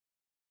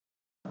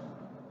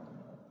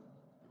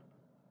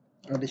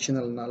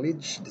Additional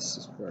knowledge. This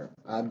is for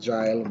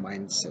agile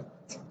mindset.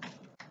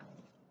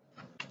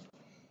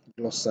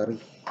 Glossary.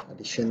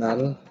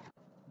 Additional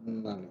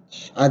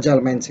knowledge.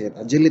 Agile mindset.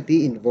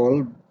 Agility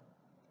involved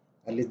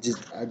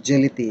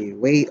agility,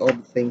 way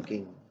of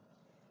thinking.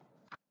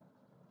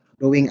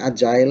 Doing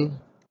agile,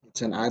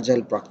 it's an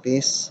agile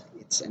practice.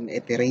 It's an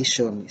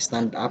iteration,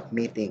 stand-up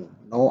meeting.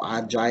 No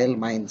agile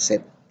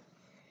mindset.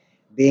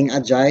 Being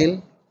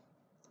agile,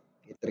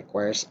 it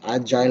requires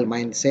agile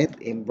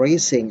mindset,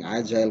 embracing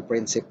agile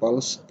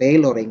principles,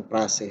 tailoring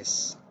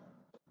process.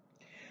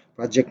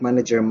 Project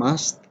manager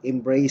must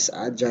embrace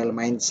agile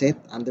mindset,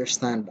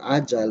 understand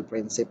agile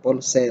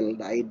principles, sell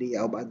the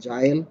idea of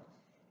agile,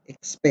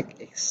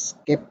 expect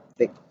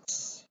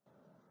skeptics.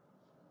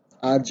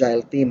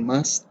 Agile team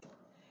must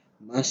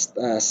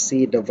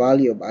see the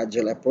value of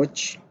agile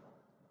approach,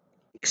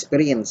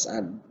 experience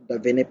and the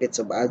benefits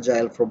of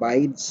agile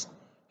provides,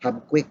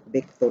 have quick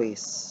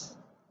victories.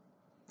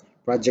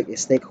 Project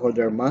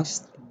stakeholder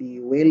must be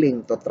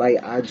willing to try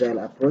agile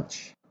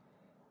approach,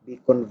 be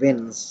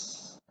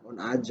convinced on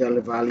agile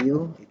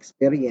value,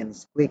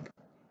 experience quick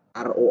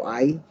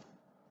ROI,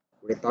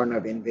 return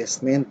of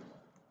investment,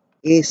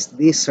 is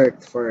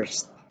dessert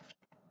first.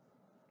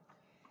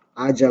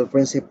 Agile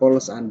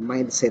principles and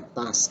mindset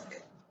task.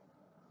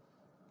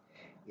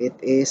 It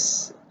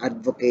is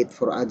advocate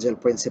for agile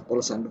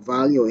principles and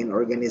value in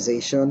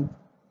organization,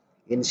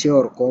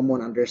 ensure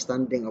common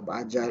understanding of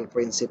agile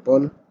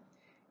principle,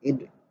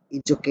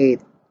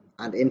 educate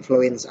and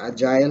influence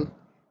agile,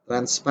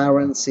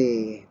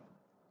 transparency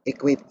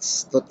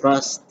equates to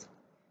trust,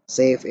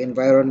 safe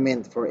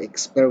environment for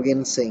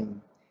experience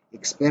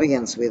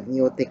with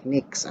new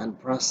techniques and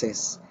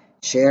process,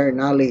 share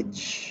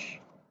knowledge,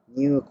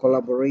 new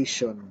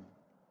collaboration,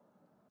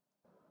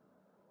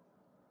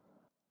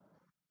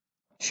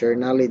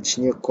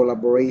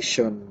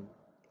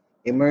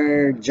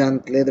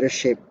 emergent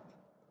leadership,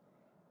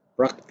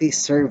 practice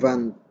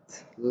servant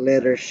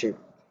leadership.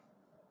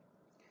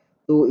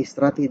 Two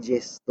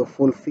strategies to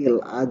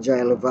fulfill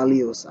agile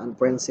values and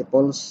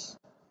principles.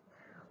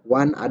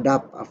 One,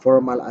 adopt a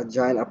formal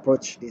agile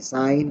approach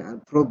designed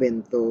and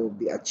proven to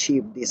be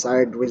achieve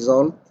desired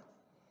result.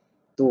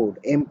 Two,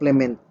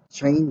 implement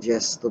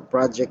changes to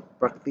project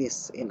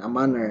practice in a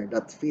manner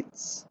that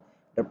fits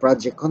the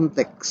project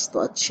context to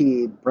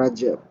achieve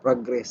project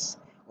progress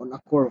on a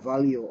core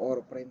value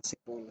or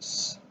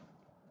principles.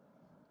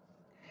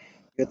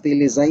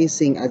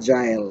 Utilizing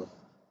Agile.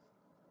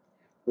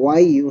 Why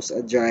use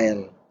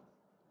Agile?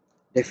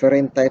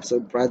 Different types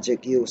of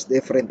project use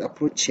different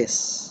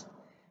approaches.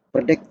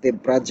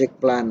 Predictive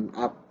project plan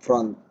up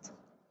front.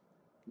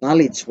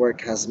 Knowledge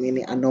work has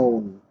many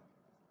unknown.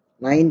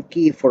 9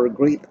 key for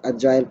great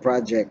Agile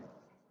project.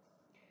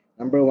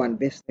 Number 1,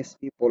 business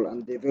people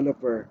and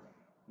developer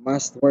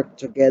must work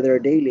together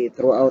daily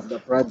throughout the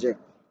project.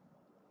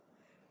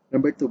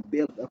 Number 2,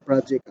 build a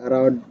project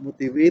around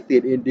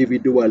motivated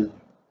individual,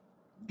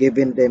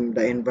 giving them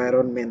the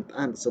environment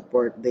and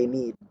support they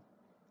need,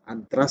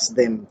 and trust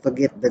them to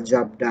get the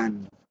job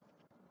done.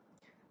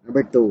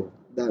 Number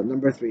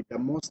 3, the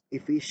most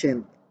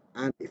efficient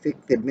and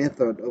effective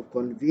method of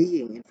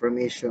conveying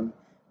information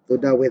to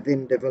the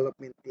within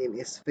development team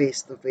is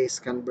face-to-face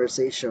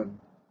conversation.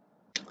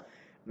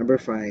 Number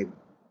 5,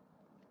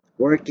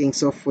 working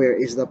software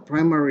is the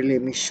primary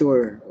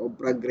measure of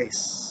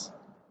progress.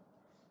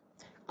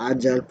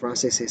 Agile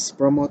processes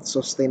promote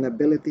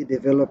sustainability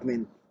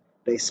development.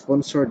 The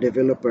sponsor,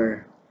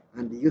 developer,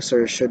 and the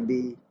user should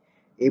be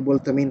able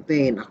to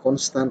maintain a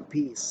constant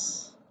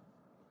pace.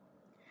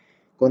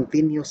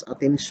 Continuous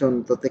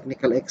attention to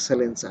technical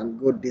excellence and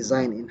good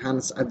design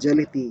enhance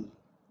agility.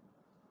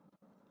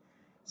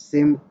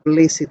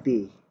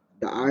 Simplicity,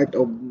 the art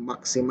of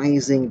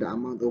maximizing the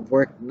amount of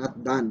work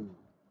not done.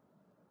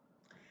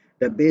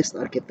 The best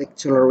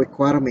architectural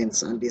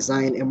requirements and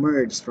design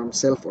emerge from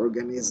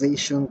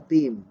self-organization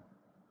team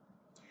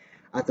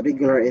at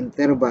regular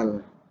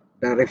interval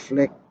that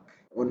reflect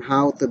on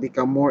how to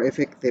become more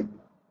effective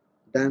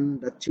than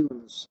the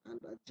tunes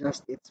and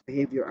adjust its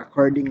behavior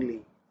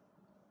accordingly.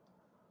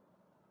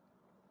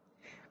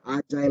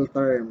 Agile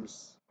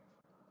terms.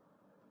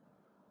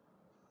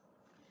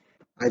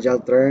 Agile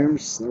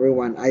terms. Number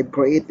 1, I've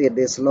created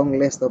this long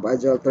list of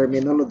agile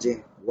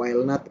terminology.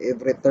 While not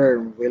every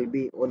term will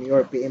be on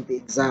your PMP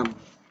exam,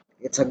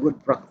 it's a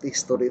good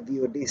practice to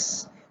review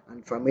this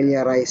and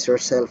familiarize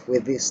yourself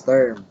with this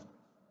term.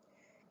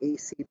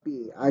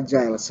 ACP,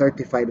 Agile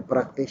Certified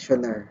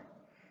Practitioner.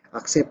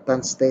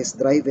 Acceptance Test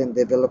Driven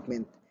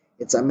Development.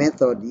 It's a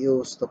method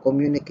used to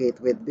communicate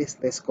with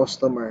business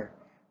customer,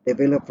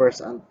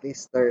 developers, and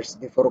testers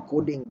before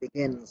coding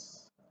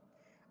begins.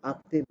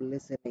 Active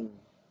listening.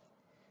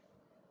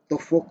 To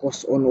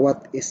focus on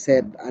what is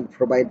said and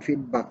provide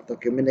feedback to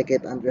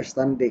communicate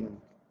understanding.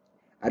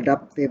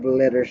 Adaptive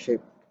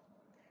leadership.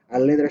 A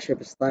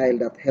leadership style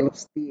that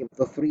helps team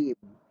to thrive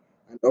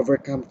and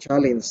overcome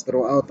challenge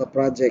throughout a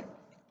project.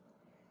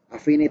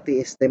 Affinity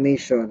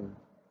estimation,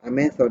 a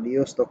method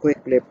used to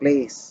quickly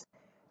place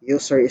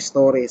user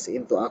stories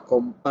into a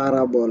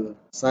comparable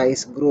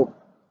size group.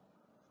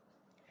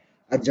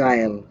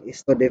 Agile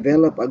is to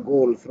develop a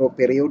goal through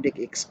periodic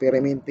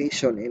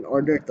experimentation in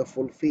order to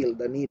fulfill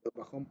the need of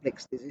a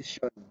complex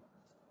decision.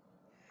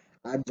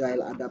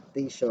 Agile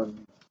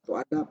adaptation.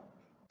 To adapt,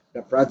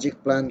 the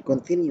project plan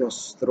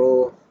continues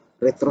through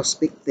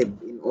retrospective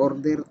in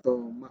order to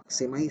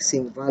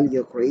maximizing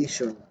value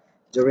creation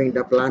during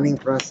the planning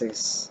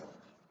process.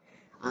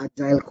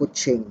 Agile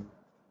coaching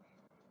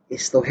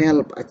is to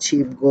help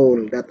achieve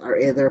goals that are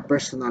either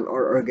personal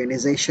or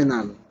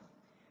organizational.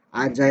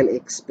 Agile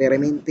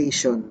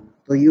experimentation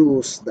to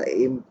use the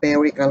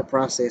empirical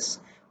process,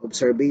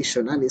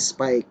 observation, and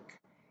spike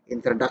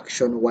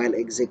introduction while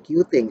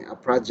executing a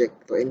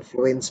project to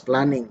influence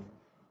planning.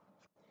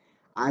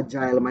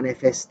 Agile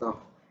Manifesto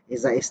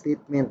is a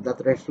statement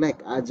that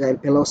reflects Agile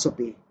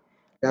philosophy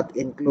that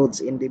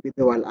includes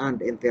individual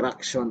and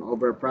interaction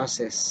over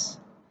process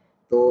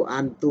to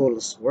and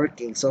tools,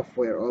 working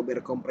software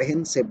over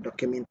comprehensive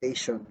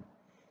documentation,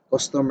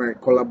 customer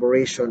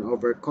collaboration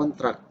over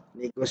contract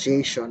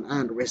negotiation,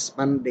 and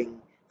responding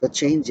to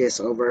changes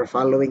over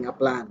following a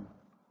plan.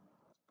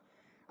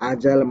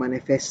 Agile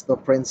Manifesto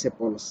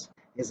Principles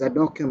is a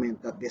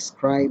document that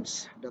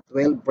describes the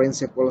 12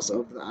 principles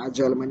of the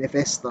Agile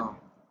Manifesto.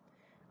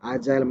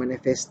 Agile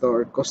Manifesto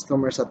or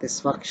customer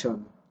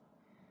satisfaction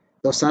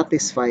to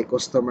satisfy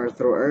customer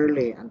through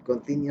early and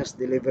continuous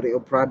delivery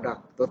of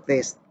product, to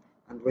test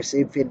and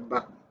receive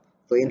feedback,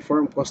 to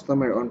inform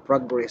customer on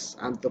progress,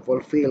 and to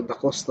fulfill the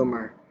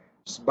customer's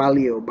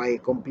value by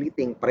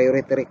completing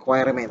priority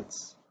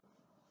requirements.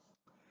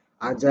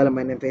 Agile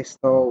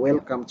Manifesto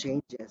welcome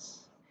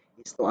changes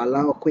is to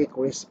allow quick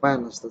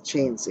response to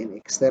change in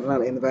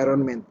external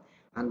environment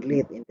and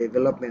lead in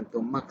development to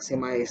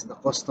maximize the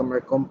customer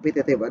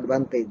competitive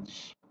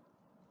advantage.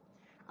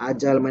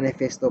 Agile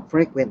Manifesto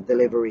frequent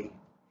delivery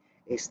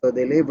is to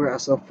deliver a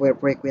software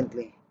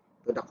frequently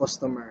to the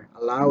customer,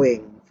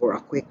 allowing for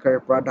a quicker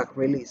product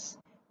release,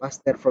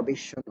 faster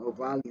provision of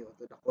value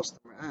to the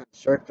customer, and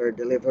shorter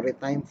delivery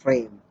time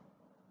frame.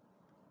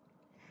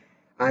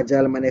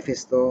 Agile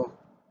Manifesto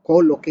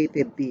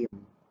co-located team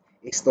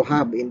is to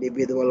have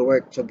individual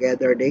work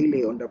together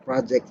daily on the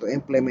project to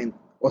implement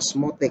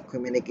osmotic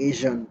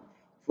communication,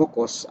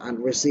 focus, and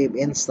receive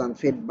instant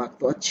feedback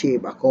to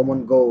achieve a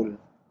common goal.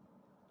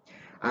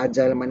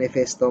 Agile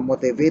Manifesto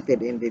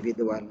motivated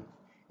individual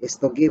is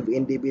to give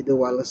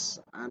individuals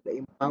an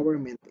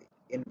empowerment,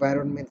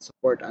 environment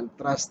support, and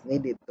trust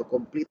needed to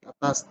complete a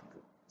task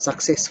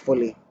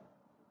successfully.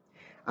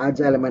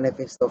 Agile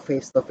Manifesto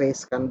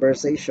face-to-face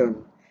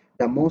conversation,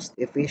 the most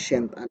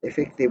efficient and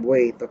effective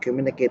way to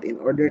communicate in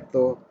order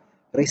to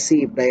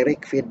receive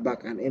direct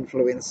feedback and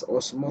influence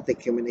osmotic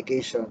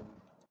communication.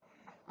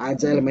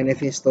 Agile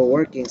Manifesto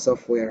working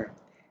software.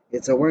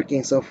 It's a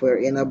working software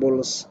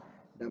enables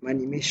the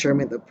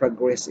measurement of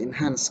progress,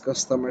 enhance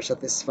customer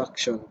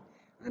satisfaction,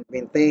 and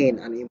maintain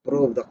and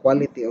improve the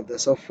quality of the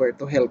software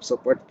to help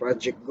support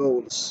project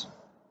goals.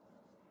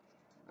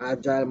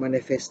 Agile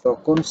Manifesto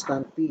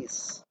constant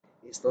peace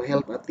is to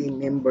help a team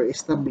member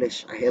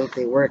establish a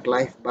healthy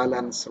work-life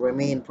balance,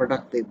 remain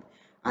productive,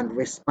 and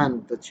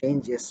respond to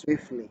changes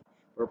swiftly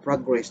for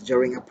progress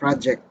during a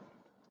project.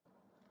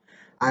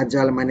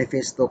 Agile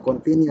Manifesto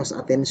continuous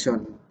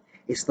attention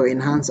is to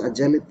enhance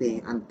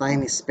agility and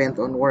time is spent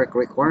on work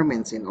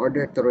requirements in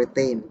order to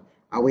retain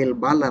a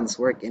well-balanced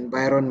work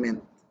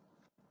environment.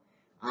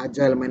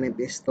 Agile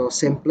Manifesto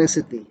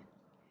simplicity.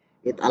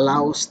 It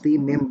allows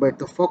team members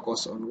to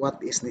focus on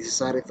what is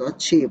necessary to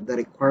achieve the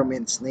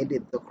requirements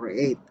needed to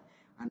create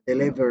and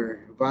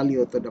deliver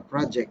value to the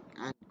project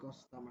and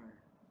customer.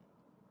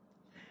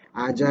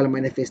 Agile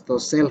Manifesto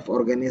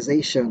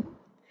self-organization.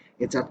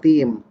 It's a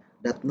team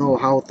that know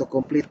how to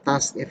complete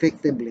tasks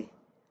effectively,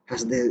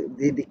 has the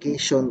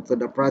dedication to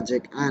the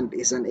project, and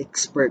is an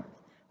expert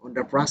on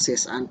the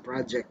process and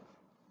project.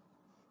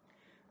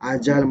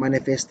 Agile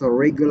Manifesto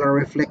regular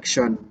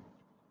reflection.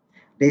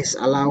 This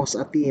allows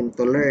a team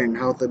to learn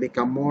how to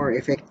become more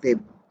effective,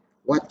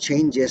 what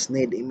changes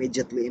need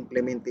immediately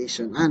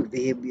implementation, and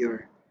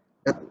behavior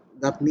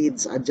that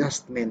needs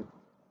adjustment.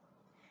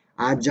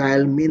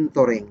 Agile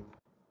mentoring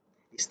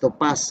is to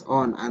pass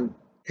on and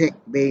tech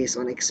based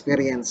on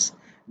experience,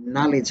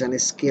 knowledge, and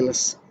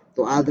skills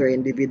to other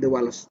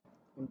individuals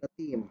on the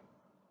team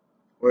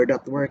or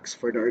that works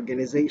for the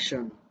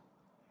organization.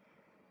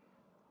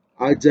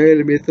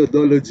 Agile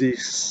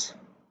methodologies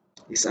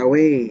is a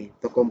way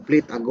to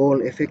complete a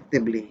goal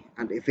effectively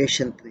and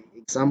efficiently.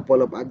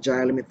 Example of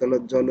agile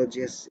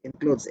methodologies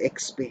includes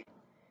XP,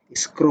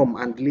 Scrum,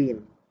 and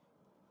Lean.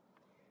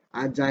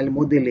 Agile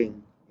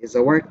modeling is a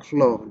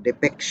workflow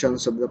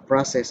depictions of the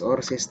process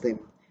or system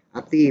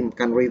a team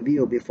can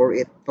review before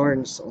it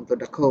turns onto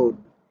the code.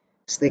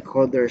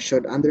 Stakeholders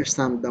should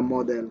understand the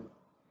model.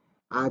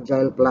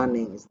 Agile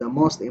planning is the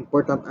most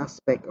important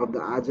aspect of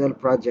the Agile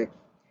project.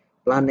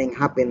 Planning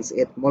happens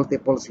at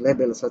multiple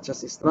levels such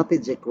as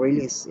strategic,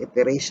 release,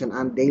 iteration,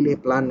 and daily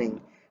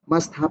planning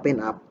must happen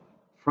up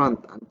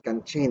front and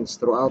can change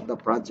throughout the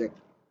project.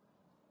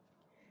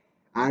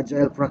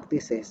 Agile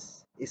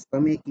practices is to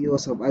make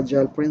use of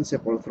Agile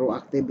principle through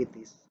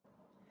activities.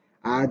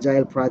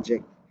 Agile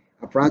project.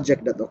 a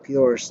project that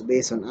occurs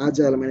based on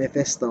Agile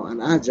manifesto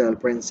and Agile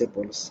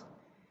principles.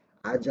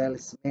 Agile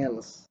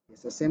smells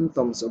is a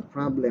symptoms of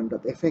problem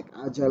that affect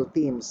Agile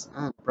teams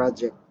and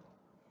project.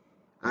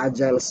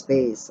 Agile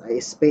space, a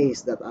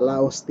space that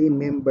allows team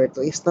member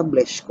to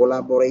establish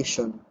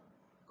collaboration,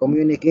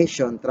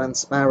 communication,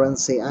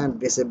 transparency, and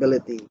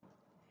visibility.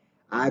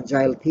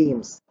 Agile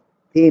teams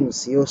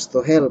used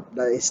to help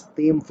the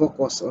team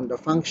focus on the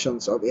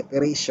functions of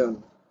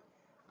iteration.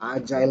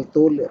 Agile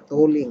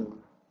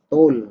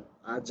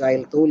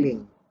agile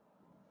tooling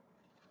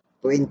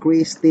to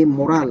increase team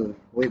morale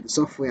with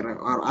software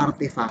or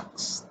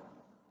artifacts.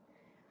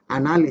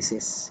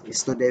 Analysis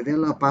is to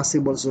develop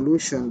possible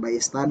solution by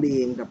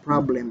studying the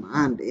problem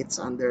and its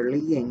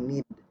underlying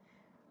need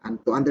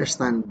and to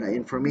understand the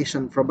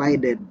information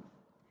provided.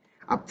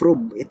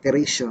 Approve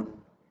iteration.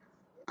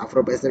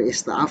 Approve iteration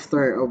is the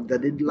after of the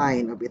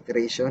deadline of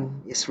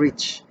iteration is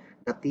reached,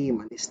 the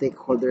team and the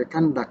stakeholder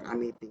conduct a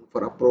meeting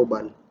for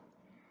approval.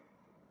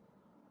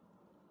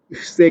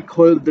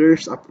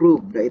 Stakeholders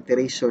approve the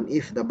iteration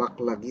if the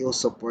backlog use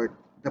support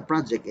the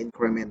project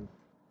increment.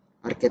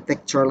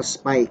 Architectural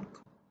spike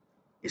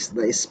is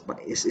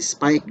a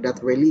spike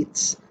that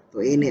relates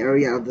to any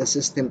area of the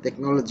system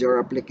technology or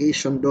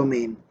application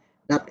domain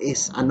that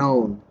is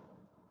unknown.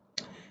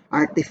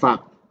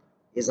 Artifact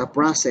is a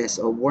process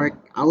of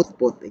work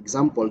output,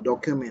 example,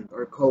 document,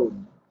 or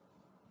code.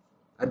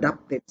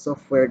 Adaptive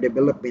software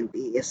development,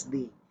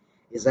 ESD,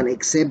 is an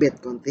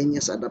exhibit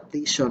continuous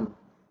adaptation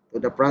to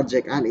the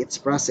project and its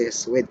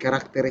process with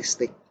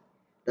characteristic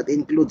that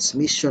includes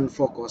mission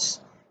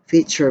focus,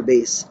 feature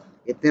based,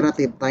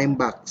 iterative time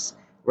box,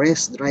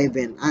 rest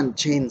driven, and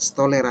change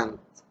tolerant.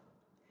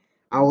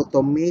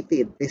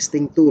 Automated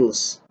testing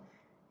tools.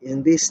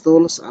 In these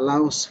tools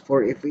allows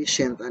for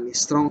efficient and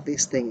strong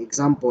testing,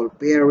 example,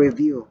 peer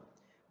review,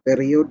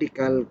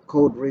 periodical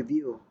code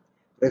review,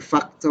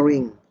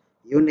 refactoring,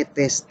 unit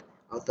test,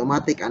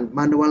 automatic and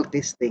manual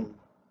testing.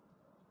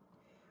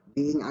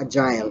 Being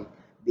agile.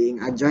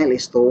 Being agile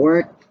is to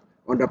work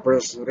on the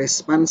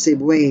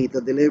responsive way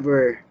to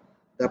deliver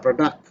the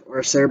product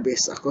or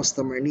service a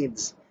customer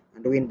needs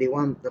and when they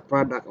want the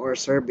product or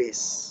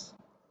service.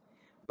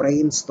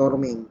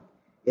 Brainstorming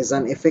is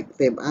an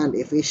effective and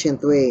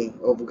efficient way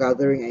of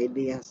gathering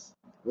ideas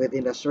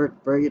within a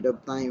short period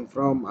of time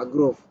from a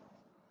group.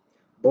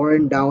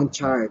 Burn down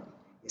chart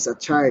is a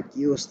chart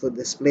used to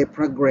display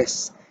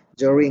progress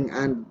during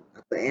and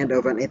at the end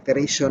of an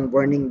iteration.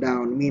 Burning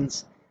down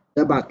means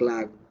the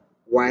backlog,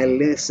 while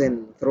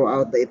lessen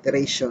throughout the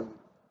iteration.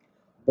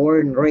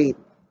 Burn rate,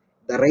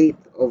 the rate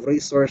of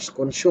resource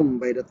consumed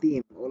by the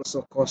team,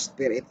 also cost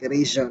per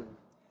iteration.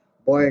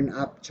 Burn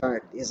up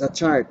chart is a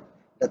chart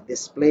that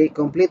display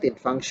completed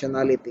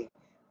functionality.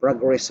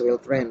 Progress will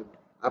trend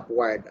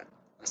upward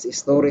as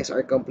stories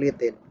are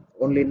completed.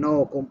 Only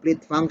no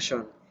complete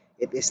function.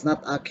 It is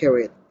not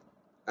accurate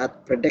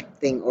at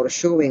predicting or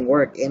showing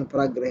work in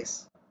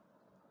progress.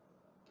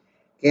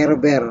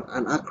 Kerber,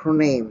 an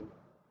acronym.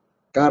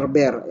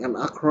 Kerber, an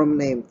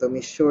acronym to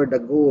measure the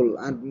goal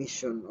and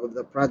mission of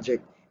the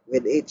project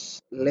with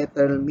each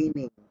letter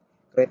meaning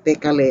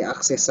critically,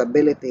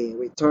 accessibility,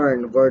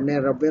 return,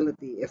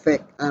 vulnerability,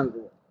 effect, and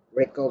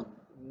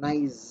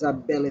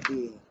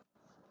recognizability.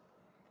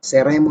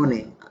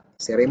 Ceremony.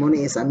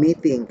 Ceremony is a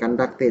meeting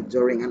conducted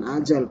during an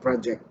agile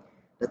project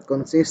that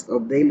consists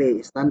of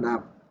daily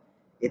stand-up,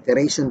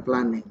 iteration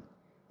planning,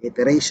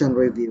 iteration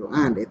review,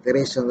 and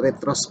iteration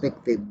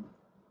retrospective.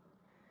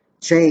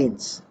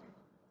 Change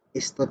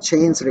is to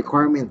change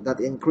requirement that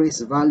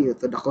increase value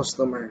to the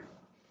customer.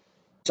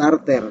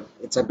 Charter,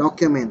 it's a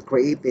document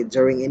created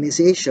during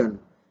initiation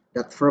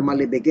that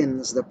formally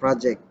begins the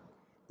project.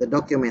 The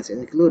documents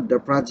include the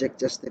project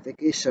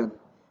justification,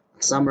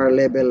 a summary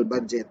level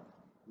budget,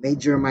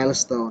 major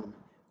milestone,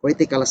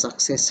 critical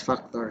success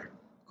factor,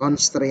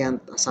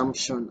 constraint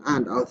assumption,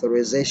 and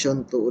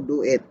authorization to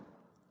do it.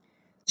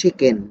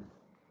 Chicken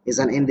is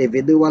an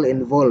individual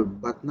involved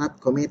but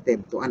not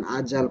committed to an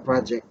agile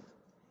project.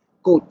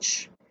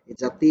 Coach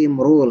is a team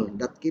role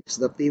that keeps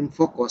the team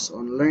focused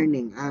on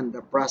learning and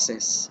the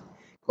process.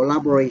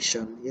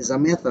 Collaboration is a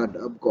method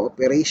of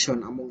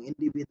cooperation among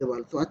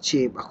individuals to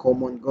achieve a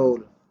common goal.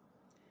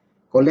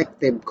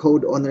 Collective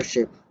code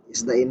ownership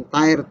is the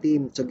entire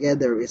team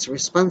together is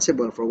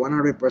responsible for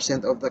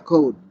 100% of the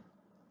code.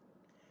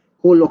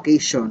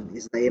 Co-location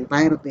is the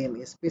entire team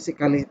is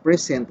physically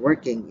present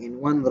working in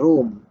one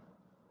room.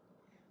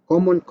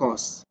 Common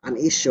cause, an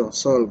issue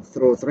solved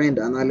through trend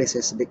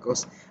analysis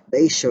because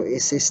the issue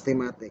is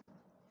systematic.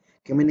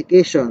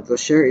 Communication to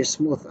share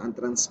smooth and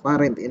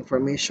transparent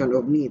information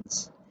of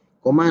needs.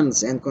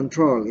 Commands and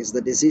control is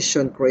the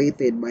decision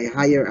created by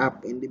higher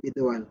up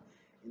individual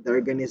in the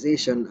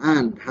organization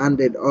and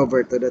handed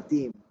over to the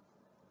team.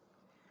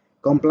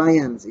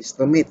 Compliance is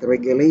to meet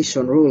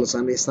regulation rules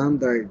and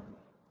standard.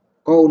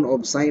 Cone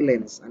of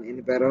silence, an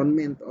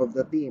environment of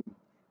the team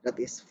that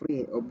is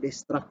free of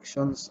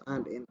distractions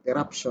and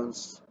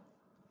interruptions.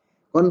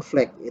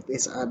 Conflict, it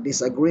is a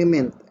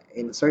disagreement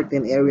in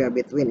certain area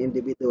between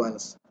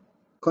individuals.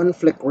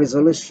 Conflict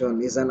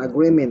resolution is an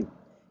agreement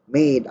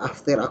made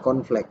after a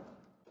conflict.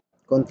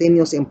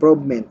 Continuous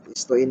improvement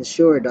is to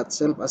ensure that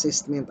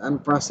self-assessment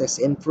and process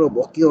improve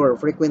occur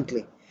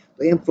frequently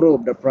to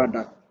improve the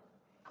product.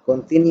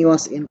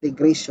 Continuous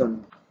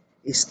integration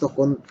is to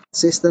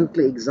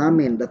consistently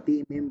examine the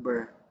team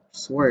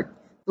members' work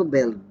to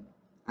build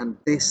and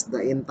test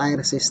the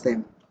entire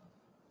system.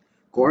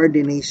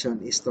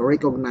 Coordination is to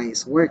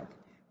recognize work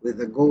with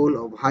the goal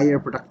of higher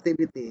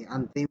productivity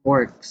and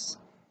teamwork.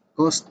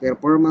 Cost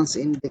Performance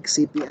Index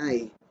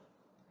 (CPI)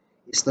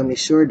 is to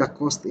measure the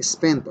cost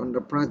spent on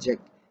the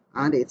project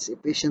and its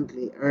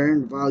efficiently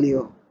earned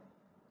value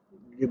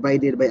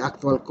divided by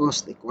actual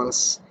cost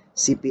equals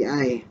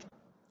CPI.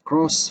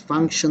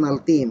 Cross-functional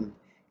team.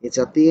 It's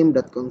a team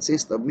that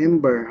consists of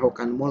members who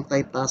can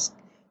multitask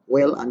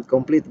well and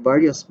complete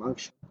various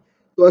functions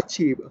to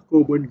achieve a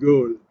common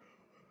goal.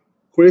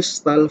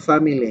 Crystal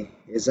family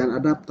is an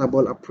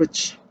adaptable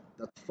approach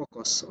that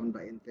focuses on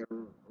the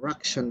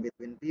interaction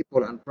between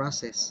people and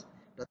process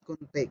that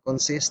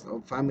consist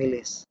of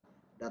families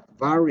that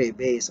vary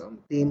based on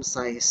team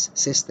size,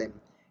 system,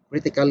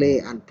 critically,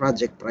 and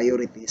project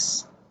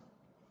priorities.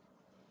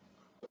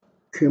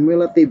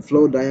 Cumulative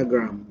flow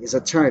diagram is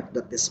a chart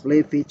that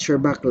displays feature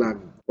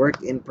backlog,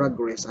 work in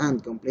progress,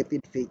 and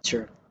completed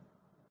feature.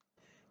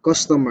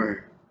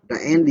 Customer, the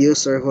end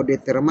user who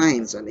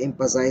determines and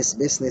emphasizes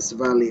business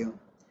value.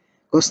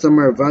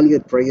 Customer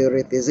valued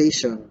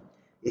prioritization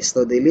is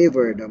to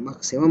deliver the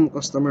maximum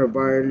customer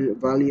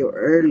value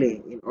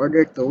early in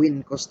order to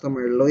win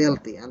customer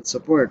loyalty and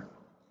support.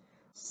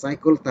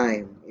 Cycle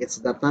time, it's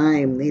the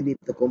time needed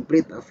to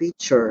complete a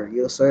feature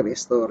user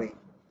story.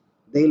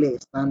 Daily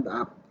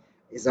stand-up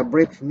is a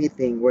brief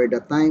meeting where the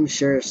time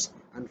shares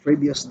and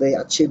previous day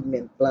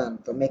achievement plan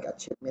to make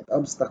achievement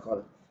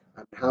obstacle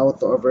and how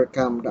to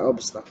overcome the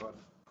obstacle.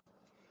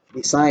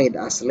 Decide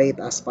as late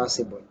as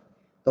possible.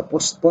 To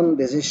postpone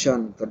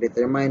decision to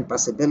determine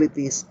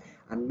possibilities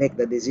and make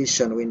the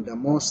decision when the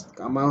most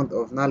amount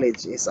of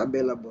knowledge is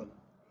available.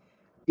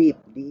 Deep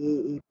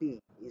DAEP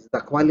is the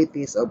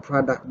qualities of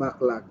product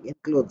backlog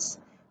includes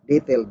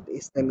detailed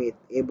estimate,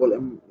 able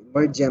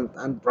emergent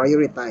and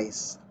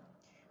prioritize.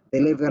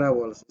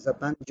 Deliverables is a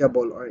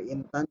tangible or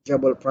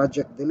intangible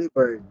project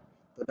delivered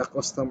to the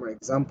customer.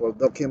 Example,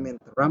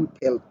 document ramp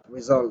health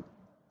result.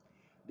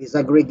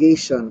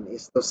 Disaggregation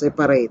is to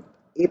separate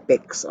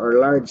epics or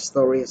large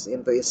stories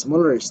into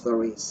smaller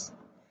stories.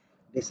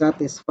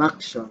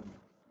 Dissatisfaction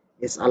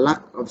is a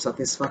lack of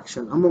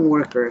satisfaction among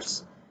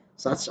workers,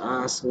 such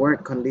as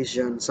work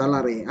condition,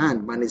 salary,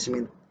 and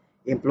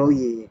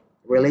management-employee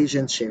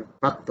relationship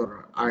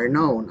factor are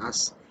known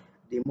as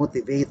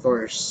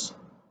demotivators.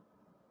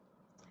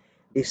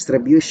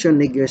 Distribution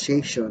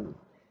negotiation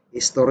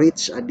is to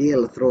reach a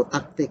deal through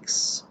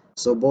tactics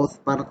so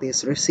both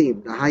parties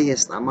receive the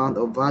highest amount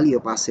of value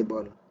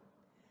possible.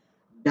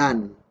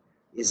 Done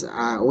is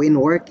when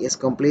work is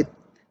complete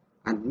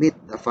and meet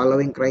the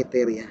following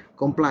criteria: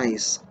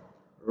 complies,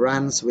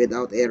 runs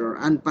without error,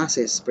 and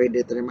passes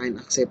predetermined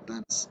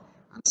acceptance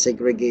and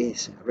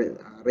segregation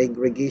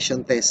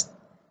test.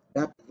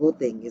 Dot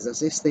voting is a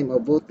system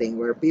of voting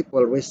where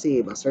people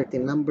receive a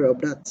certain number of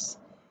dots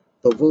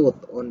to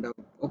vote on the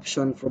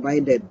option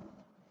provided.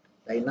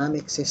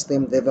 Dynamic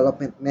System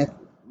Development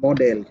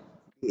Model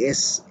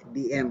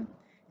 (DSDM)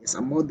 is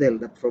a model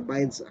that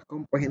provides a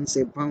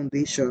comprehensive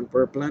foundation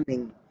for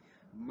planning,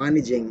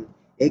 managing,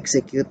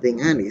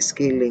 executing, and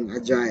scaling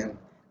agile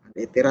and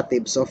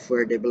iterative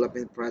software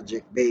development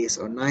project based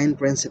on 9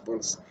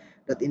 principles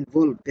that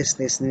involve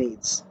business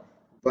needs,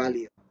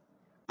 value,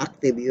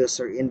 active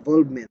user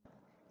involvement,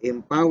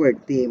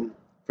 empowered team,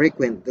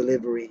 frequent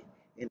delivery,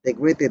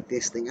 integrated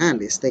testing, and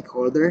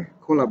stakeholder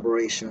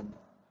collaboration.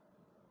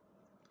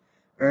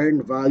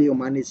 Earned Value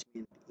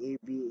Management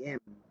 (EVM)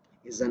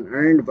 is an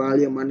earned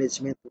value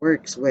management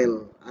works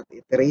well at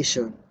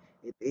iteration.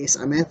 It is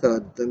a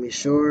method to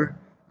measure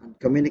and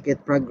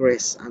communicate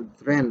progress and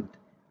trend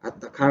at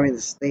the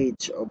current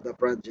stage of the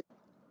project.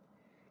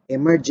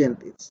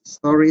 Emergent is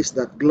stories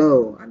that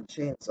glow and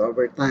change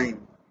over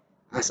time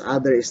as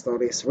other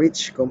stories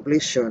reach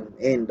completion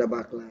in the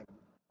backlog.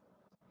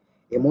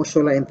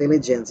 Emotional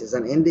intelligence is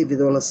an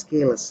individual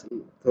skill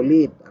to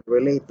lead and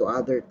relate to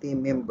other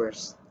team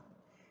members.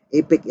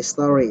 Epic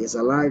story is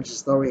a large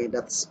story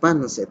that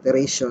spans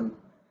iteration,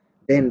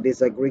 then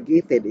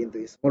disaggregated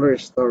into a smaller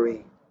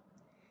story.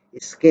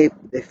 Escape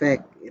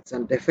defect, it's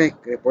an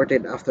defect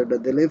reported after the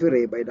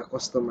delivery by the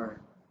customer.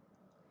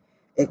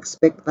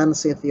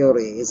 Expectancy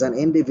theory is an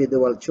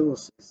individual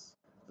chooses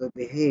to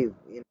behave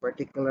in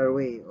particular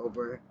way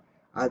over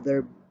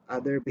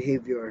other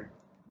behavior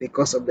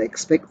because of the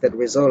expected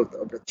result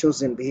of the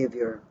chosen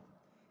behavior.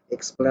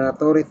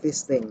 Explanatory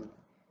testing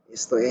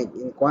is to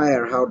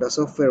inquire how the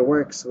software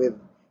works with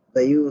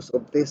the use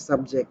of test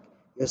subject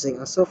using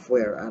a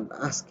software and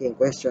asking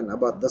questions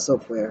about the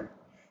software.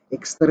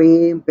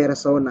 Extreme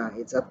persona,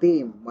 it's a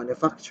team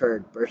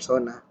manufactured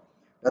persona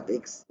that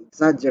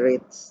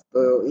exaggerates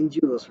to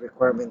induce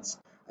requirements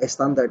a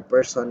standard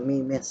person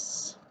may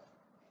miss.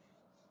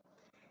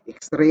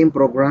 Extreme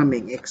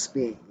programming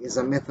 (XP) is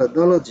a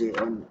methodology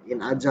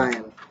in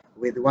Agile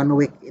with 1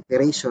 week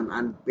iteration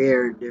and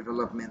pair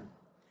development.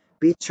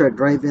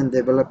 Feature-driven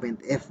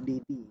development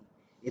 (FDD).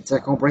 It's a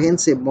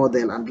comprehensive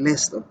model and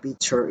list of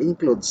feature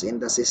includes in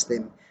the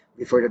system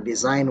before the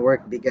design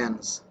work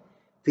begins.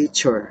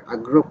 Feature, a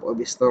group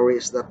of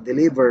stories that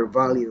deliver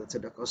value to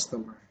the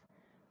customer.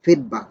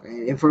 Feedback,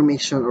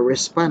 information or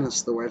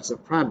response towards the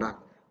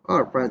product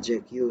or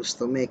project used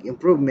to make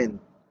improvement.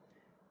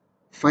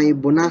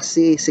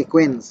 Fibonacci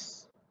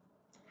sequence.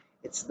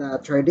 It's the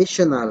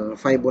traditional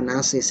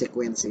Fibonacci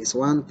sequence is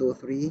 1, 2,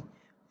 3,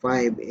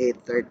 5, 8,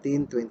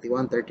 13,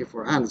 21,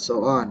 34, and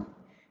so on.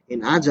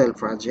 In Agile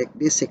project,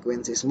 this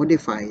sequence is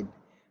modified.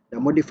 The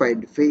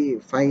modified Fibonacci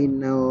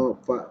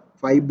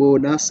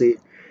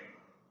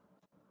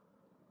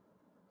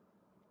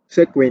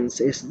sequence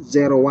is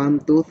 0, 1,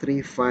 2,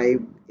 3,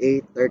 5,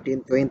 8,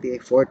 13, 20,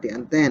 40,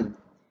 and 10.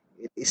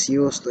 It is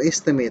used to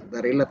estimate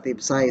the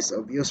relative size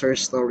of user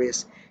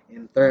stories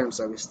in terms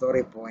of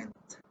story point.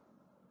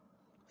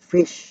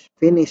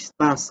 Finish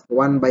task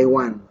one by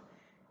one.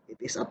 It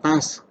is a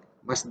task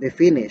must be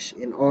finished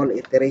in all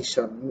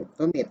iteration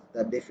to meet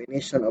the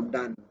definition of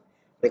done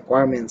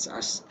requirements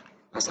as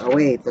a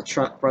way to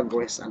track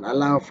progress and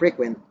allow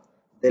frequent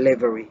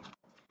delivery.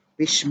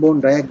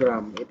 Fishbone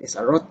diagram. It is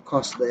a root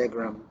cause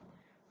diagram.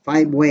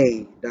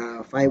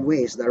 The 5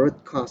 ways the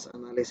root cause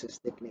analysis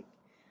technique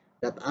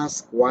that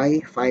asks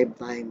why 5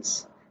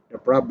 times. The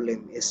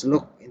problem is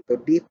looked into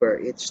deeper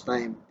each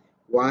time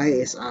why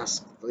is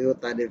asked.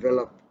 Toyota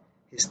developed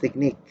his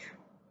technique.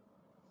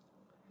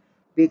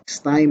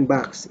 Fixed time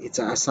box. It's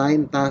a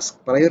assigned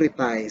task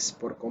prioritized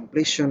for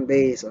completion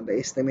based on the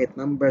estimate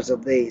numbers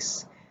of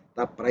days.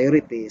 Top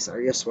priorities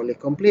are usually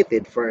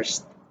completed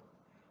first.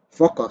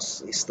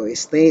 Focus is to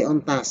stay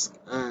on task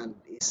and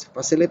is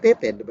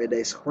facilitated by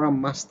the Scrum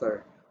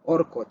Master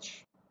or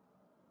coach.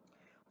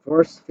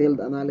 Force field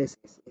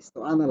analysis is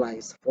to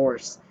analyze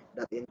force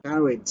that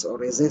encourage or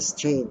resist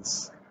change.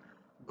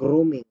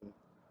 Grooming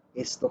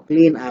is to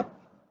clean up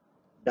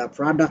the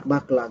product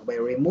backlog by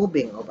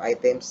removing of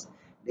items,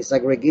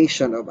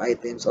 disaggregation of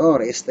items,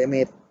 or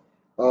estimate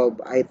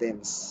of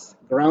items.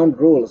 Ground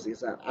rules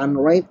is an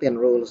unwritten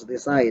rules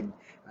decided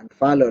and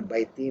followed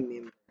by team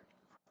members.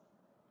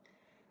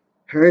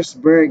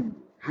 Herzberg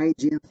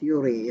hygiene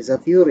theory is a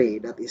theory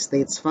that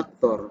states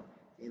factor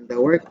in the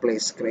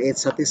workplace create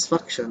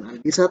satisfaction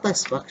and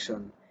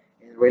dissatisfaction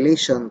in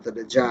relation to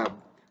the job.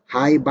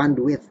 High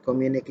bandwidth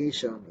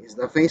communication is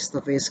the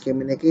face-to-face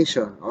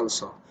communication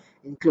also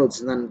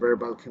includes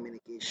nonverbal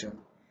communication.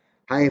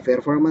 High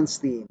performance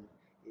team.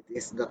 It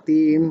is the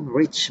team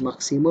reach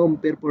maximum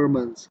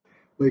performance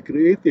by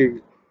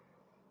creating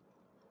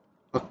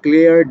a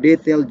clear,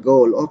 detailed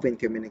goal, open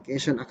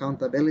communication,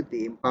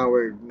 accountability,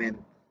 empowerment.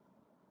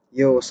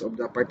 Use of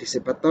the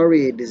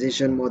participatory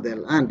decision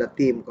model and the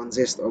team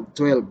consists of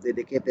 12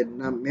 dedicated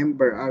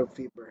member or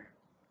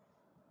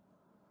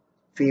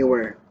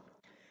fewer.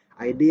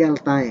 Ideal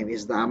time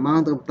is the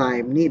amount of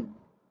time needed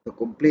to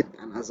complete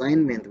an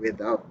assignment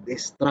without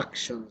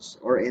distractions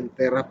or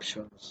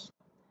interruptions.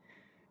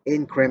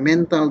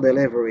 Incremental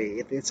delivery,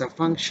 it is a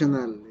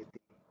functionality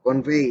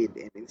conveyed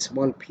in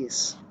small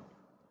pieces.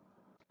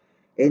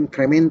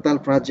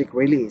 Incremental project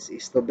release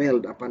is to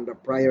build upon the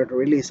prior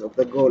release of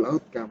the goal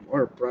outcome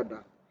or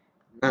product.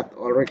 Not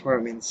all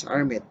requirements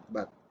are met,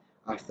 but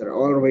after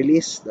all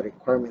release, the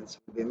requirements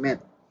will be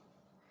met.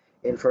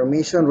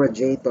 Information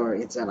register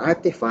is an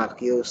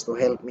artifact used to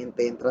help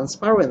maintain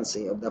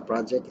transparency of the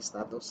project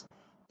status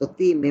to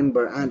team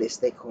member and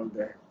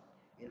stakeholder.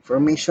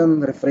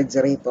 Information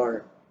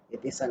refrigerator,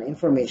 it is an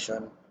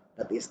information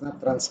that is not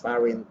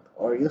transparent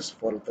or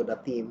useful to the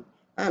team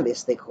and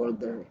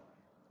stakeholder.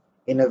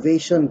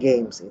 Innovation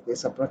games, it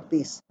is a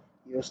practice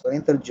used to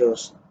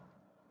introduce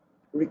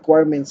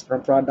requirements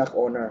from product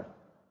owner,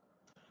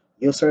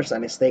 users,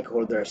 and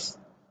stakeholders.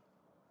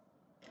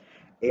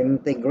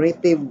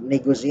 Integrative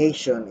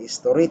negotiation is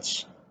to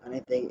reach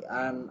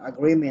an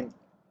agreement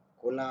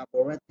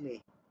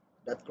collaboratively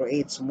that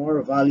creates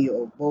more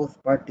value of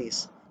both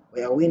parties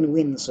by a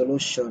win-win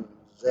solution.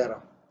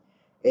 0.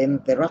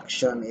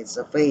 Interaction is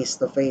a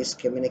face-to-face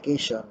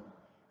communication.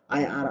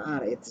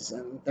 IRR it is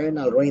an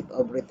internal rate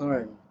of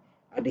return,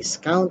 a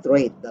discount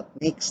rate that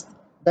makes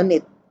the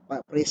net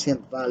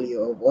present value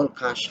of all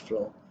cash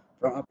flow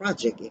from a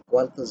project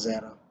equal to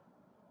 0.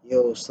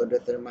 Used to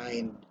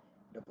determine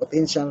the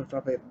potential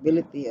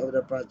profitability of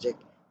the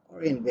project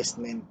or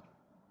investment.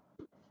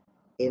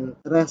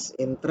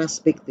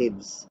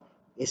 Introspectives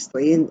is to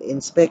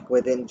inspect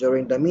within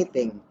during the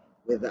meeting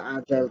with the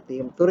Agile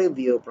team to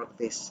review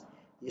practice,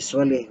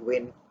 usually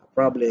when a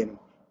problem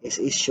is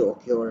issue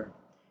occur.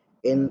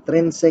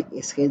 Intrinsic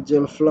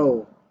schedule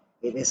flow.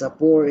 It is a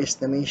poor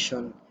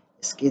estimation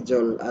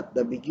schedule at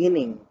the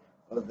beginning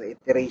of the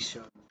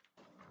iteration.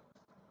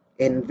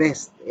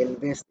 Invest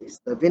is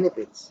the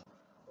benefits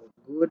of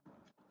good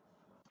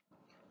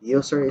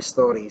user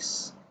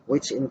stories,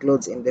 which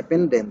includes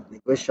independent,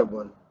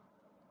 negotiable,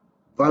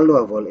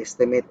 valuable,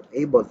 estimate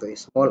able to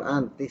small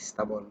and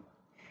testable.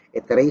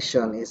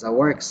 Iteration is a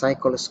work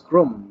cycle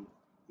Scrum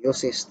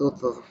uses 2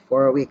 to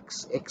 4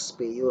 weeks,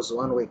 XP use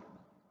 1 week.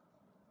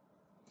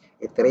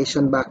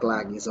 Iteration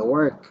backlog is a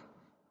work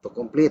to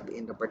complete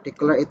in the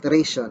particular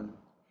iteration.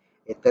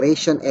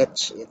 Iteration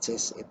H, it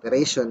is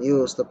iteration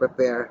used to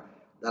prepare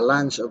the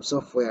launch of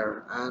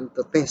software and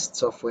to test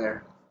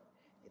software.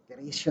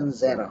 Iteration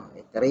 0,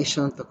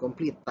 iteration to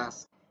complete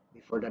tasks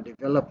before the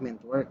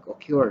development work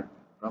occur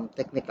from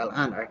technical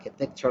and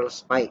architectural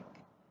spike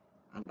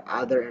and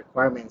other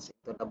requirements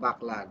into the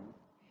backlog.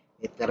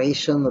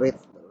 Iteration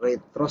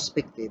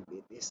retrospective,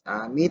 it is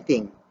a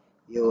meeting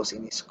used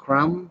in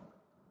Scrum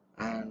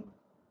and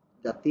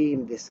the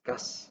team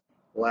discuss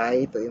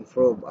why to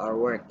improve our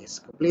work is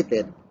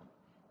completed.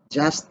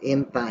 Just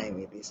in time,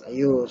 it is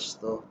used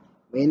to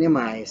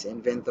minimize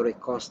inventory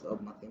cost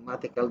of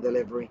mathematical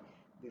delivery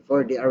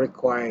before they are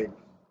required.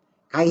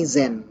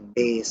 Kaizen,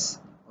 based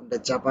on the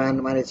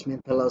Japan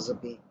management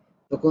philosophy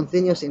to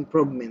continuous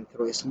improvement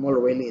through a small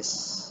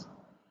release.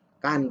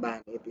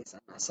 Kanban, it is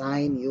an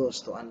assign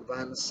used to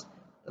advance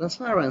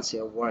transparency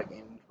of work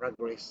in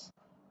progress.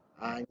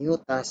 A new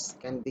task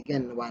can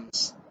begin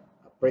once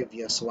a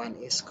previous one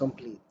is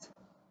complete.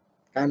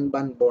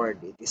 Kanban board,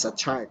 it is a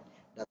chart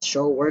that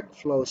show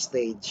workflow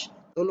stage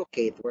to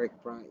locate work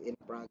in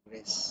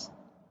progress.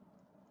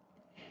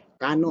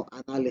 Kano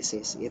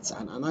analysis, it's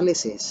an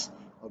analysis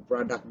of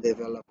product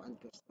development and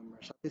customer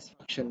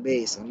satisfaction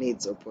based on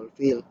needs of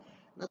fulfill,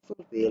 not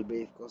fulfill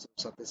because of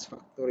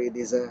satisfactory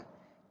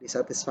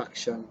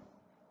dissatisfaction.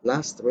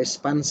 Last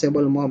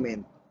responsible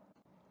moment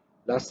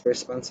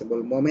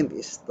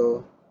is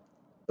to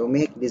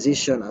make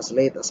decision as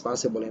late as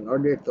possible in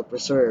order to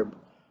preserve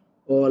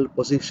all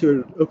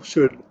position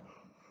option.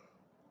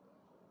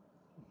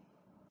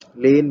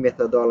 Lean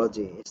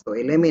methodology is to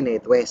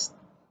eliminate waste,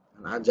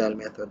 an agile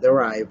method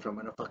derived from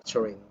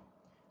manufacturing.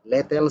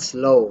 Little's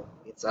law,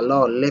 it's a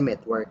law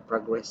limit work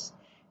progress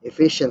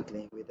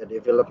efficiently with the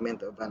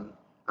development of an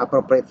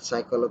appropriate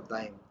cycle of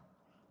time.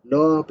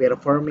 Low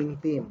performing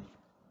team,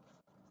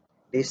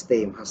 this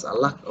team has a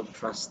lack of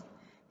trust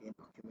in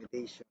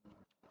documentation,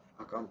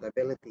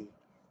 accountability,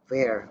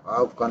 fear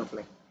of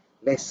conflict,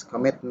 less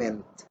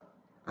commitment,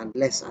 and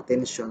less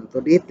attention to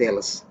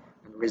details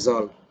and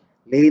result.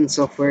 Lean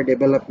software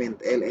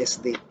development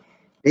 (LSD).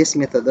 This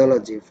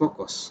methodology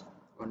focus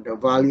on the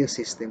value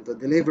system to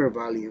deliver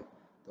value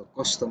to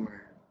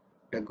customer.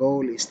 The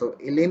goal is to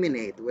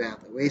eliminate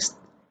waste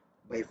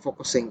by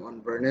focusing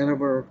on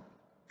vulnerable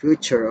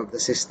future of the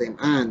system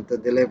and to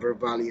deliver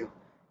value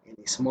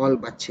in small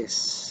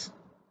batches.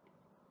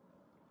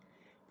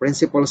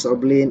 Principles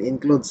of Lean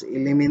includes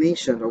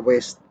elimination of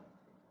waste,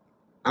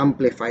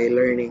 amplify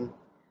learning,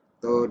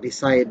 to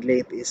decide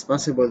late is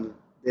possible,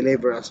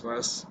 deliver as far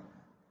as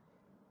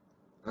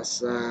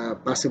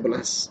possible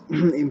as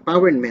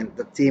empowerment,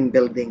 the team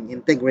building,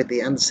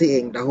 integrity, and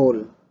seeing the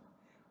whole.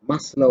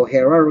 Maslow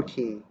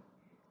hierarchy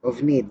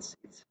of needs.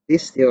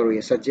 This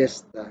theory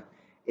suggests the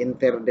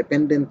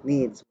interdependent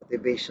needs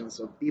motivations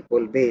of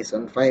people based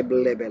on 5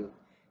 levels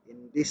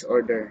in this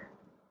order: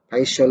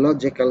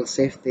 physiological,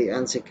 safety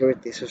and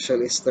security,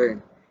 social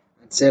turn,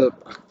 and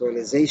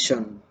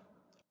self-actualization.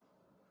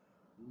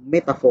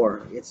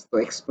 Metaphor is to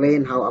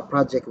explain how a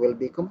project will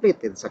be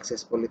completed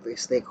successfully to a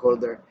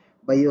stakeholder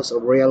by use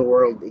of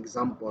real-world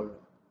example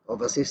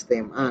of a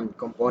system and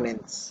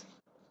components.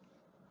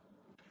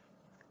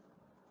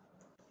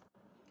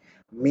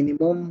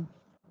 Minimum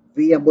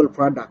viable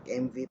product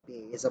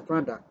 (MVP) is a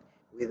product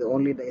with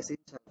only the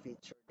essential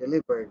feature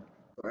delivered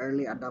to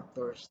early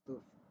adopters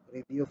to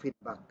review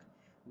feedback.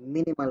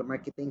 Minimal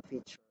marketing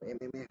feature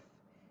 (MMF),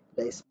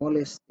 the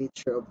smallest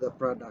feature of the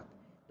product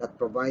that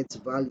provides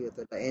value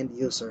to the end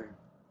user.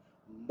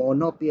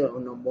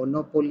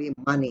 Monopoly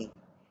money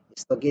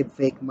is to give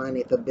fake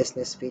money to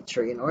business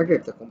feature in order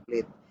to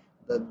complete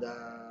the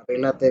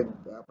relative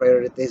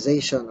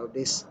prioritization of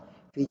this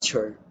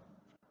feature.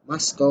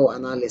 Moscow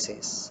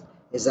analysis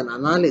is an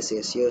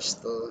analysis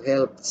used to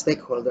help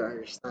stakeholders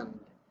understand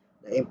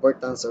the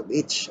importance of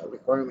each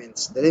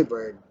requirements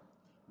delivered.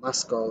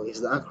 Moscow is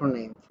the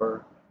acronym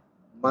for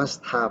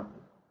must have,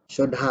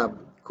 should have,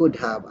 could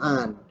have,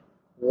 and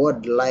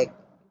would like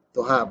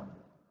to have.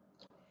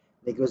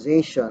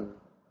 Negotiation,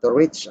 to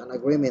reach an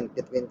agreement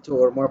between two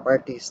or more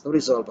parties to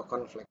resolve a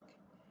conflict.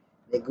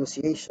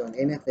 Negotiation,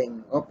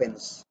 anything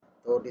opens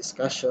to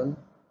discussion.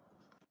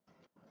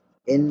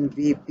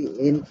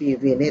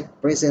 NPV,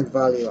 net present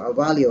value, a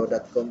value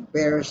that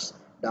compares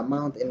the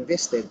amount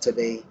invested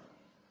today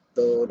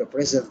to the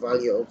present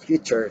value of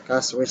future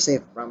cash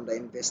received from the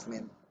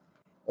investment.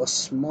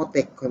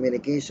 Osmotic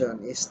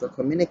communication is to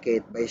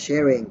communicate by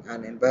sharing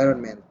an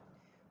environment.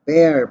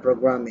 Pair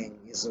programming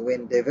is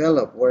when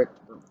develop work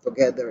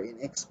together in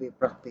XP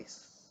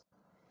practice.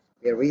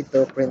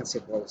 Pareto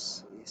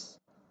principles is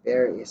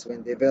pair is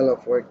when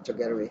develop work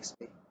together in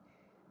XP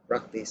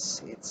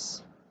practice.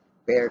 It's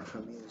paired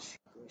communication,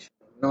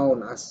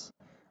 known as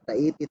the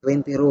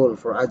 80-20 rule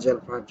for Agile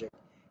project.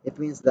 It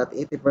means that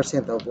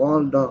 80% of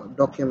all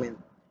document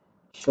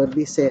should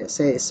be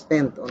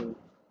spent on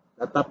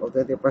the top of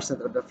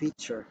 20% of the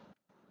feature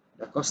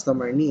the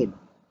customer need.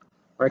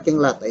 Parking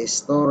lot, a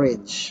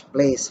storage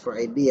place for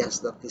ideas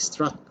that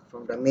distract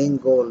from the main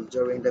goal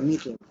during the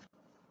meeting.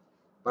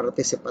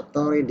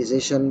 Participatory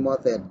decision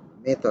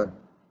method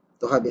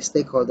to have a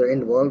stakeholder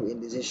involved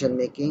in decision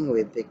making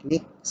with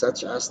technique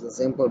such as the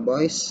simple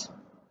voice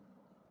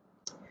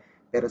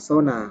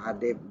persona and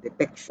the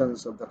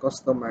depictions of the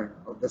customer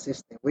of the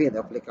system with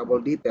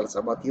applicable details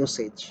about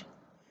usage.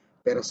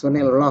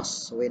 Personnel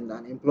loss when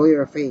an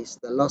employer faces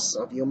the loss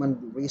of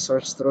human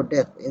resource through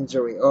death,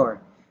 injury,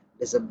 or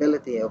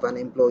disability of an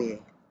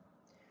employee.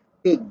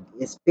 Pig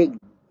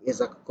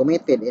is a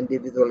committed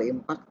individual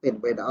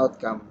impacted by the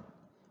outcome.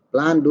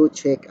 Plan, do,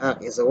 check,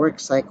 act is a work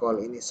cycle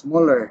in a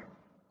smaller,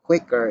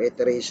 quicker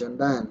iteration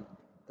than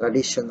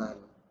traditional.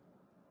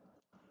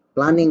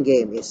 Planning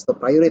game is to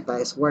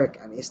prioritize work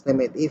and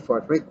estimate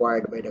effort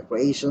required by the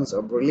creations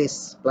of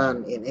release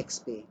plan in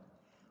XP.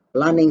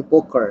 Planning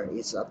poker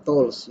is a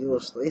tool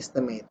used to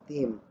estimate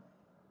team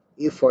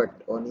effort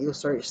on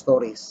user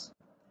stories.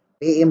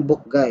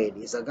 PMBOK guide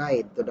is a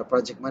guide to the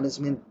project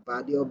management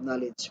body of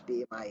knowledge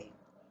PMI.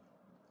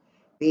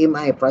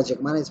 PMI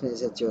Project Management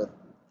Institute.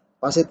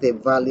 Positive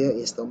value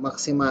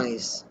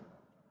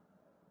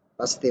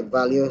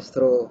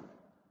through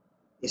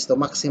is to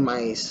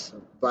maximize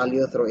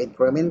value through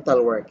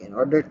incremental work in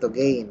order to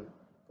gain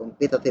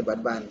competitive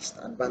advantage.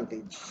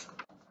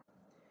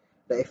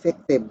 The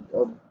effective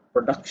of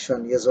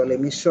production usually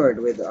measured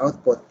with the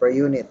output per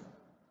unit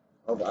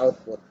of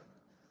output.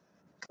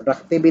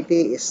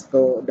 Productivity is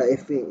to the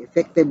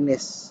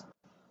effectiveness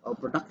of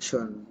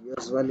production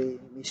usually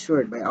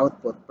measured by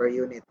output per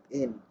unit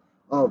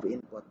of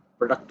input.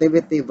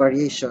 Productivity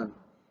variation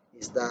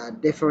is the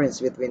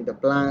difference between the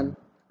plan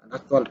and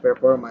actual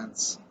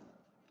performance.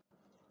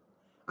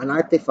 An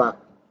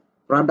artifact,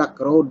 product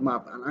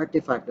roadmap, an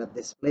artifact that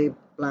display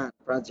plan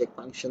project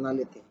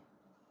functionality.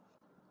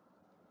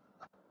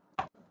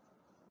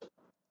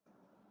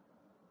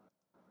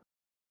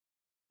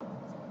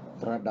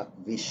 Product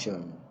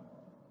vision,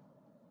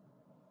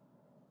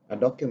 a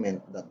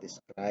document that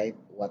describes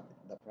what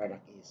the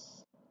product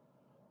is,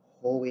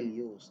 who will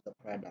use the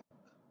product,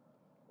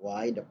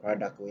 why the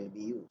product will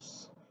be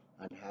used,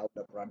 and how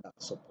the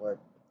product support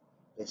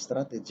the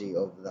strategy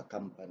of the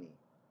company.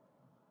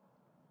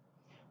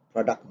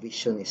 Product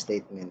vision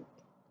statement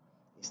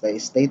is the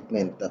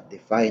statement that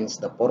defines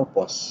the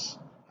purpose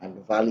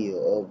and value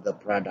of the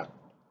product.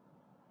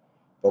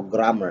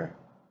 Programmer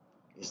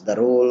is the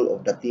role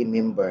of the team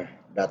member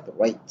that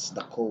writes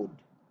the code,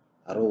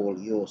 a role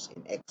used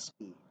in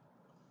XP.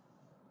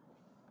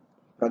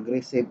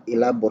 Progressive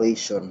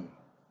elaboration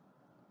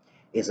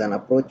is an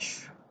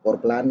approach for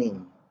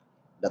planning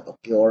that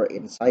occur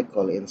in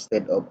cycle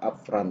instead of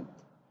upfront,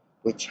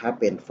 which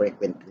happen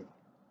frequently.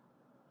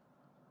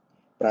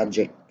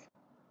 Project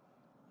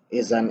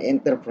is an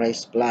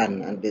enterprise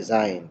plan and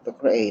design to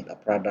create a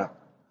product,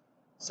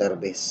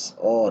 service,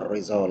 or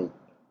result.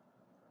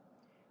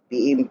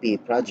 PMP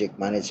Project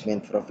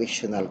Management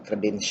Professional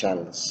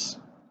Credentials.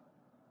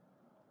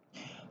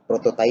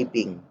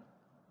 Prototyping,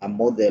 a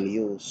model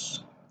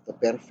used to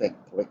perfect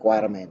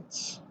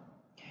requirements.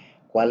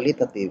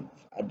 Qualitative,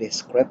 a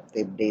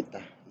descriptive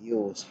data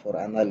used for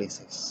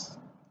analysis.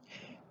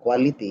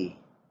 Quality,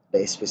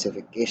 the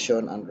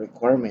specification and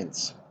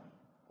requirements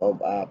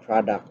of a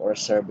product or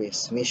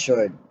service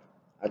measured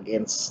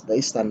against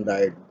the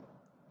standard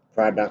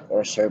product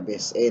or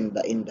service in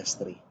the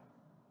industry.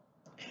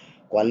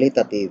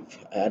 Qualitative,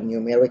 a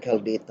numerical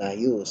data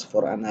used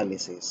for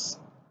analysis.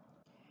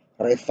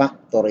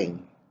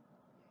 Refactoring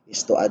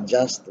is to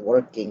adjust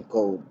working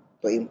code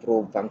to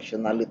improve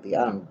functionality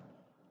and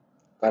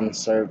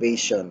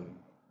conservation.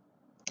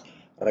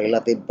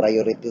 Relative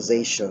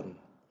prioritization,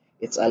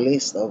 it's a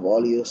list of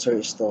all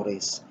user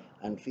stories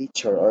and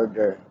feature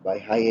order by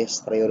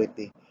highest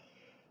priority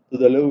to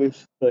the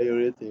lowest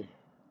priority.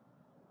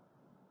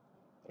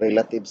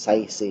 Relative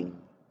sizing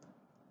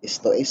is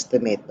to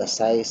estimate the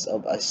size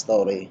of a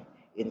story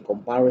in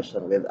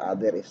comparison with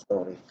other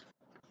stories.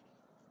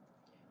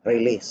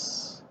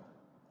 Release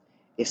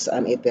is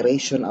an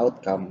iteration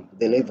outcome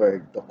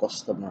delivered to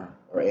customer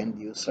or end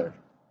user.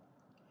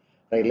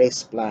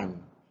 Release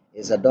plan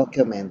is a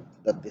document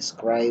that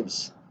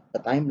describes the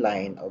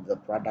timeline of the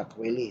product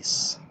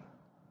release.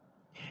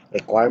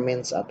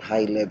 Requirements at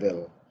high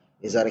level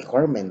is a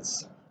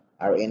requirements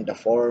are in the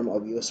form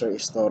of user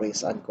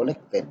stories and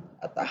collected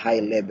at a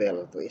high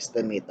level to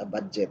estimate a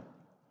budget.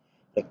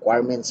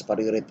 Requirements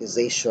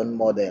prioritization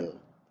model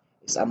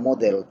is a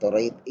model to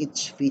rate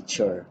each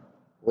feature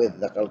with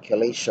the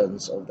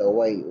calculations of the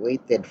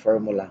weighted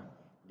formula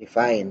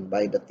defined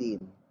by the team.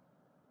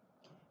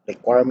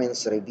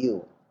 Requirements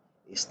review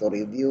is to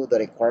review the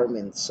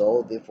requirements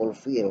so they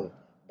fulfill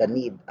the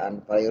need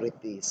and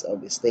priorities of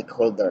the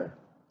stakeholder.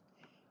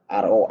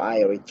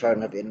 ROI,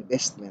 return of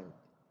investment,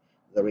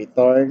 the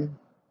return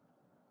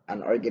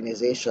an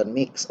organization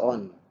makes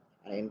on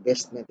an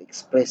investment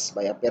expressed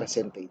by a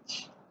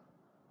percentage.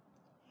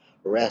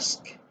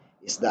 Risk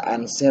is the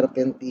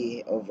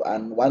uncertainty of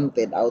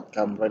unwanted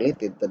outcome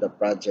related to the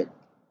project.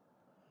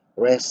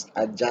 Risk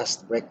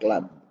adjusted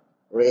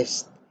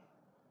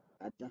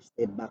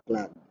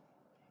backlog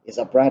is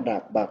a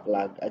product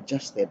backlog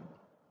adjusted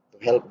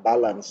to help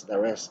balance the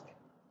risk.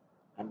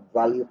 and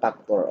value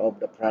factor of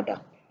the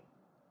product.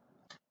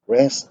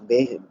 Rest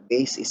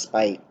base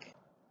spike.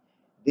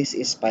 This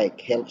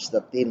spike helps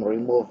the team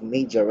remove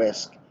major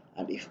risk,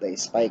 and if the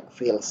spike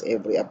fails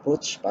every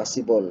approach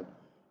possible,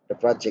 the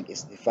project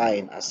is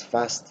defined as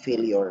fast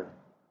failure.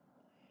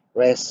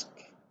 Risk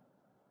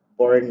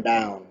burn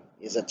down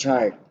is a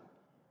chart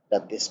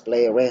that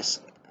displays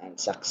risk and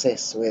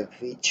success with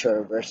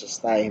feature versus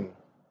time.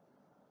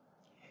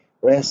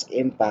 Risk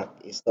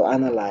impact is to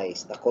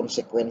analyze the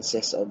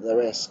consequences of the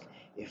risk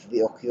if they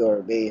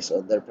occur based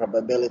on their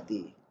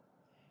probability.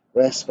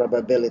 Risk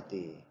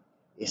probability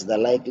is the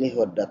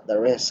likelihood that the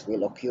risk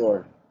will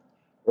occur.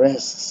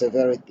 Risk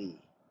severity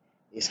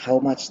is how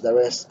much the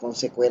risk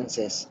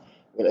consequences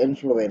will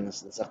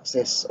influence the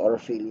success or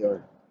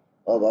failure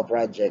of a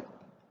project.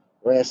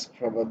 Risk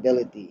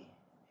probability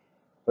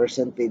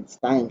percentage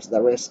times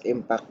the risk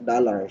impact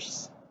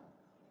dollars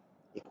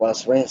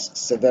equals risk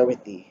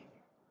severity.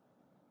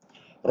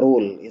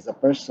 Role is a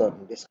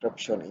person.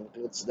 Description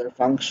includes their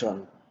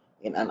function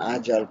in an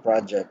agile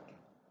project.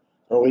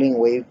 Rolling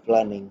wave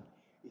planning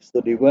is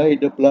to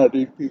divide the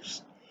planning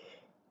piece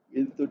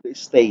into the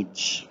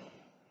stage.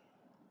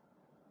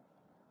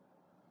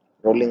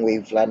 Rolling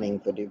wave planning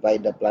to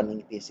divide the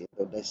planning piece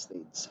into the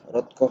stage.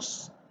 Root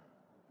cause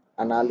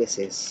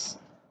analysis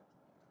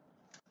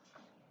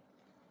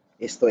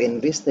is to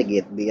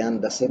investigate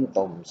beyond the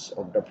symptoms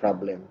of the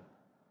problem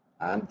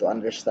and to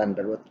understand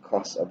the root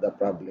cause of the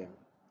problem.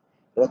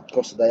 Root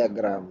cause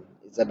diagram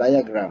is a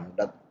diagram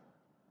that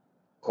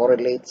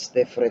correlates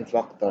different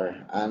factors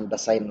and the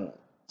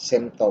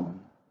symptom.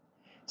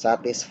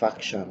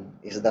 Satisfaction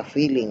is the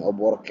feeling of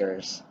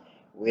workers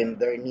when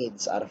their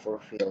needs are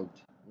fulfilled,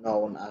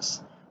 known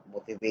as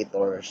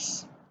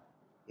motivators.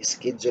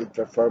 Scheduled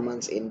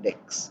performance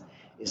index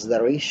is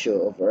the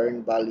ratio of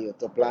earned value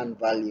to planned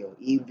value.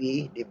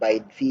 EV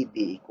divide PV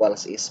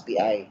equals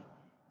SPI,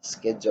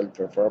 scheduled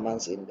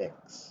performance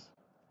index.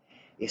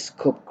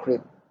 Scope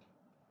creep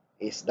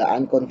is the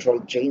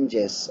uncontrolled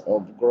changes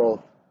of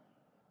growth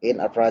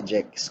in a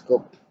project.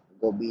 Scope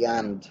go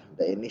beyond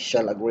the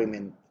initial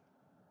agreement.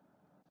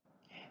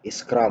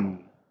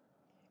 Scrum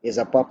is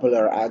a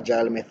popular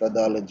agile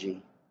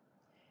methodology.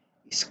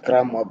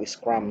 Scrum of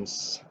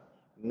Scrums,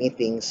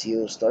 meetings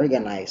used to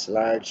organize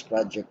large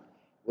projects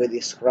with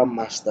a Scrum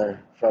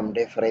Master from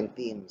different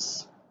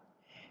teams.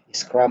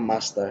 Scrum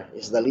Master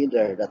is the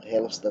leader that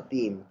helps the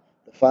team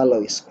to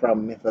follow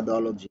Scrum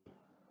methodology.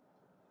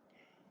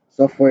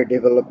 Software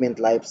Development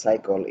Life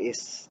Cycle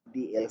is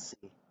DLC.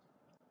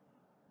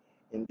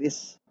 In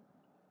this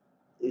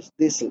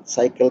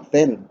cycle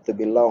tends to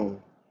be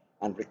long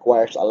and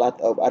requires a lot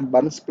of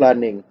advanced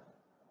planning.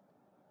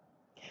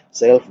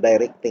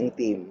 Self-directing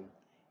team.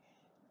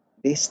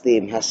 This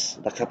team has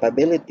the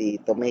capability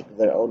to make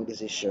their own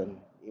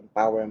decision,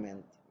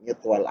 empowerment,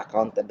 mutual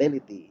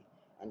accountability,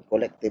 and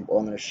collective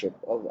ownership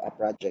of a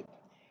project,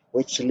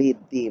 which lead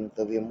team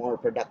to be more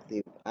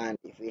productive and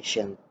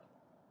efficient.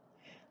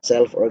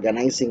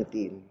 Self-organizing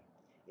team.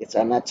 It's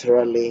a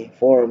naturally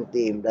formed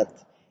team that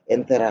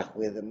interact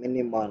with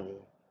minimal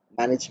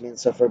management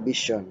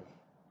supervision.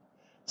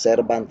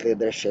 Servant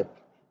leadership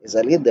is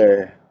a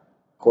leader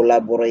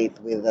collaborate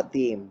with the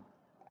team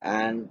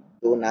and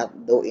do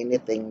not do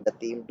anything the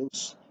team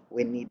does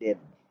when needed.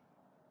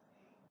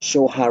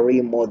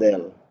 Shohari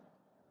model.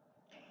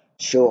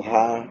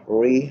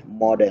 Shohari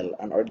model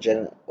and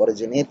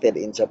originated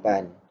in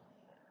Japan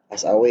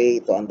as a way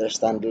to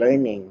understand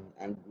learning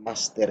and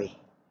mastery.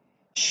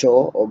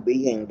 Sho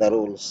obeying the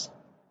rules.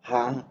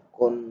 Ha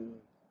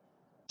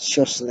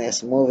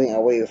consciousness moving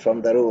away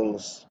from the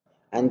rules.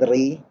 And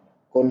Ri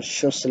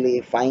consciously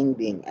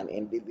finding an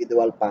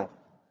individual path.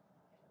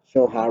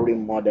 Shohari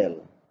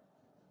model.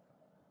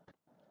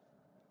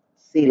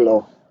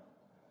 Silo.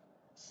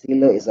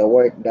 Silo is a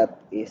word that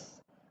is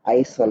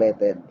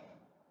isolated.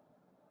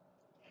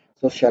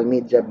 Social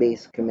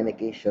media-based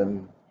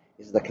communication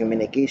is the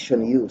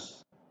communication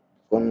used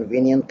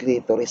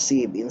conveniently to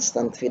receive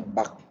instant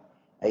feedback,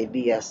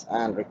 ideas,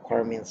 and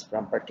requirements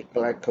from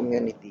particular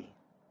community.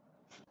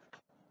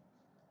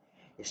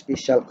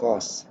 Special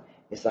cause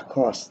is a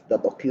cause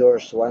that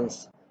occurs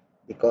once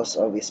because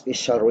of a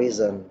special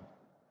reason.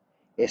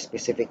 A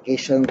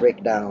specification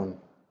breakdown.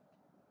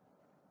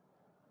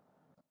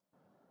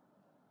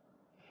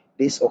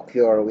 This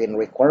occurs when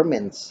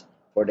requirements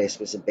for the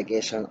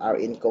specification are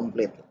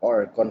incomplete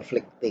or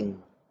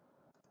conflicting.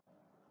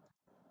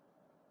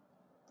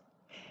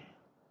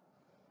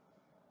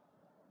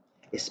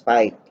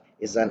 Spike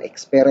is an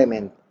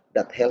experiment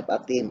that helps a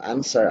team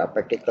answer a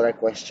particular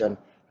question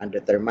and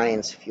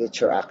determines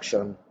future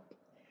action.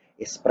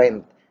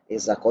 Sprint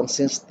is a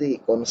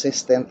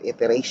consistent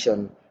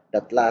iteration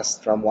that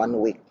lasts from 1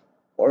 week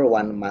or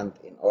 1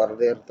 month in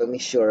order to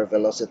measure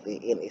velocity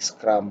in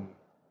Scrum.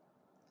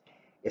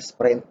 A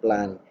sprint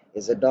plan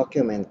is a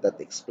document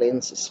that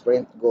explains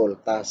sprint goal,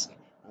 task,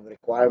 and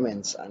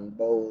requirements and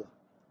how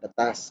the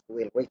task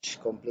will reach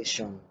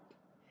completion.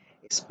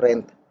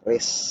 Sprint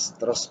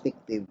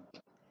retrospective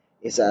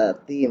is a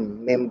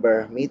team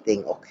member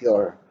meeting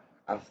occur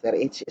after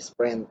each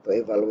sprint to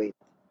evaluate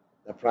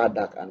the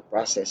product and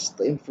process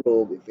to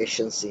improve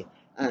efficiency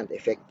and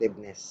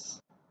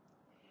effectiveness.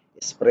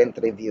 Sprint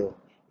review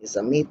is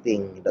a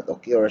meeting that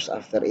occurs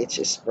after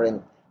each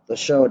sprint to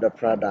show the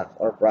product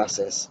or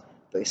process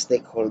to a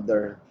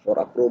stakeholder for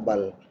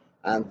approval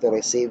and to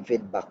receive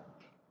feedback.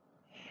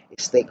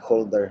 A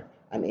stakeholder,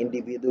 an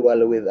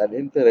individual with an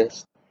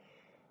interest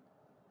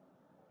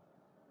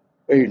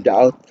in the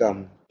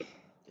outcome.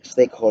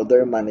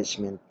 Stakeholder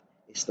management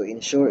is to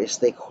ensure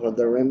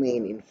stakeholders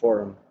remain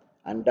informed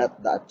and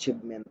that the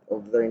achievement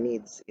of their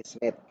needs is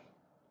met.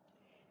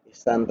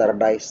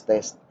 Standardized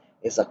test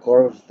is a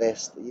curve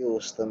test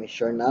used to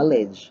measure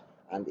knowledge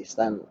and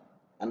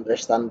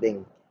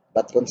understanding,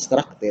 but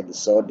constructed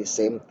so the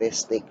same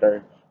test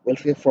taker will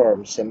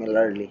perform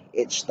similarly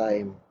each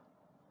time.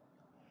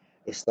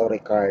 A story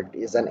card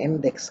is an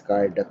index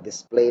card that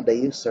displays the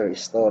user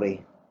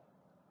story.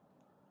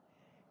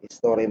 A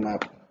story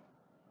map,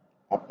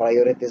 a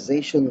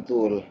prioritization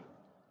tool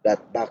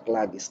that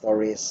backlog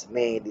stories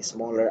made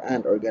smaller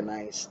and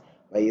organized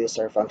by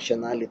user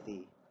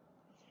functionality.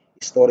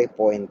 Story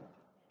point,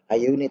 a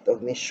unit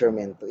of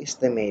measurement to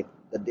estimate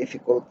the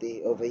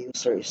difficulty of a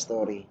user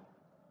story.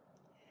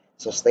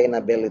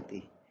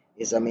 Sustainability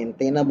is a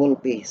maintainable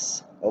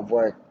piece of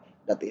work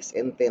that is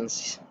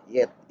intense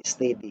yet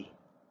steady.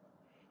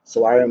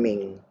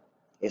 Swarming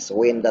is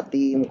when the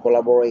team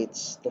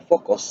collaborates to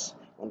focus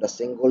on the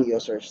single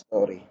user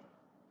story.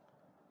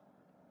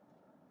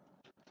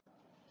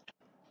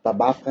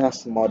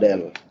 Tabaka's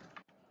model.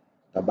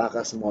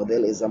 Tabaka's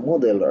model is a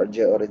model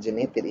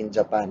originated in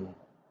Japan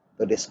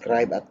to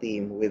describe a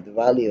team with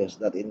values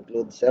that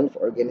include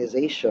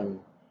self-organization,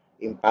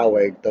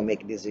 empowered to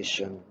make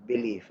decisions,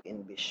 belief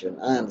in vision,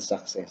 and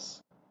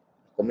success.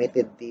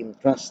 Committed team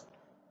trust,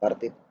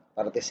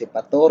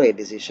 participatory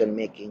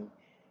decision-making,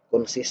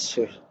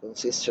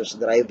 consensus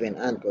driven,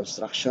 and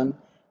construction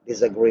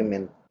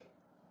disagreement.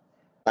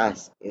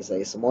 Task is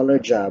a smaller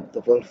job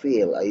to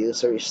fulfill a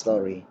user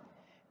story,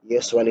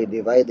 usually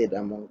divided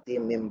among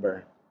team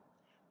members.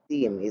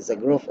 Team is a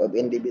group of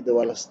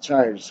individuals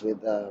charged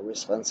with the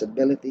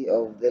responsibility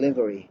of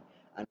delivery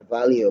and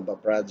value of a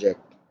project.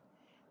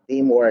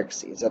 Teamwork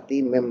is a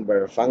team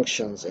member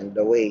functions in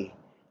the way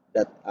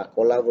that a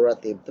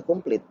collaborative to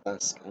complete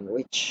tasks and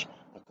reach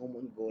a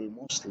common goal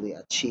mostly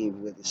achieved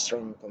with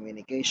strong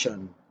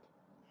communication.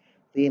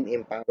 Team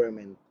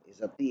empowerment is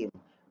a team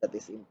that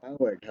is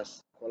empowered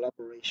has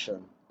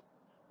collaboration,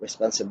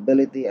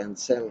 responsibility, and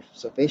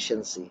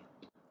self-sufficiency.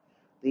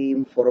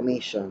 Team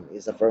formation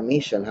is a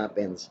formation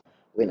happens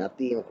when a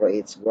team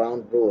creates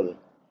ground rule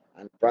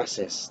and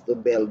process to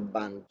build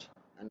bond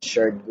and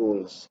shared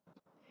goals.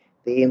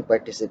 Team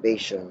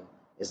participation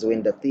is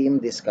when the team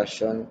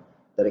discussion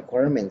the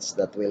requirements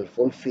that will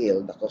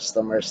fulfill the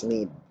customer's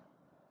need.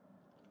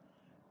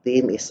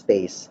 Team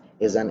space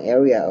is an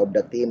area of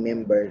the team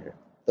member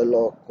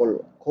to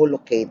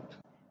co-locate,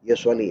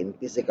 usually in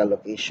physical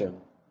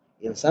location.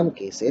 In some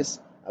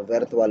cases, a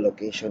virtual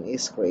location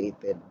is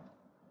created.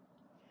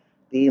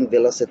 Team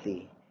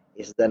velocity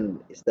is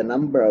the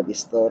number of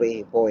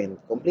story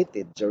points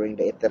completed during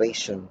the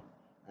iteration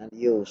and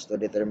used to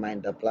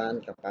determine the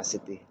plan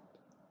capacity.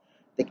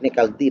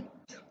 Technical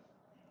depth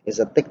is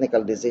a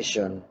technical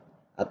decision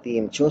a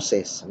team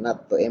chooses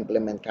not to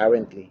implement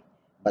currently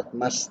but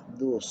must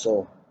do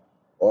so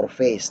or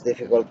face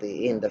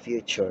difficulty in the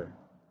future.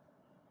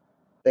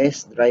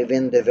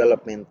 Test-driven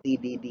development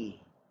 (TDD)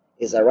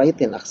 is a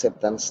written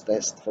acceptance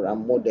test for a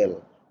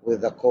model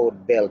with the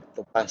code built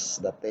to pass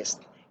the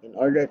test in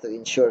order to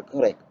ensure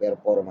correct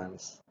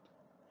performance.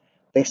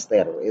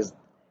 Tester is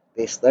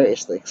Tester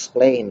is to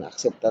explain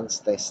acceptance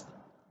test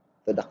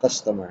to the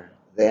customer,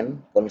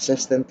 then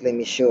consistently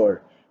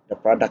measure the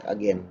product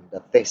again, the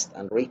test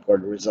and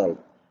record result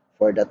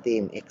for the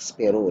team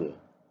XP rule.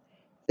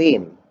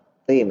 Theme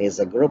Theme is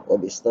a group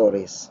of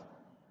stories,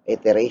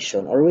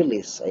 iteration or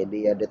release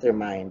idea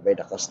determined by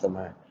the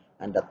customer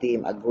and the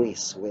team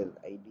agrees with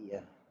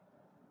idea.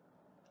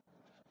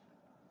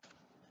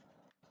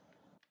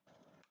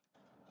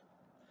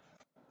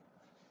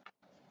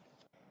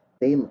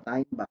 Theme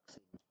time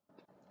boxing.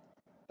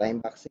 Time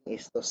boxing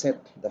is to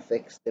set the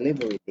fixed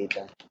delivery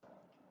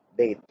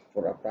date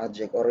for a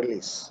project or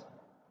release.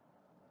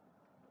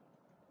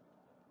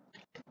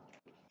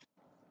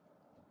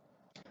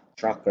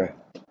 Tracker.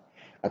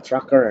 A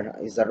tracker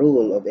is a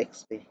rule of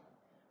XP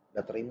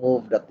that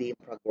remove the team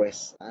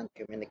progress and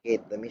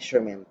communicate the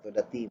measurement to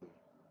the team.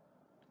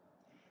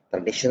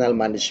 Traditional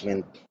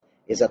management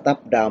is a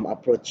top-down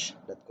approach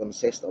that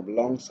consists of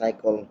long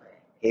cycle,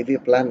 heavy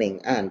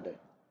planning, and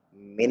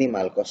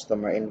minimal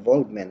customer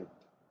involvement.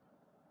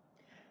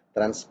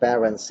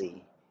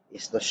 Transparency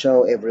is to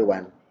show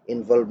everyone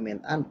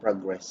involvement and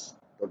progress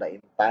to the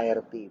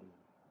entire team.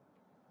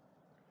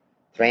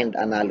 Trend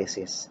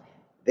analysis.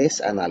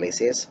 This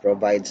analysis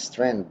provides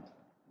trend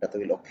that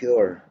will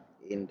occur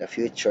in the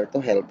future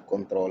to help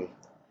control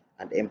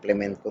and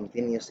implement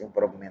continuous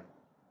improvement.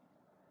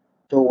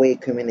 Two-way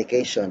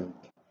communication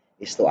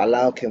is to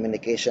allow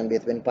communication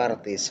between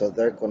parties so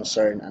their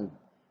concern and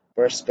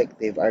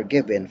perspective are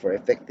given for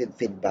effective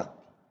feedback.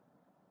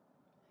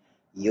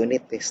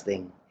 Unit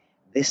testing.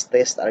 These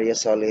tests are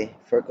usually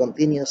for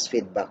continuous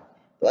feedback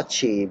to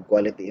achieve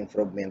quality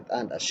improvement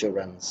and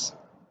assurance.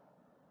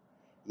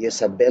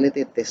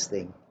 Usability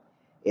testing.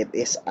 It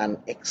is an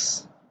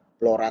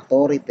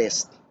exploratory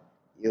test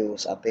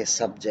used as a test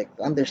subject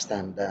to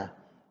understand the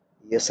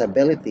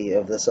usability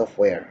of the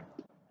software.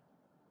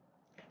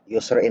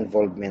 User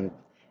involvement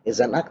is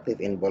an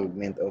active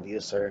involvement of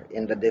user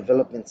in the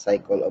development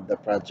cycle of the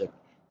project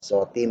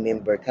so a team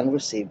member can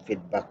receive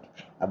feedback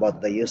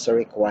about the user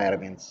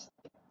requirements.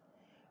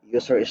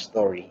 User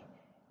story.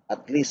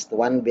 At least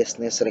one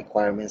business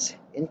requirements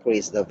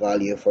increase the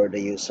value for the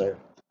user.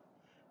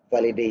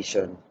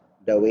 Validation,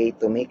 the way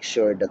to make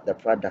sure that the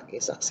product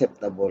is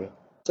acceptable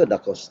to the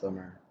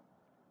customer.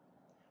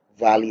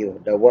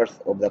 Value, the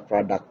worth of the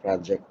product,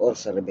 project, or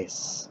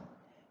service.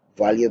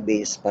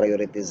 Value-based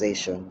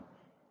prioritization,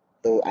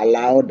 to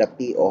allow the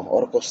PO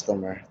or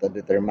customer to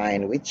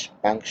determine which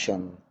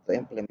function to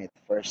implement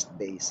first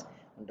based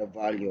on the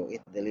value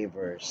it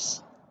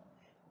delivers.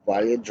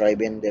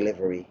 Value-driven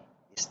delivery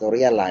is to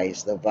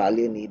realize the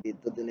value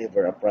needed to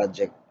deliver a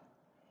project.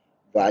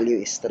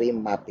 Value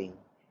stream mapping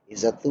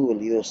is a tool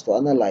used to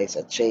analyze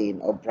a chain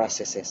of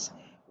processes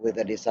with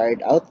the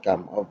desired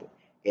outcome of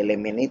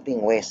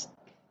eliminating waste.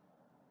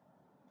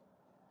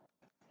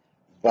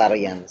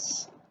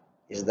 Variance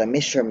is the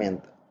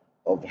measurement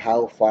of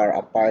how far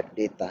apart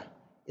data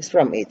is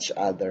from each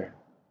other.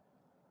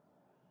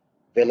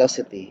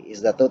 Velocity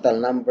is the total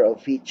number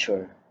of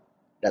features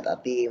that a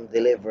team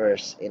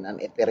delivers in an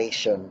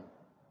iteration.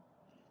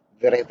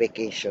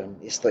 Verification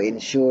is to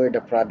ensure the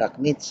product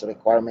meets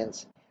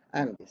requirements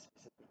and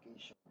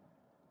specifications.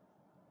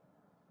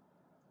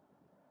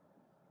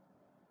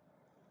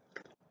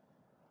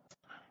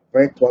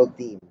 Virtual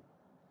team,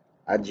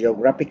 a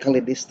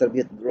geographically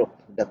distributed group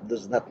that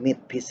does not meet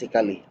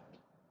physically.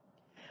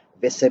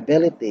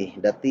 Visibility,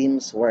 the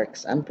team's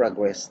works and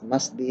progress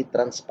must be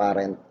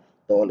transparent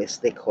to all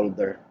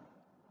stakeholders.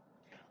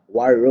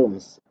 War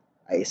rooms,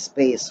 a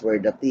space where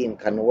the team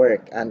can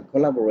work and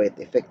collaborate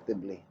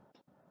effectively.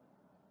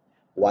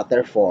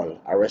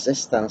 Waterfall, a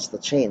resistance to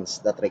change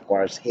that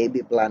requires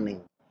heavy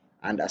planning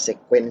and a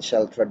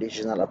sequential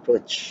traditional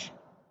approach.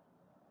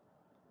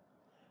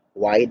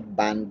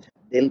 Wideband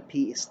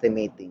DLP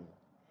estimating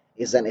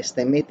is an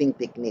estimating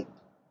technique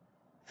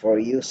for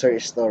user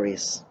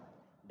stories.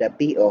 The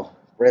PO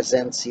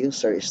presents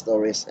user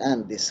stories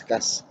and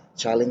discuss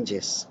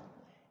challenges.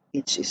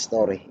 Each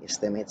story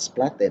estimates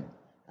plotted,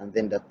 and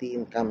then the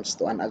team comes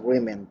to an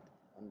agreement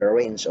on the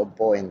range of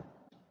points.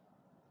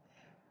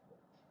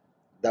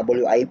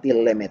 WIP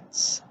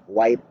limits,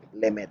 wipe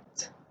limit,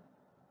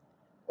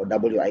 or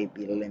WIP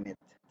limit,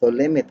 to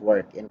limit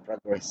work in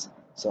progress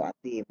so a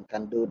team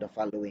can do the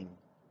following.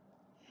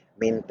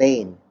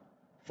 Maintain,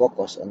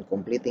 focus on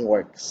completing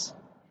works,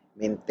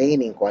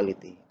 maintaining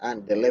quality,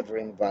 and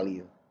delivering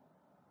value.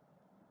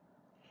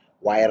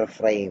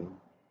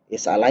 Wireframe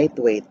is a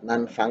lightweight,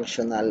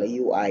 non-functional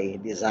UI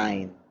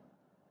design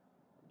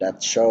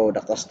that show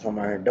the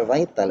customer the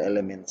vital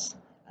elements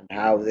and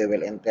how they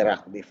will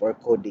interact before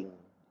coding.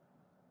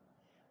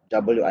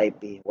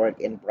 WIP, work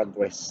in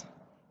progress,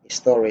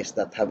 stories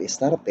that have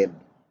started,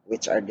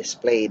 which are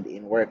displayed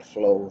in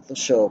workflow to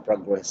show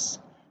progress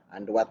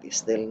and what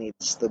still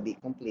needs to be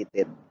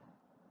completed.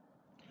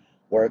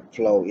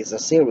 Workflow is a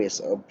series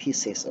of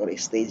pieces or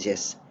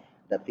stages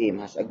the team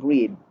has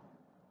agreed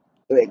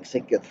to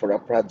execute for a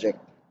project.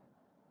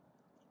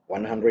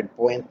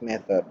 100-point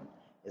method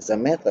is a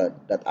method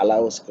that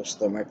allows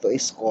customer to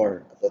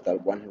score a total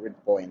 100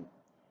 point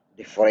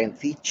different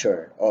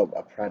feature of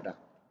a product.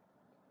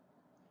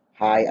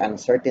 High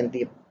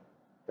uncertainty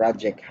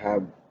project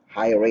have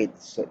high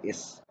rates, so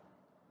is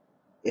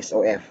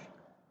SOF.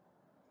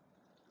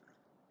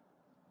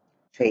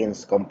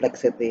 Change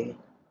complexity,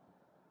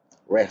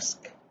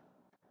 risk.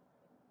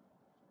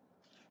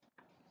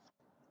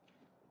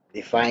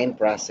 Define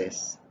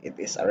process. It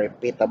is a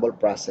repeatable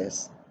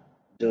process.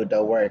 Do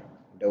the work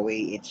the way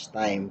each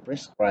time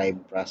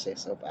prescribed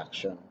process of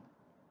action.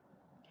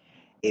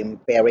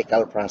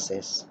 Empirical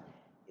process.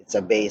 It's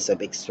a base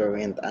of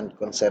experiment and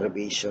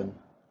conservation,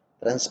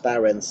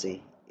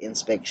 transparency,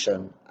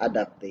 inspection,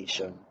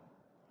 adaptation.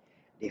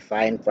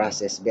 Defined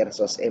process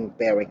versus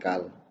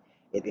empirical.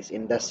 It is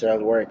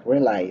industrial work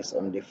relies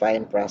on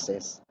defined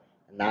process.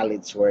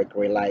 Knowledge work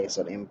relies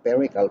on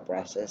empirical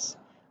process.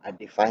 A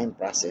defined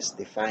process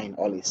define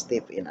all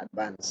steps in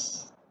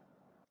advance.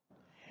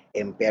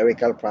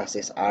 Empirical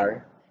process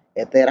are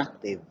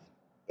interactive,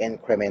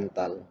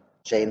 incremental,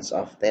 change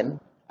often,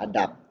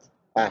 adapt,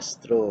 pass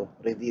through,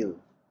 review.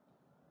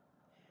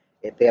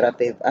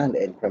 Iterative and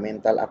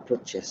incremental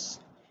approaches.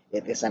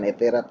 It is an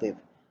iterative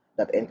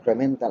that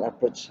incremental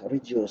approach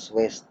reduce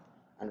waste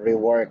and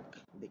rework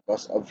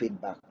because of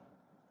feedback.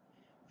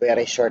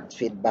 Very short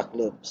feedback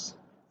loops,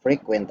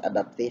 frequent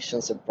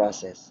adaptations of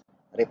process,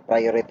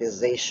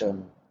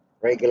 reprioritization,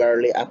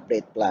 regularly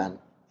update plan,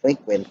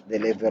 frequent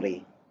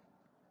delivery.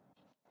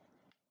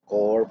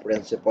 Core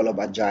principle of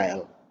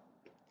Agile.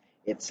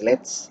 It's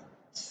let's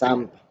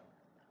some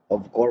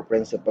of core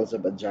principles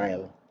of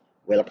Agile.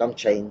 Welcome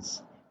change,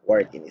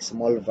 Work in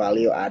small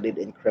value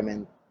added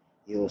increment,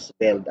 use,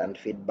 build, and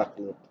feedback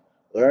loop.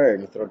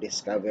 Learn through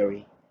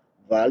discovery,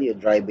 value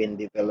driven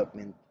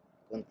development,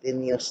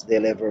 continuous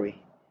delivery,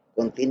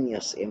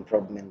 continuous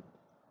improvement.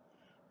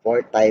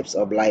 4 types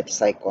of life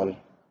cycle.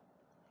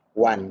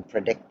 1.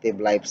 Predictive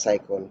life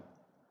cycle.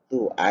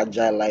 2.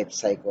 Agile life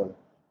cycle.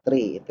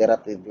 3.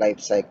 Iterative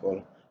life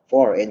cycle.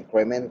 4.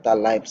 Incremental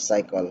life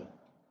cycle.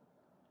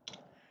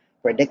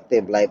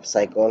 Predictive life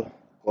cycle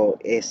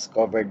is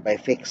covered by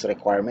fixed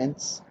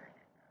requirements,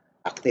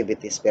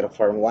 activities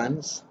performed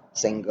once,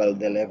 single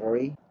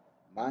delivery,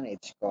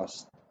 manage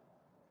cost.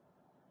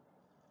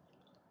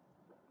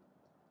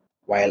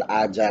 While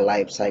agile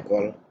life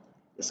cycle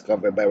is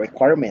covered by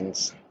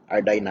requirements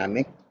are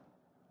dynamic,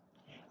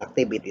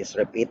 activities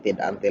repeated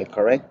until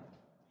correct,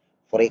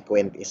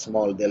 frequent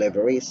small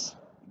deliveries,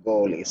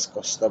 goal is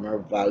customer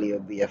value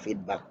via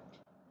feedback.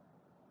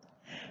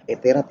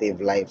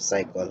 Iterative life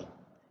cycle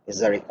is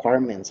the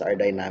requirements are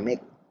dynamic,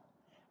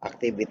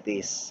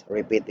 activities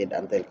repeated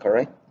until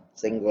correct,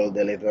 single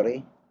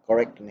delivery,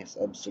 correctness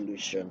of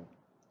solution.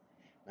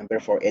 Number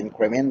 4,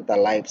 incremental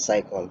life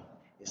cycle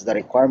is the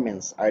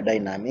requirements are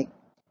dynamic,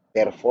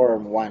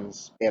 perform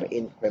once per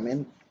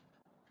increment.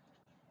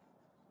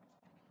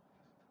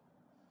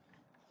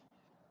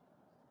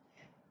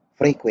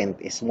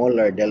 Frequent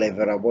smaller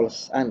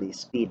deliverables and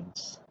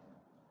speeds.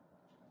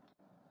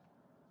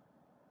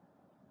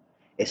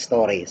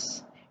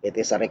 Stories. It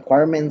is a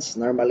requirements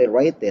normally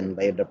written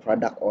by the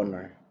product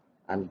owner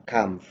and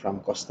come from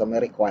customer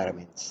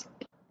requirements.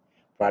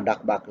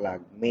 Product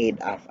backlog made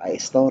of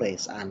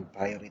stories and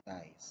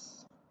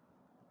prioritize.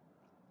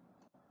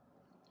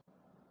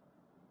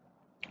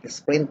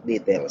 Sprint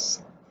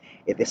details.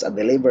 It is a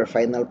deliver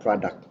final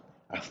product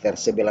after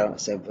several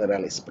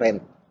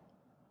sprint.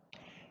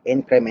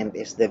 Increment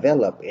is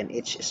developed in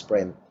each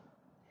sprint.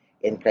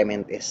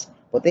 Increment is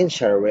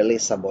potential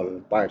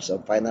releasable parts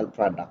of final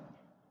product.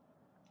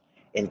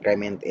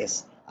 Increment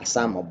is a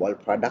sum of all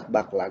product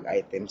backlog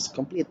items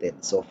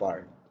completed so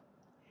far.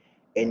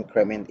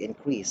 Increment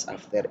increase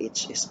after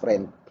each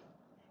sprint.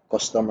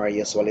 Customer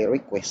usually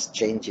requests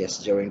changes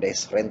during the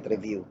sprint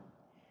review.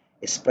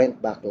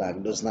 Sprint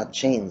backlog does not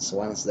change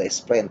once the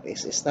sprint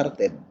is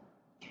started.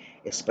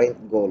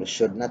 Sprint goal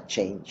should not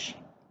change.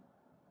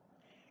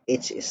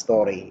 Each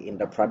story in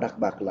the product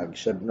backlog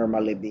should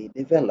normally be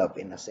developed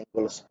in a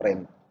single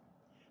sprint.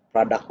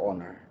 Product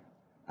owner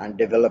and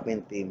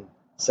development team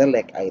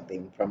select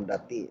item from the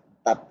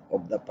top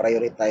of the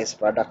prioritized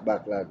product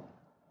backlog.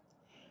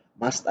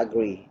 Must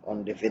agree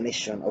on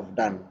definition of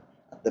done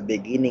at the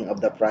beginning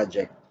of the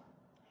project.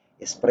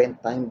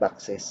 Sprint time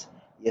boxes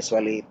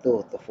usually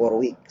 2 to 4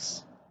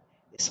 weeks.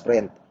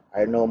 Sprint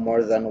are no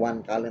more than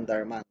 1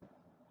 calendar month.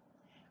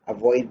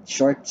 Avoid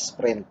short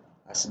sprint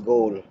as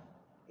goal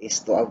is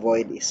to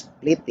avoid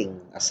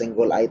splitting a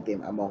single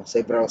item among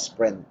several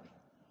sprints.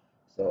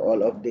 So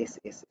all of this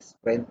is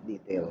sprint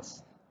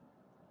details.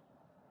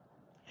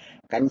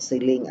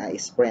 Canceling a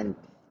sprint.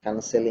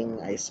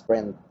 Canceling a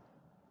sprint.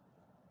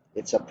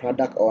 It's a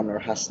product owner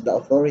has the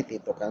authority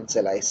to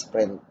cancel a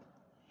sprint.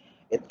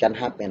 It can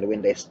happen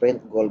when the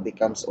sprint goal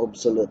becomes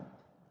obsolete.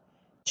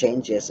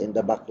 Changes in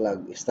the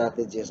backlog,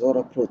 strategies, or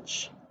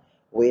approach.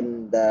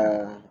 When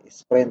the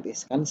sprint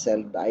is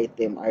cancelled, the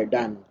items are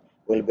done,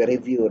 will be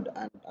reviewed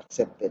and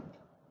accepted.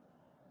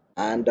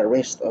 And the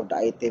rest of the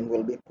item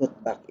will be put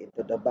back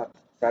into the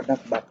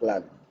product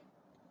backlog.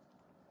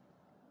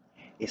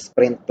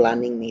 Sprint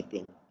planning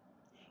meeting.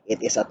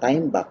 It is a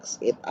time box,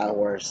 8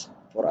 hours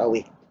for a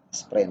week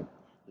sprint,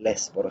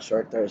 less for a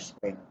shorter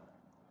sprint.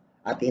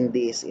 At in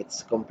this,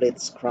 it's complete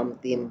Scrum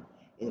team,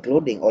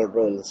 including all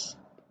roles,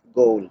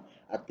 goal,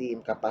 a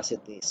team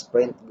capacity,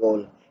 sprint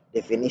goal,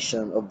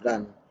 definition of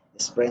done,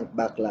 sprint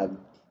backlog.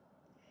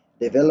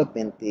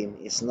 Development team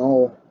is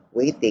no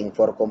waiting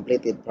for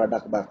completed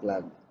product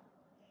backlog.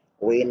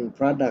 When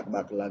product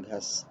backlog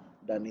has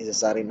the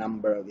necessary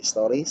number of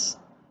stories,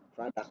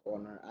 product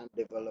owner and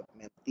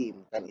development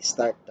team can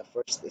start the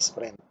first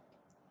sprint.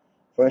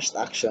 First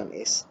action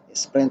is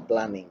sprint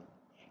planning.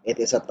 It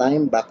is a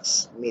time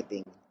box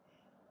meeting,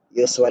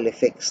 usually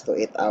fixed to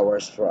 8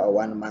 hours for a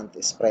 1-month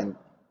sprint.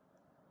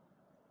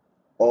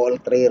 All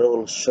 3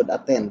 roles should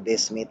attend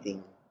this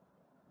meeting.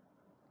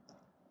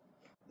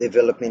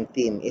 Development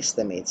team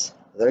estimates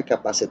their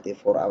capacity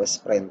for our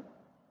sprint.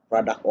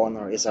 Product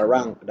owner is a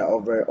rank the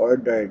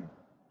over-ordered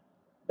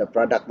the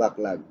product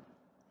backlog.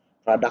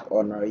 Product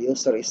owner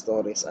user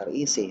stories are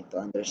easy to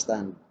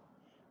understand.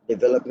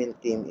 Development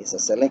team is a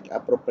select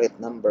appropriate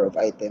number of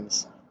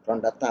items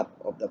from the top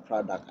of the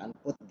product and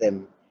put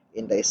them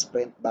in the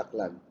sprint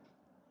backlog.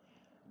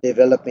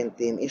 Development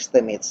team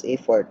estimates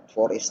effort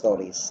for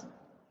stories.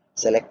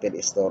 Selected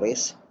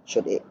stories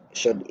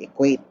should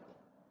equate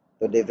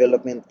to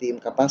development team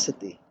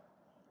capacity.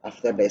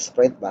 After the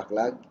sprint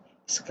backlog,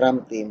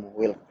 Scrum team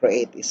will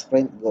create a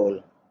sprint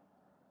goal.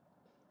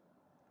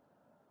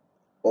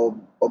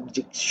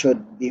 Objects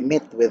should be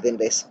met within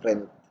the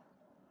sprint.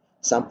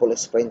 Sample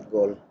sprint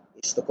goal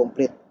is to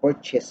complete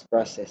purchase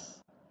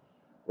process.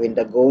 When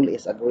the goal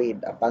is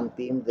agreed upon,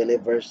 team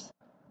delivers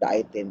the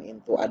item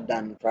into a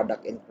done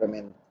product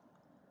increment.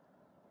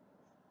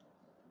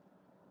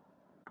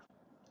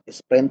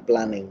 Sprint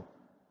planning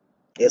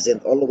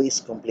isn't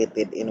always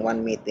completed in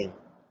one meeting.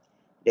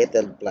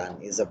 Detailed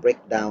plan is a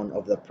breakdown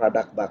of the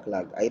product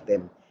backlog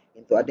item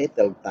into a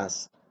detailed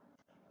task.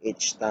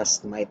 Each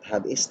task might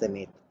have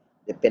estimate,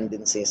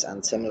 dependencies,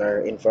 and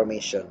similar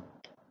information.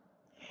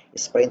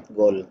 Sprint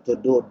goal to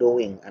do,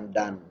 doing, and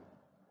done.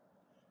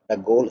 The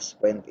goal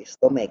sprint is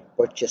to make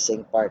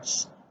purchasing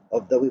parts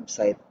of the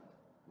website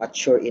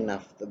mature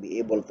enough to be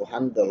able to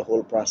handle the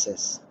whole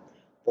process.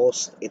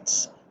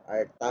 Post-its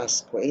are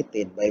tasks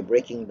created by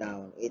breaking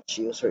down each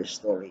user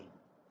story.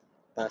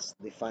 Tasks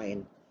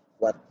define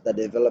what the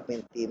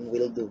development team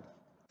will do.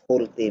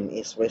 Whole team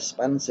is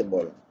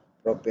responsible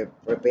for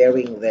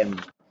preparing them.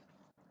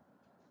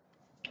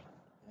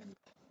 And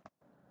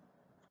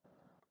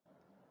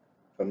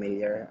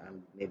familiar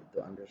and need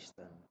to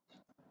understand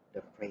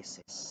the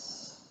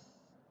phrases.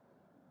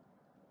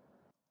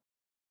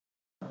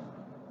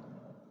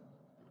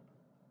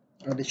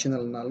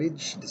 Additional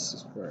knowledge, this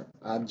is for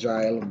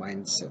agile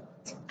mindset.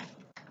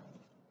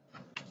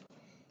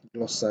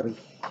 Glossary,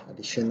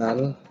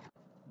 additional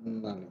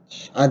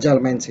knowledge. Agile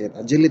mindset,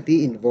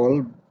 agility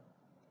involved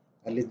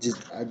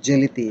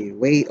agility,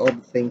 way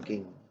of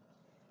thinking.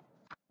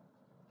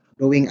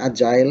 Doing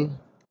agile,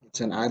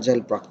 it's an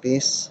agile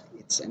practice.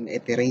 It's an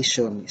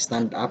iteration,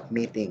 stand-up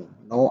meeting.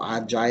 No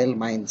agile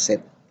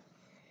mindset.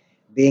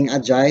 Being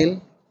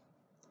agile,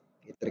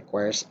 it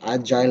requires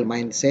agile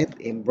mindset,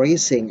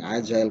 embracing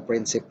agile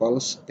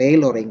principles,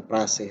 tailoring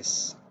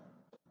process.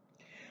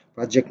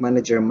 Project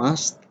manager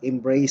must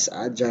embrace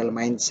agile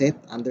mindset,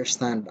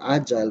 understand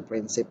agile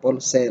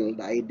principles, sell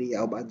the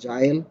idea of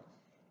agile,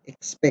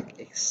 expect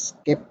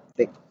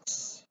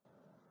skeptics.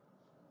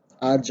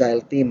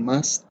 Agile team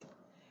must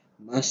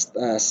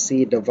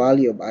see the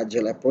value of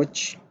agile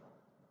approach,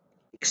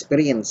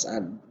 experience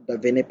and the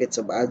benefits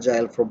of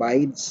agile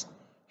provides,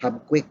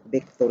 have quick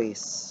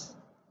victories.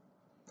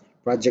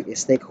 Project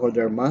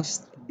stakeholder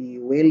must be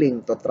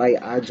willing to try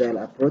agile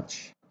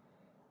approach,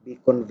 be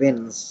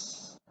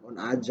convinced on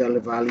agile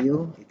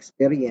value,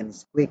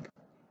 experience quick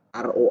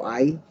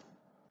ROI,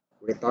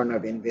 return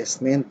of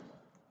investment,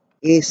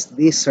 is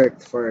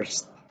dessert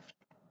first.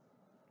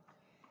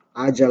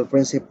 Agile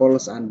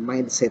principles and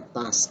mindset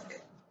task.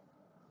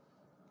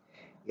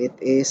 It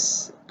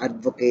is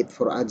advocate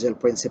for agile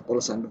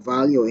principles and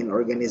value in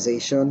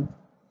organization,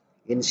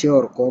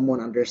 ensure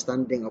common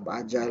understanding of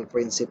agile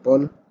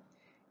principle,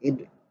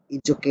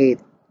 educate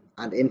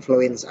and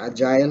influence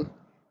agile,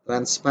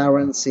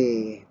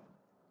 transparency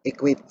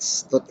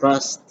equates to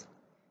trust,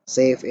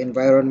 safe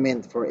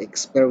environment for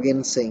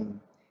experience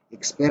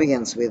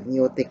with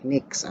new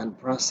techniques and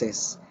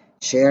process,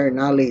 share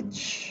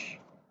knowledge,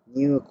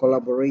 new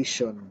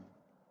collaboration,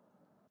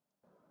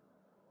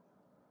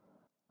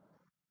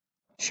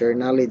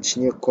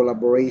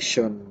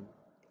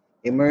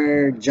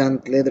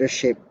 emergent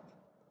leadership,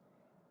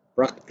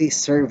 practice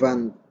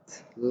servant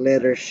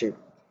leadership.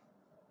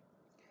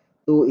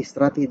 2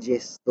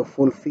 strategies to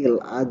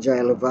fulfill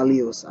agile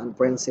values and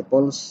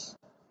principles.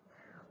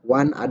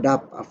 1.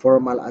 Adopt a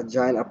formal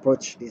agile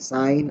approach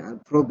designed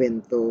and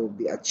proven to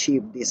be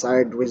achieve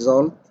desired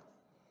result.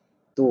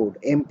 2.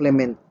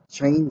 Implement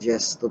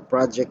changes to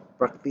project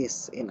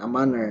practice in a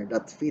manner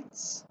that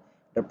fits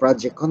the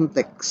project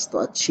context to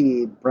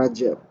achieve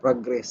project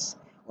progress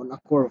on a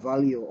core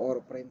value or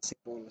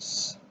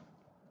principles.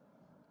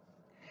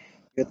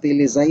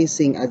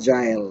 Utilizing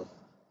Agile.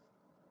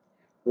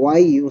 Why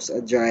use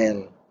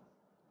Agile?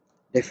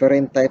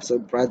 Different types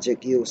of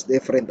project use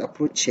different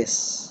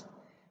approaches.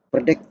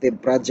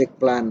 Predictive project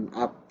plan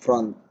up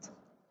front.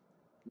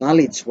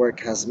 Knowledge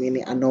work has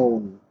many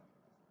unknown.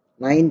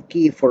 9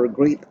 key for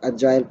great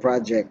agile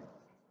project.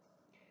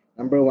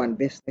 Number 1,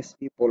 business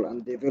people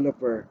and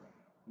developer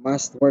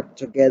must work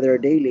together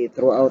daily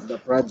throughout the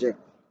project.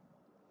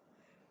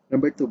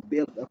 Number 2,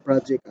 build a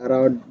project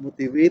around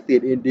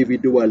motivated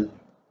individual,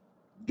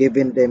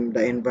 giving them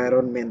the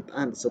environment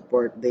and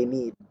support they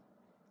need,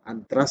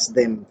 and trust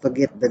them to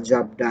get the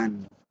job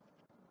done.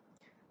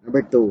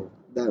 Number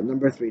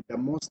 3, the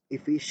most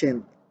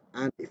efficient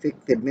and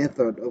effective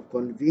method of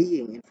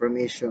conveying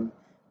information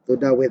to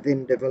the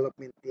within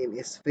development team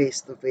is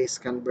face-to-face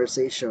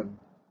conversation.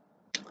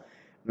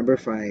 Number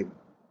 5,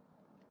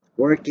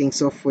 working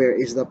software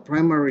is the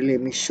primary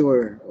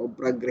measure of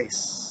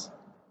progress.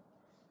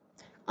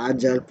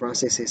 Agile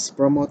processes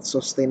promote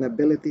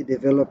sustainability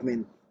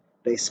development.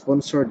 The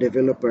sponsor,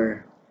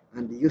 developer,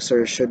 and the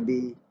user should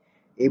be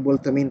able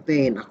to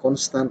maintain a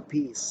constant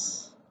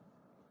pace.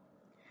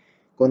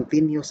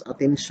 Continuous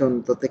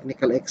attention to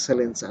technical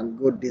excellence and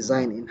good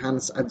design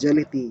enhance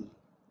agility.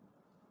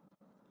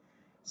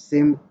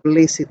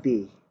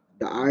 Simplicity,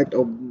 the art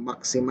of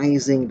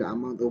maximizing the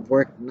amount of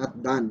work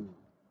not done.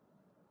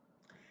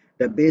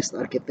 The best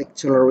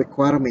architectural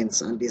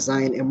requirements and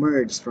design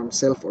emerge from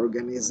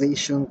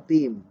self-organization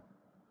team.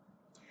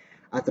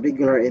 At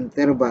regular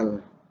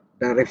interval,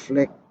 they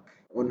reflect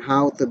on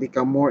how to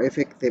become more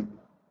effective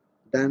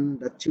than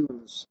the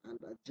tunes and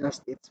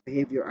adjust its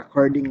behavior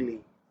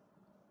accordingly.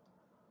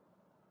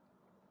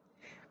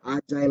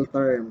 Agile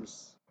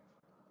terms.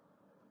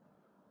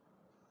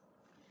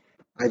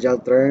 Agile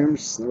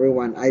terms. Number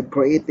one, I've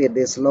created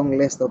this long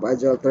list of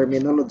Agile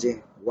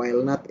terminology.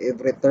 While not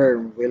every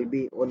term will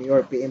be on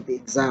your PMP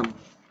exam,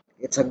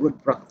 it's a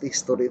good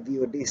practice to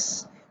review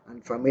this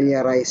and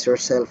familiarize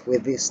yourself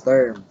with this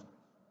term.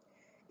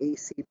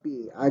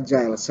 ACP,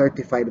 Agile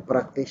Certified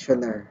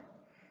Practitioner.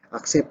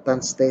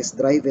 Acceptance Test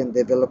Driven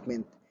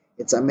Development.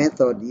 It's a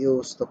method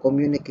used to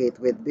communicate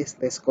with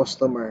business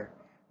customer,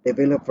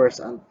 developers,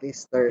 and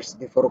testers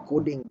before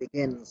coding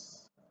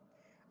begins.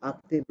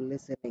 Active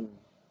listening.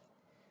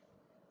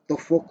 To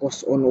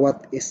focus on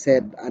what is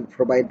said and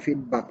provide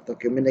feedback to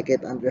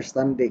communicate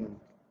understanding.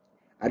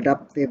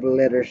 Adaptive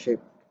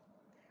leadership.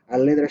 A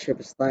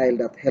leadership style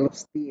that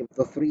helps team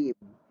to thrive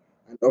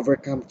and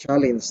overcome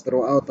challenge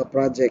throughout a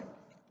project.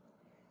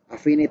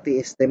 Affinity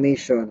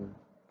estimation,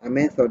 a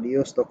method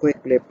used to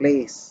quickly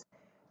place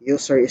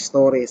user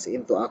stories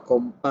into a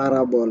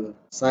comparable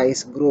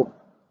size group.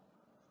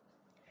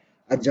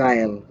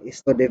 Agile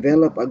is to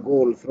develop a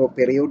goal through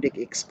periodic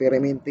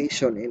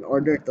experimentation in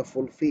order to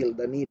fulfill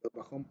the need of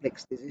a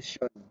complex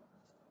decision.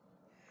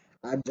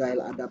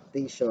 Agile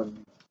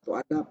adaptation, to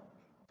adapt.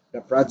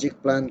 The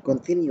project plan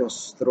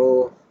continues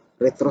through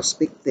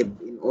retrospective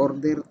in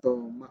order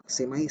to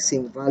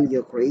maximizing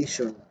value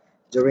creation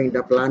during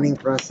the planning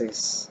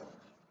process.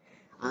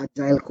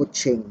 Agile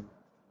coaching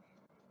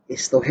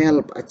is to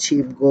help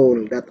achieve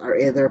goals that are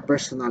either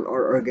personal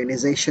or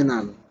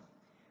organizational.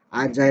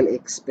 Agile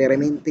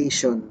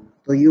experimentation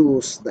to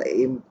use the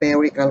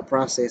empirical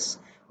process,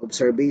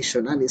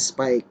 observation, and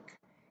spike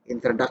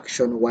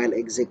introduction while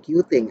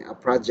executing a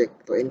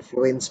project to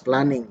influence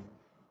planning.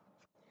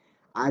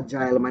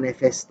 Agile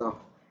manifesto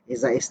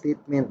is a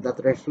statement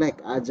that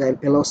reflects Agile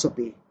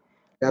philosophy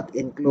that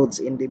includes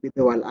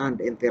individual and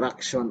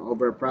interaction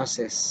over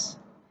process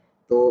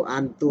to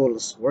and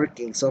tools,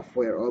 working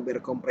software over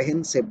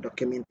comprehensive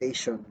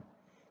documentation,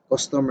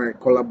 customer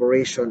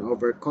collaboration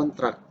over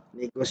contract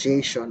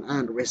negotiation,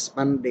 and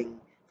responding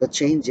to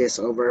changes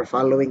over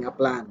following a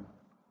plan.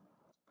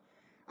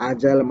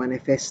 Agile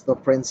Manifesto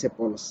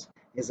Principles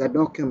is a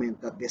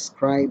document that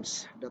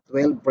describes the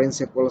 12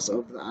 principles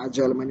of the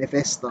Agile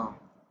Manifesto.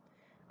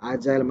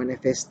 Agile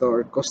Manifesto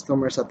or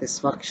customer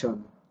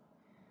satisfaction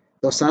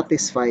to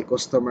satisfy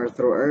customer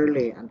through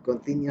early and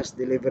continuous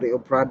delivery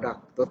of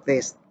product, to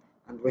test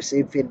and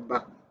receive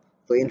feedback,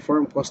 to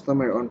inform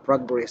customer on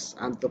progress,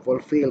 and to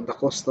fulfill the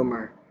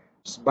customer's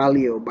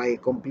value by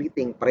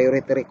completing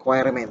priority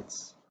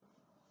requirements.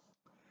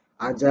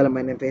 Agile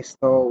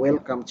Manifesto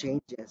welcome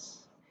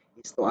changes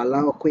is to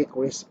allow quick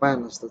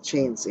response to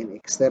change in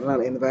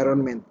external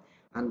environment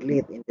and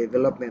lead in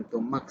development to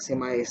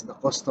maximize the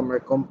customer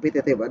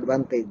competitive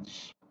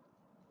advantage.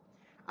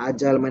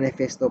 Agile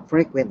Manifesto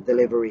frequent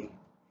delivery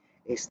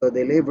is to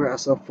deliver a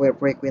software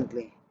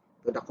frequently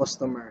to the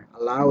customer,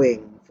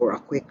 allowing for a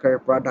quicker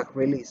product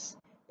release,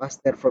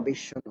 faster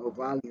provision of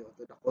value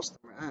to the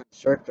customer, and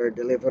shorter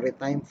delivery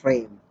time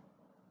frame.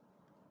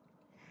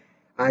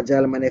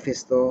 Agile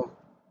Manifesto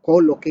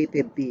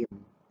co-located team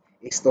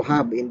is to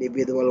have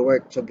individual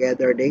work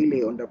together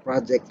daily on the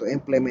project to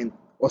implement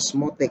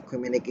osmotic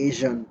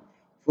communication,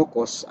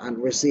 focus, and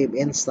receive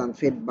instant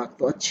feedback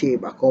to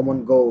achieve a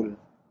common goal.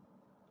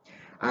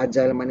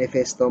 Agile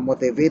Manifesto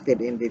motivated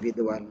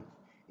individual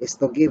is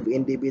to give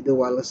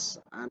individuals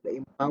an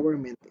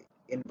empowerment,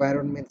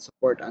 environment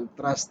support, and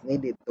trust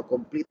needed to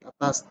complete a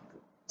task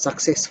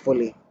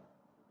successfully.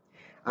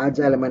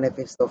 Agile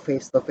Manifesto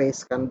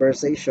face-to-face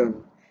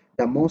conversation,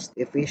 the most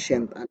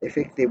efficient and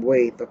effective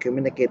way to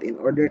communicate in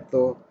order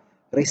to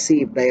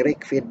receive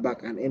direct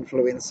feedback and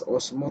influence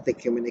osmotic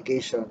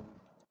communication.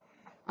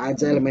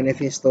 Agile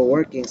Manifesto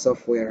working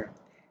software.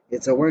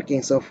 It's a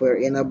working software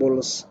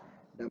enables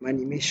the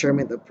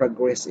measurement of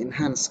progress,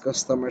 enhance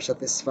customer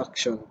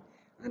satisfaction,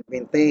 and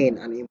maintain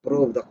and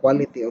improve the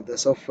quality of the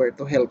software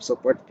to help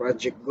support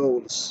project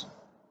goals.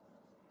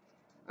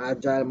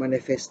 Agile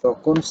Manifesto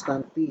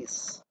constant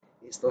peace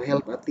is to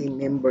help a team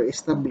member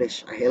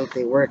establish a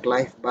healthy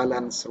work-life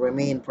balance,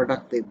 remain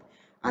productive,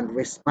 and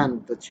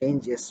respond to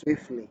changes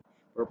swiftly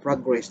for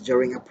progress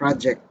during a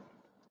project.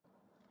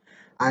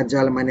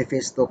 Agile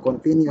Manifesto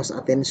continuous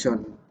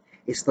attention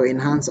is to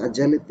enhance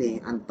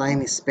agility and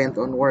time is spent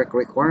on work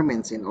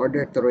requirements in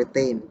order to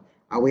retain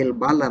a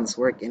well-balanced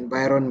work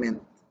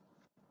environment.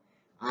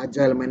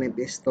 Agile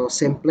Manifesto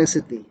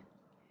simplicity.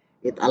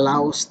 It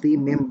allows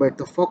team members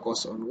to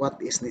focus on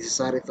what is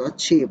necessary to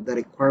achieve the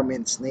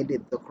requirements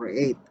needed to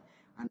create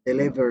and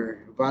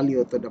deliver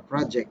value to the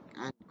project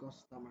and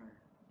customer.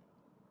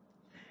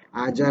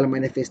 Agile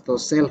Manifesto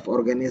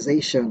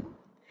self-organization.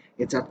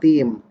 It's a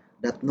team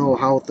that know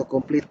how to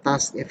complete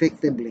tasks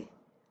effectively,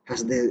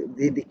 has the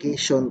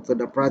dedication to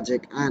the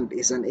project, and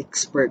is an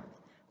expert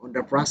on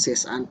the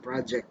process and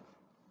project.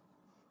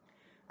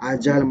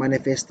 Agile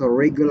Manifesto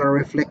regular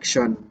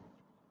reflection.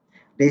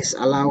 This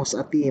allows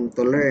a team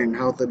to learn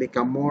how to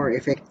become more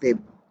effective,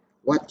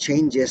 what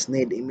changes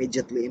need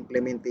immediately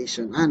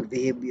implementation, and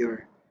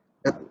behavior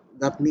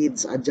that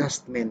needs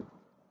adjustment.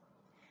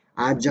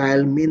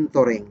 Agile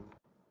mentoring.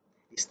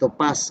 is to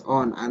pass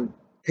on and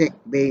take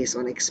based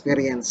on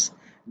experience,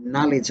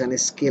 knowledge, and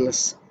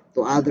skills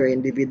to other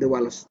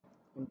individuals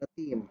on the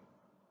team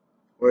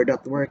or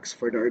that works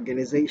for the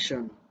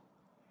organization.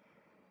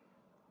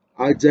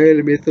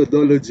 Agile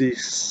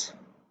methodologies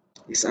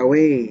is a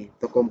way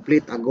to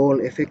complete a goal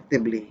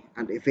effectively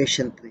and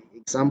efficiently.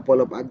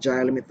 Example of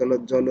agile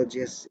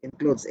methodologies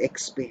includes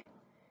XP,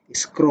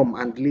 Scrum,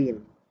 and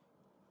Lean.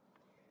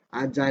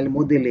 Agile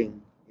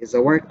modeling is a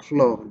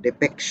workflow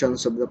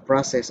depictions of the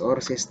process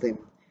or system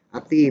a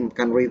team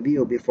can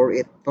review before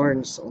it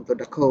turns onto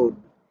the code.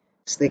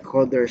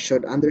 Stakeholders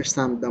should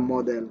understand the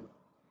model.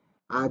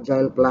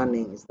 Agile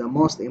planning is the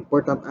most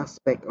important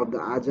aspect of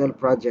the Agile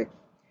project.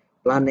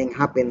 Planning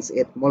happens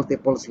at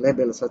multiple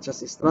levels such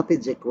as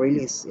strategic,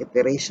 release,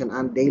 iteration,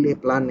 and daily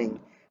planning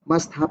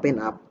must happen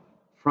up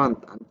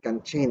front and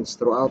can change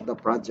throughout the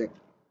project.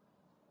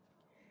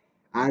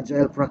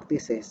 Agile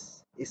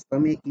practices is to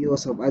make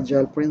use of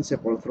Agile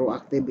principle through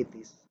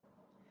activities.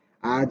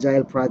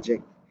 Agile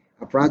project,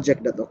 a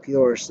project that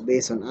occurs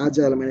based on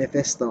Agile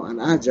manifesto and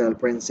Agile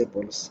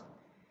principles.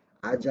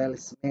 Agile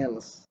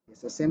smells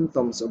is a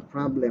symptoms of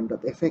problem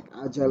that affect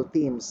Agile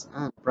teams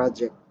and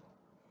project.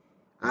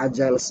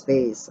 Agile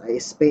space, a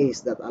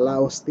space that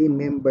allows team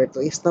members to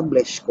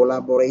establish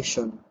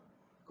collaboration,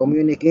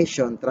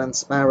 communication,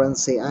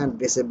 transparency, and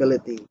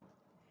visibility.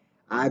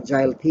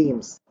 Agile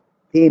teams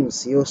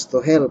used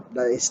to help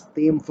the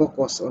team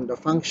focus on the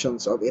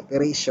functions of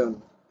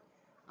iteration.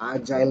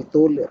 Agile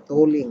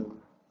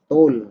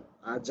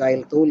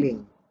agile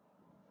tooling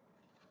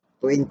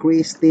to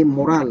increase team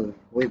morale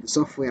with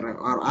software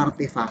or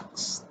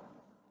artifacts.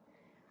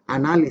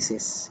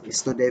 Analysis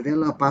is to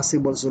develop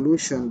possible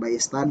solution by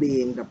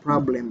studying the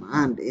problem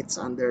and its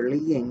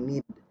underlying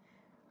need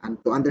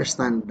and to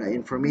understand the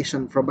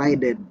information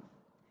provided.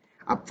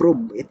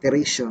 Approve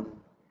iteration.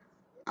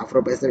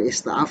 Approve iteration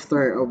is the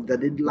after of the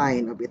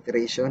deadline of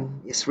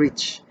iteration is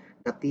reached,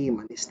 the team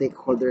and the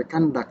stakeholder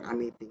conduct a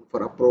meeting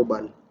for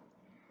approval.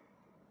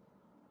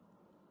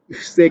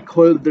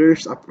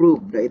 Stakeholders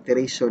approve the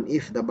iteration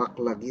if the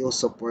backlog use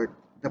support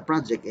the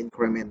project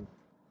increment.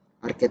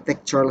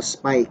 Architectural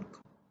spike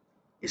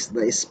is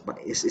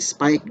a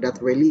spike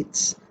that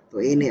relates to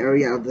any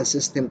area of the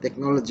system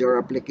technology or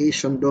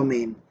application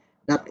domain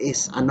that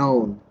is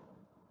unknown.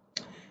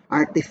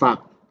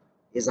 Artifact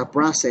is a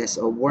process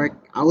of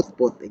work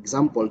output,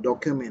 example,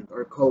 document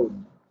or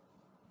code.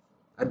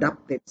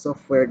 Adaptive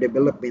software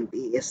development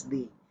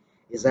 (ESD)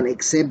 is an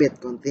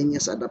exhibit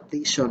continuous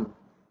adaptation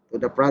to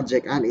the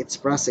project and its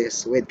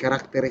process with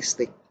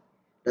characteristic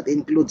that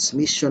includes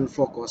mission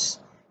focus,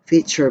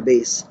 feature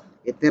based,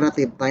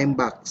 iterative time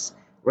box,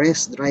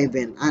 rest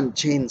driven, and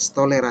change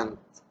tolerant.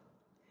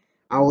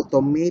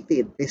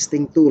 Automated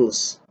testing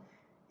tools.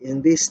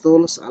 In these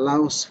tools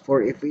allows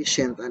for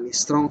efficient and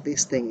strong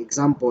testing,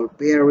 example,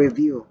 peer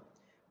review,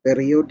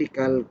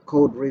 periodical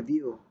code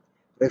review,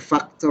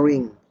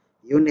 refactoring,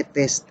 unit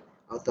test,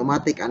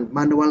 automatic and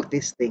manual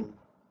testing.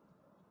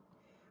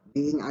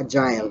 Being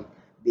agile.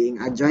 Being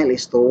agile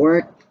is to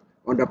work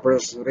on the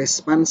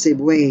responsive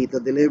way to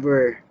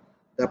deliver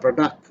the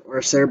product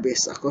or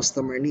service a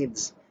customer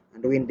needs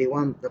and when they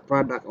want the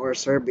product or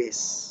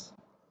service.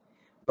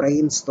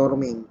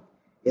 Brainstorming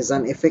is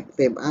an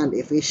effective and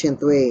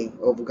efficient way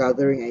of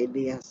gathering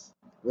ideas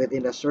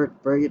within a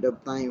short period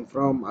of time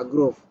from a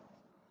group.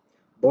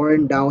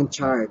 Burn down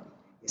chart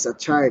is a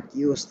chart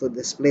used to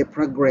display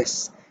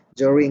progress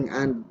during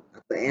and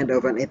at the end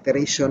of an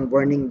iteration.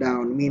 Burning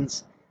down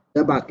means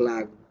the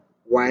backlog,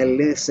 while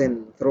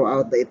lessen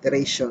throughout the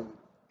iteration.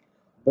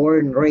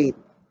 Burn rate,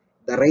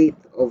 the rate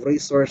of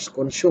resource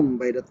consumed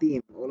by the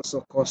team,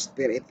 also cost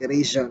per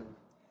iteration.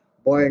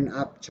 Burn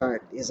up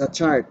chart is a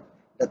chart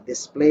that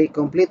display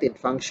completed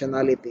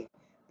functionality.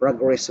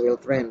 Progress will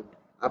trend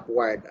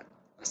upward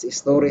as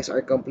stories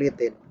are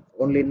completed.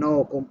 Only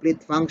no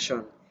complete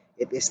function.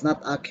 It is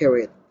not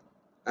accurate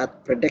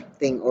at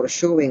predicting or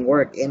showing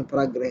work in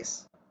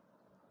progress.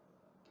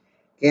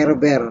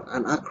 Kerber,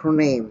 an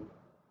acronym.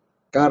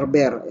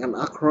 Carver, an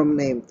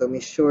acronym to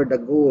measure the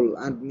goal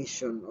and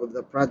mission of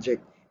the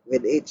project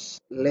with each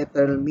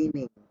letter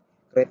meaning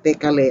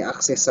critically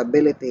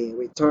accessibility,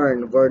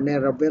 return,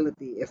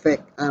 vulnerability,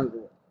 effect, and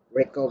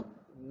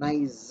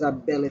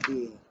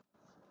recognizability.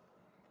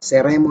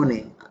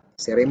 Ceremony.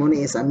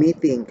 Ceremony is a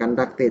meeting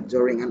conducted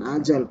during an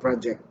agile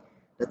project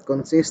that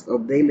consists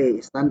of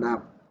daily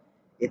stand-up,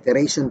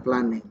 iteration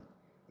planning,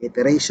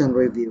 iteration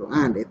review,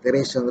 and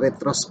iteration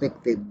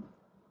retrospective.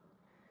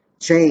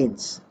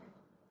 Change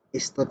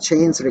is to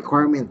change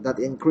requirement that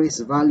increase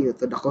value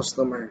to the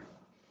customer.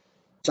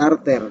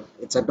 Charter,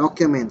 it's a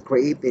document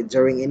created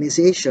during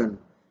initiation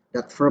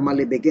that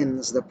formally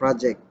begins the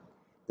project.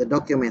 The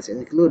documents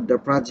include the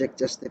project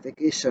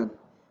justification,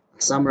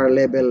 a summary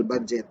level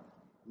budget,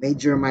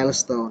 major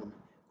milestone,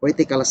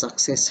 critical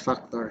success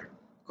factor,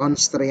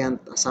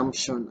 constraint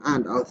assumption,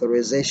 and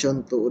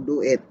authorization to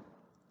do it.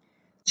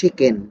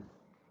 Chicken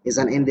is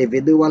an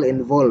individual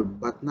involved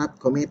but not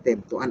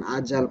committed to an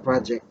agile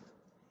project.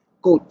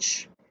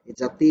 Coach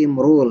is a team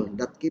role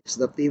that keeps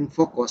the team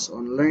focused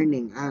on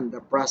learning and the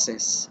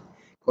process.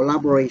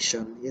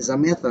 Collaboration is a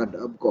method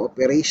of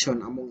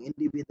cooperation among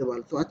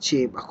individuals to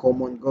achieve a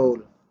common goal.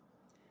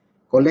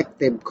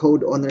 Collective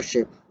code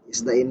ownership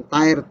is the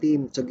entire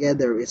team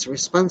together is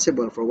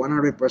responsible for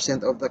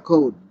 100% of the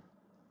code.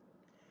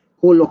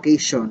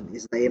 Co-location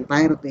is the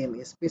entire team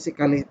is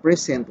physically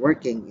present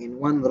working in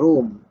one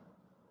room.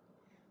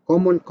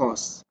 Common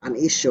cause, an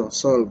issue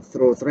solved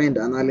through trend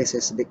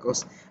analysis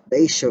because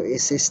the issue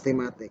is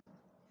systematic.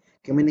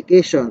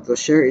 Communication to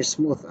share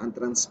smooth and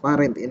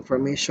transparent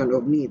information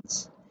of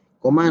needs.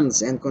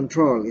 Commands and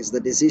control is the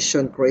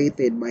decision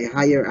created by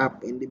higher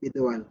up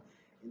individual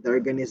in the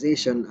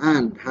organization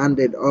and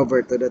handed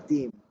over to the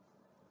team.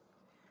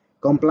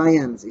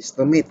 Compliance is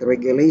to meet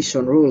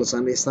regulation rules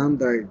and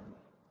standard.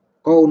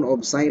 Cone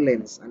of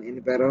silence, an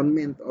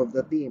environment of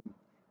the team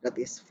that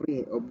is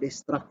free of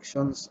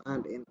distractions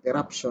and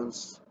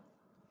interruptions.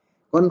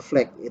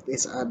 Conflict, it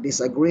is a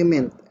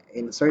disagreement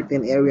in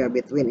certain area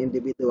between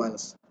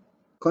individuals.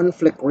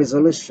 Conflict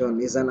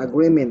resolution is an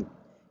agreement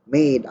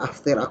made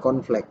after a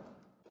conflict.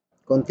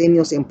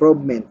 Continuous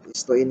improvement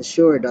is to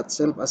ensure that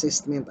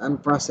self-assessment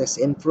and process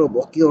improve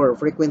occur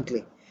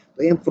frequently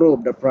to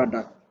improve the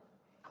product.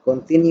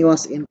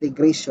 Continuous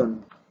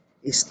integration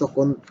is to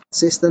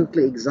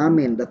consistently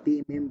examine the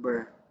team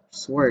members'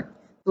 work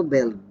to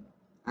build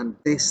and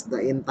test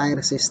the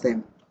entire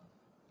system.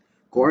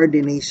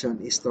 Coordination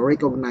is to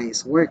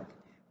recognize work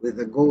with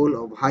the goal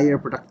of higher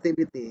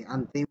productivity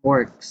and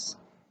teamwork.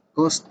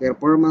 Cost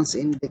Performance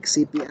Index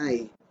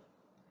 (CPI)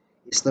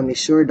 is to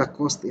measure the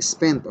cost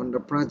spent on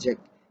the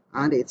project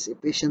and its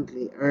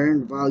efficiently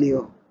earned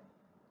value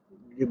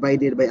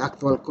divided by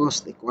actual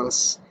cost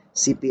equals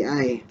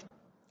CPI.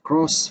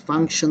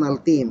 Cross-functional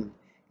team.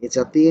 It's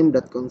a team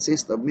that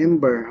consists of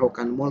members who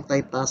can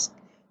multitask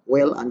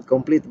well and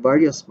complete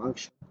various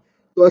functions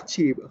to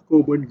achieve a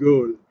common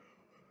goal.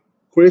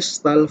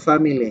 Crystal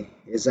family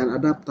is an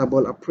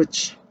adaptable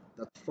approach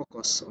that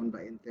focuses on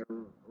the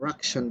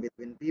interaction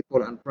between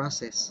people and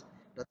process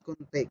that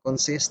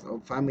consist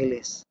of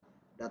families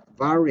that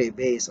vary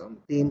based on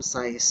team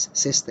size,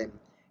 system,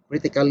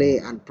 critically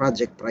and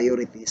project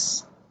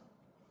priorities.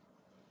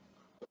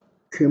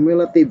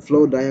 Cumulative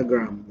flow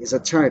diagram is a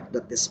chart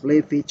that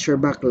displays feature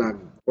backlog,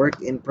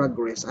 work in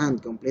progress,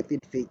 and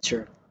completed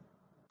feature.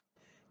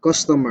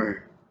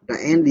 Customer, the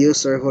end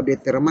user who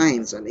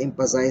determines and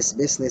emphasizes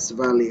business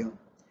value.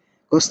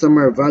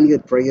 Customer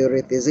valued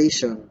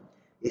prioritization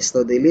is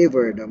to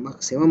deliver the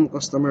maximum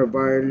customer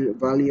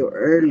value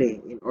early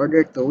in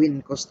order to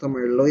win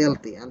customer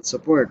loyalty and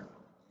support.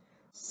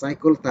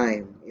 Cycle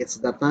time, it's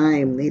the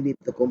time needed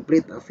to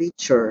complete a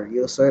feature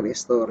user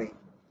story.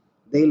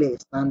 Daily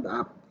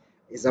stand-up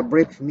is a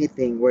brief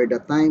meeting where the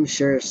time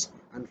shares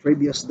and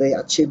previous day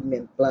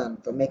achievement plan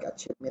to make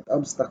achievement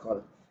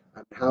obstacle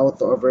and how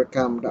to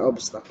overcome the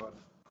obstacle.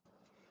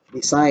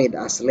 Decide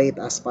as late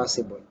as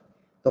possible.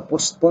 To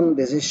postpone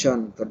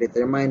decision to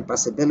determine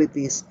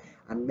possibilities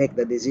and make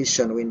the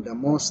decision when the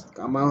most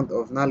amount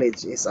of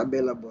knowledge is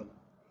available.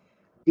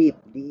 Deep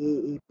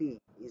DAEP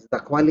is the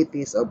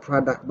qualities of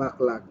product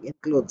backlog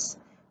includes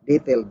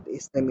detailed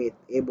estimate,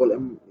 able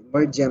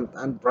emergent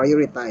and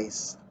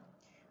prioritize.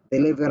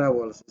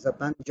 Deliverables is a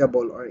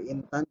tangible or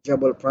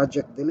intangible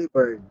project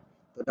delivered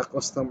to the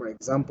customer.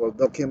 Example,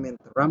 document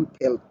ramp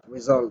health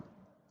result.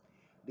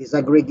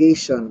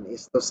 Disaggregation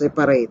is to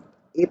separate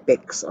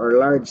epics or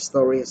large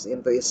stories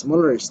into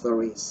smaller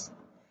stories.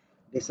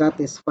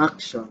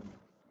 Dissatisfaction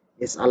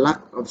is a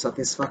lack of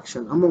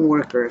satisfaction among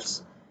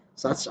workers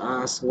such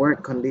as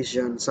work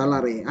condition,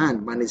 salary,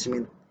 and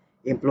management.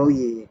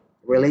 Employee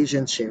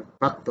relationship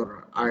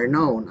factor are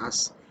known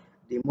as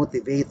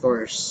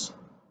demotivators.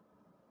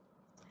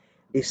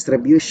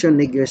 Distribution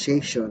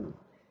negotiation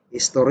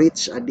is to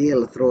reach a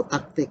deal through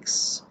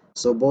tactics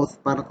so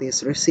both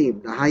parties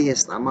receive the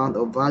highest amount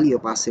of value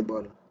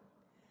possible.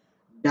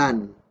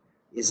 Done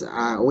is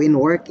when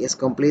work is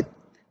complete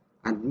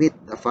and meet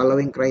the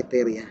following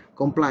criteria: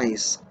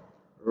 complies,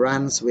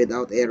 runs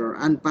without error,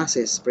 and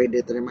passes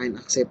predetermined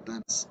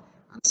acceptance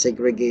and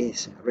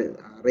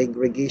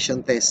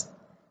segregation test.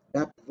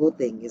 Dot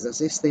voting is a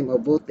system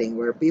of voting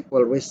where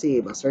people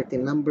receive a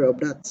certain number of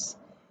dots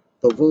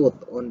to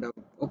vote on the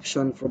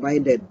option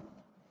provided.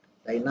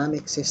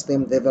 Dynamic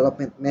System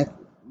Development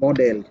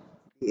Model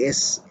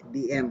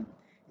 (DSDM)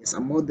 is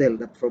a model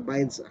that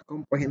provides a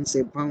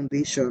comprehensive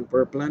foundation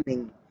for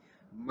planning,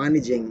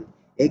 managing,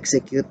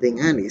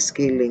 executing, and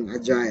scaling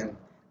agile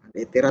and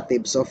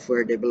iterative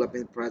software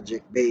development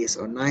project based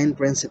on 9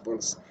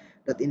 principles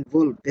that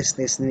involve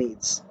business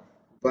needs,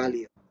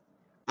 value,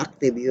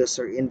 active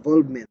user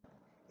involvement,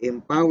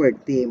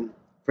 empowered team,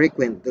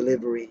 frequent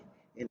delivery,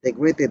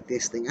 integrated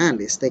testing, and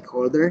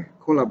stakeholder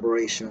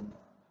collaboration.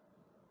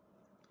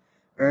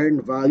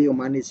 Earned Value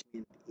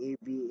Management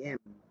 (EVM)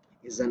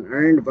 is an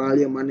earned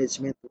value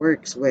management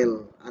works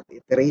well at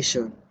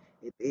iteration.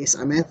 It is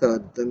a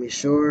method to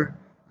measure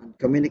and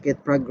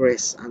communicate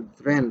progress and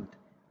trend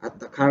at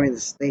the current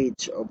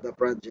stage of the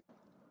project.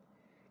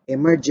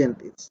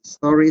 Emergent is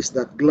stories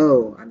that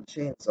glow and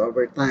change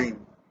over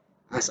time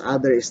as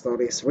other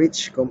stories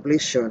reach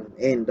completion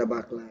in the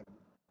backlog.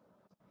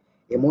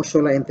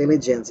 Emotional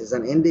intelligence is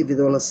an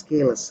individual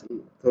skill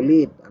to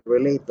lead and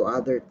relate to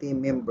other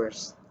team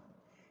members.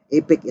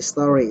 Epic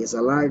story is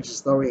a large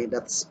story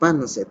that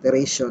spans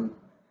iteration,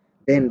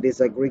 then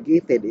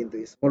disaggregated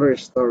into a smaller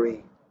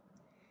story.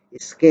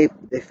 Escape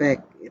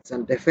defect, it's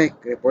an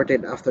defect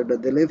reported after the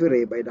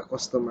delivery by the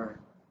customer.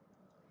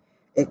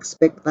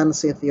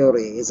 Expectancy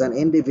theory is an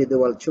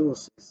individual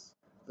chooses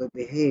to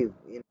behave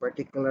in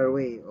particular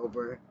way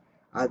over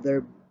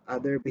other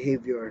other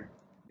behavior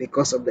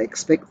because of the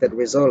expected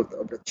result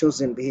of the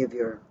chosen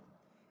behavior.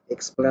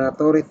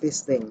 Explanatory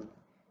testing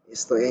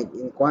is to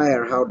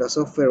inquire how the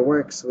software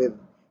works with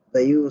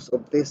the use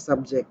of test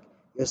subject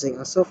using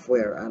a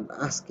software and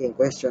asking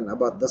questions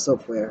about the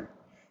software.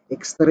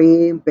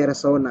 Extreme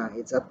persona,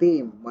 it's a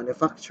team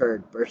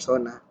manufactured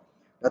persona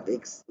that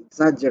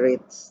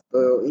exaggerates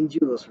to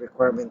induce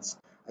requirements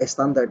a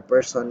standard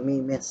person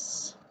may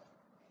miss.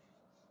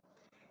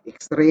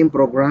 Extreme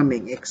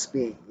programming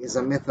 (XP) is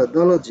a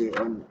methodology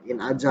in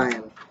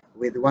Agile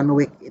with 1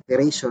 week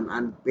iteration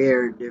and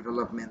pair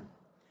development.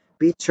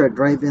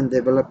 Feature-driven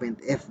development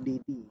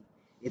 (FDD).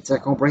 It's a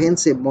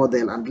comprehensive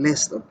model and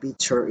list of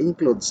feature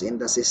includes in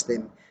the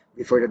system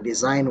before the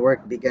design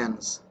work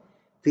begins.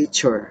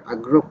 Feature, a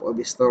group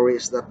of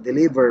stories that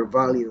deliver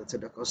value to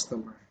the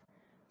customer.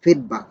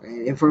 Feedback,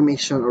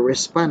 information or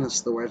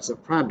response towards the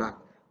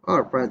product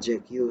or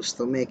project used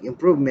to make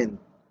improvement.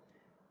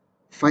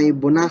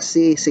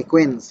 Fibonacci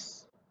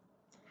sequence.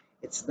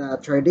 It's the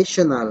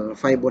traditional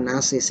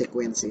Fibonacci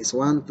sequence is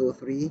 1, 2,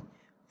 3,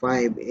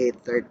 5, 8,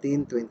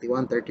 13,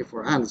 21,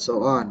 34, and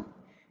so on.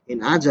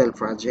 In Agile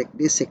project,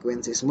 this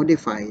sequence is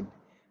modified.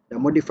 The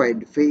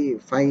modified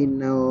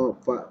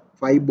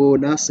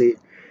Fibonacci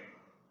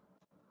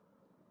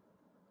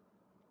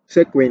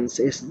sequence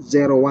is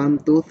 0, 1,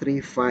 2,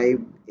 3, 5,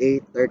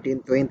 8, 13,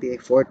 20,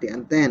 40,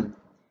 and 10.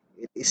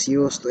 It is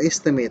used to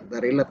estimate the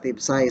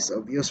relative size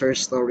of user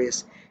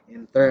stories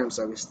in terms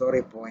of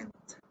story point.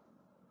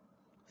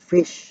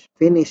 Finish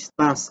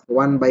task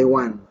one by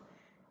one.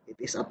 It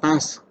is a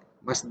task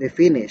must be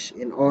finished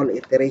in all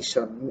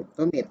iteration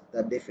to meet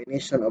the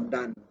definition of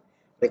done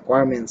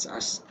requirements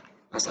as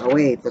a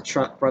way to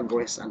track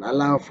progress and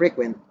allow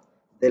frequent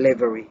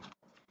delivery.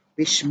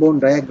 Fishbone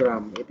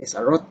diagram, it is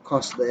a root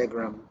cause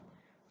diagram.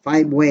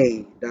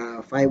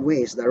 The 5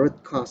 ways, the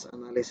root cause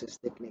analysis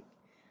technique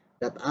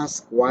that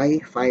asks why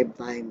 5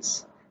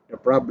 times. The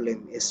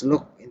problem is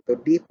looked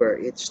into deeper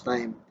each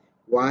time.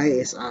 Why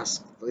is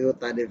asked.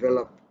 Toyota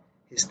developed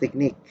his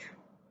technique.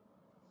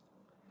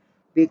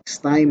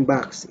 Fixed time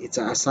box, it's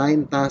a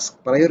assigned task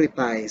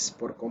prioritized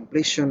for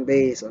completion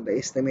based on the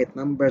estimate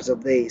numbers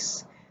of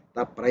days.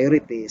 Top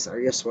priorities are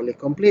usually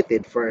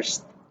completed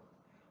first.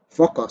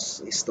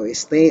 Focus is to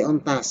stay on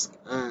task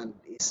and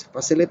is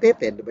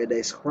facilitated by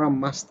the Scrum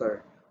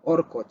Master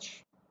or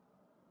coach.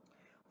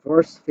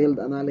 Force field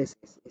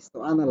analysis is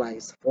to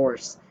analyze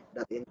force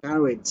that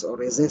encourage or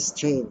resist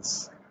change.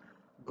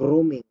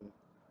 Grooming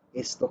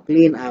is to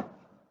clean up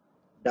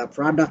the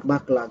product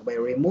backlog by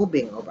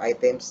removing of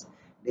items,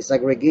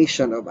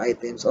 disaggregation of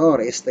items, or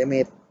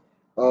estimate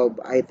of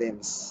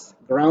items.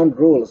 Ground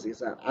rules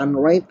is an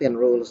unwritten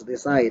rules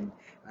decided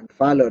and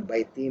followed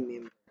by team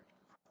members.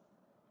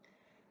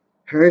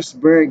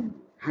 Herzberg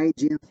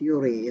hygiene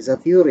theory is a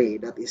theory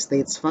that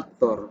states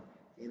factor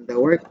in the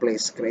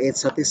workplace create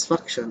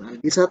satisfaction and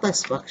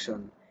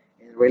dissatisfaction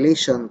in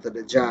relation to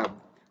the job.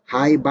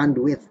 High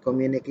bandwidth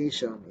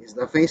communication is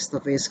the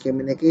face-to-face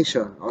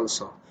communication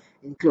also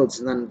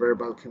includes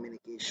nonverbal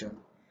communication.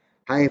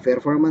 High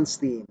performance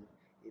team.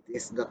 It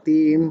is the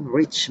team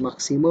reach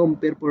maximum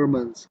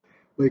performance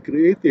by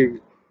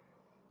creating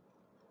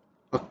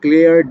a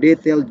clear,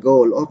 detailed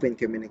goal, open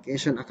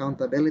communication,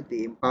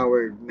 accountability,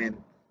 empowerment.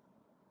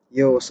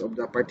 Use of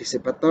the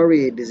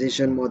participatory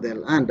decision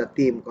model and the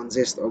team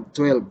consists of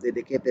 12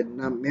 dedicated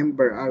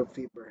member or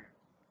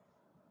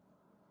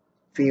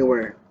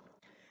fewer.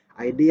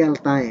 Ideal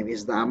time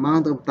is the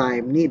amount of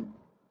time needed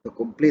to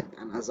complete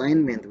an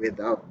assignment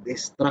without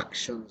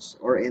distractions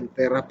or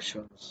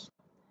interruptions.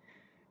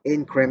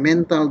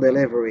 Incremental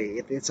delivery,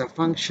 it is a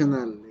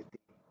functionality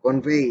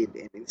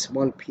conveyed in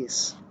small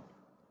pieces.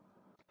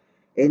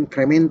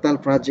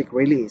 Incremental project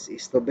release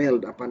is to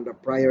build upon the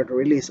prior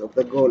release of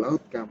the goal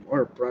outcome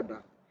or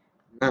product.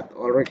 Not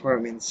all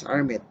requirements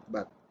are met,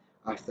 but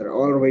after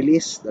all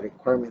release, the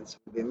requirements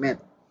will be met.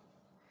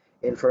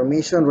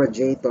 Information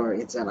register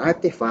is an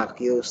artifact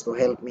used to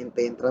help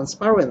maintain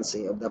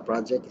transparency of the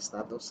project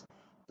status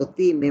to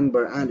team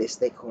member and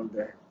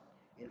stakeholder.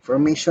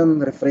 Information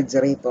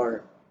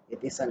refrigerator,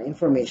 it is an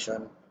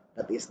information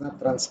that is not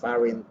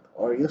transparent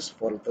or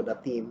useful to the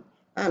team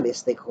and the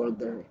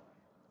stakeholder.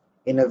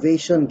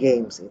 Innovation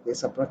games, it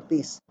is a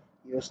practice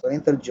used to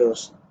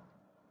introduce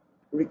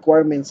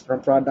requirements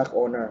from product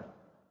owner,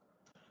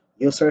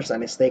 users,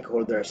 and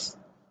stakeholders.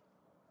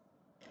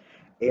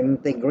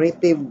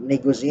 Integrative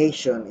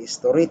negotiation is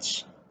to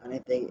reach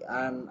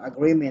an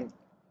agreement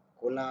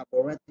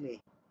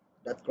collaboratively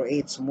that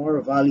creates more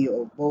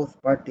value of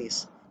both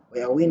parties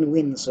by a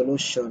win-win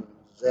solution.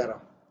 0.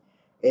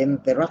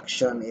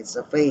 Interaction is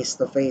a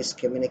face-to-face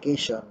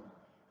communication.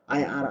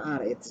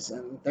 IRR, it is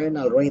an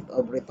internal rate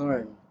of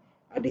return,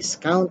 a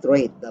discount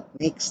rate that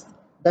makes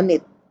the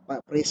net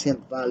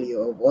present value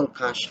of all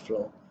cash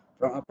flow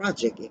from a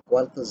project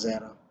equal to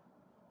zero,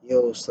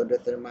 used to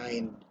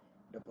determine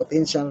the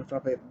potential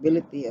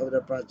profitability of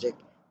the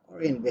project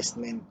or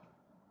investment.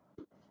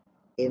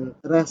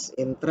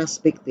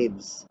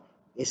 Introspectives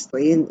is to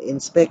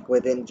inspect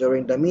within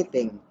during the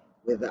meeting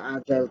with the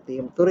Agile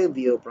team to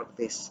review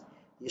practice,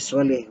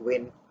 usually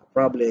when a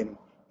problem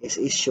is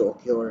issue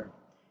occur.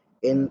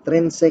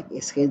 Intrinsic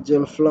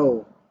schedule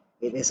flow.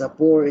 It is a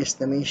poor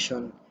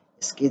estimation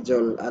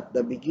schedule at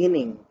the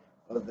beginning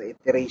of the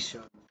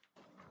iteration.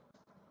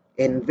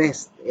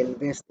 Invest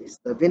is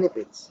the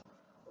benefits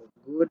of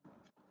good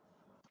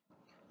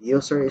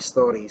user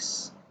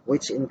stories,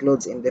 which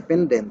includes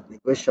independent,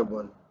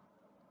 negotiable,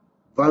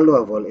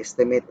 valuable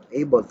estimate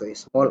able to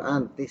small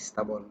and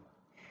testable.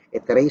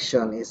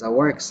 Iteration is a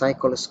work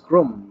cycle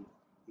Scrum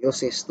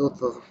uses 2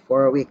 to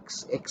 4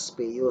 weeks,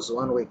 XP use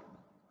 1 week.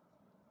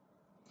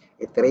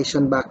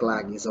 Iteration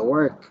backlog is a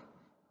work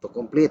to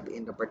complete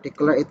in the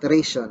particular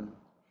iteration.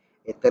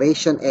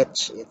 Iteration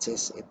H, it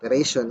is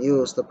iteration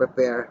used to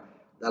prepare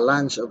the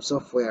launch of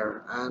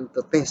software and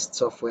to test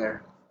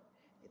software.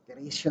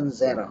 Iteration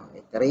 0,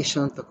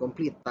 iteration to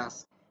complete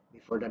tasks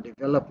before the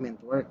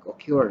development work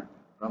occur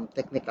from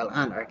technical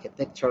and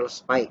architectural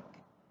spike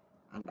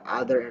and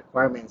other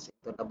requirements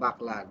into the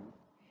backlog.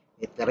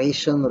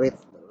 Iteration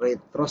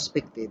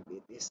retrospective,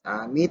 it is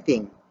a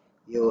meeting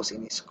used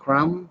in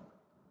Scrum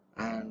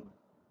and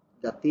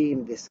the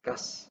team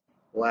discuss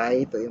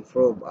why to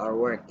improve our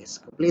work is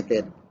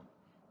completed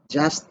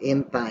just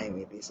in time.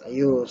 It is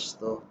used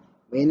to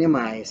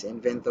minimize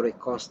inventory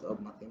cost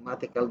of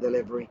mathematical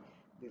delivery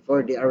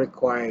before they are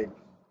required.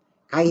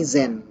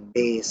 Kaizen,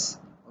 based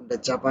on the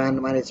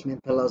Japan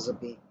management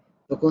philosophy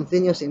to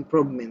continuous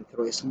improvement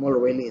through a small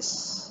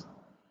release.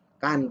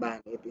 Kanban,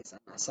 it is an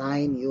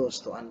assign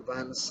used to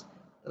advance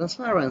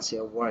transparency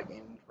of work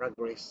in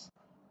progress.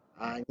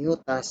 A new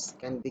task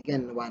can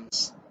begin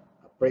once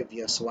a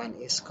previous one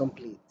is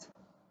complete.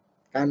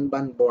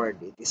 Kanban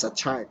board, it is a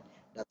chart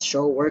that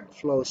show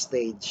workflow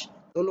stage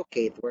to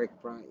locate work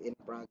in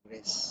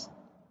progress.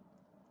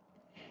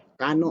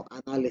 Kano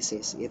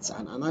analysis, it's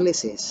an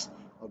analysis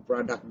of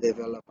product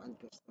development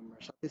and customer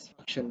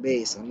satisfaction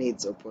based on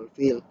needs of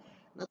fulfill,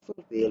 not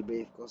fulfill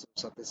because of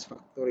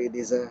satisfactory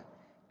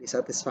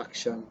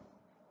dissatisfaction.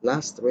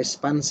 Last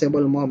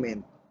responsible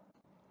moment.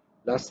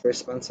 Last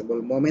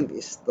responsible moment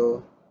is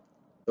to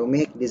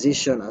make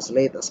decision as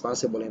late as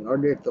possible in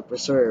order to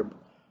preserve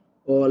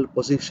all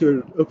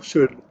position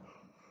option.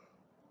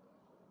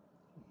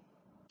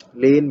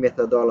 Lean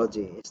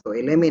methodology is to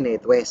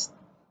eliminate waste,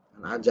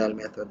 an agile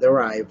method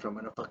derived from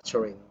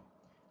manufacturing.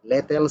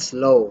 Little's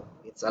law,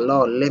 it's a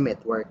law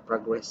limit work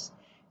progress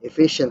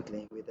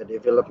efficiently with the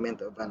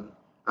development of an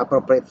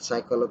appropriate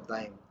cycle of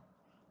time.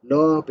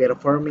 Low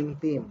performing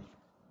team.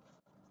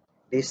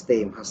 This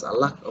team has a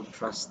lack of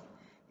trust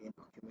in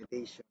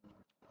documentation,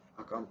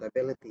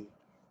 accountability,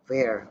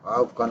 fear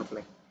of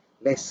conflict,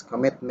 less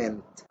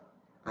commitment,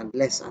 and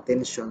less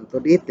attention to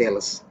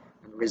details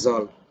and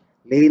result.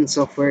 Lean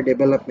software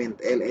development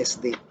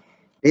LSD.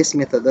 This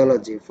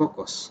methodology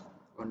focus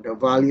on the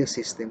value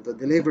system to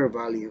deliver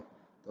value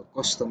to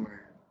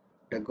customer.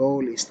 The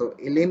goal is to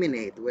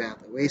eliminate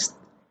waste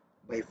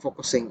by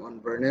focusing on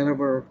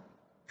vulnerable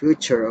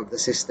future of the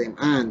system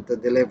and to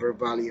deliver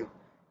value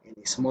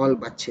in small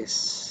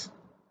batches.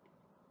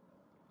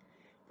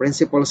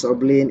 Principles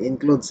of Lean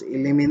includes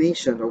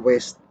elimination of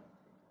waste,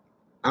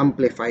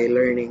 amplify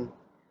learning,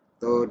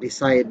 to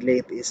decide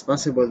late is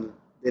possible,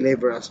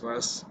 deliver as far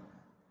as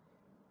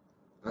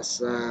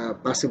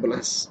possible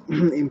as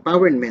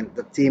empowerment,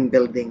 the team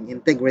building,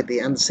 integrity,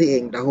 and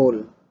seeing the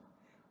whole.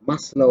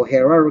 Maslow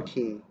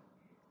hierarchy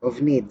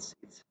of needs.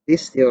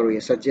 This theory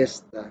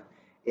suggests the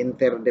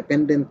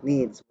interdependent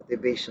needs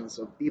motivations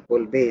of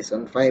people based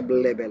on 5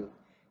 levels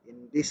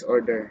in this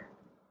order: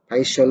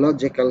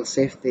 physiological,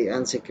 safety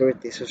and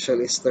security,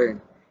 social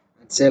eastern,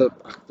 and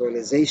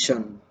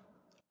self-actualization.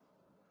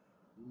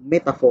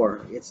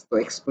 Metaphor is to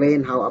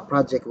explain how a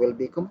project will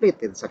be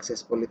completed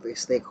successfully to a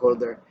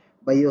stakeholder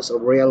by use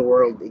of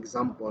real-world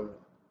example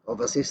of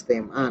a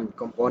system and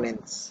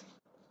components.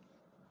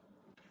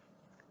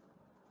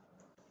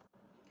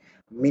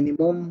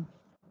 Minimum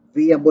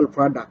viable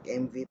product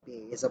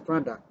 (MVP) is a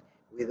product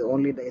with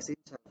only the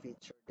essential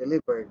feature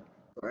delivered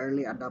to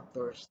early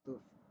adopters to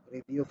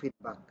review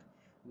feedback.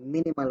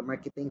 Minimal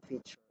marketing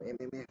feature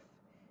 (MMF),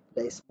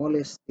 the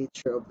smallest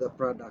feature of the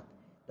product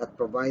that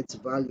provides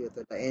value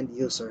to the end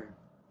user.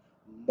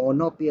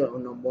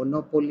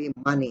 Monopoly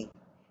money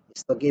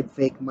is to give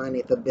fake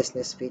money to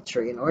business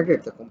feature in order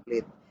to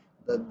complete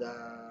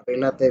the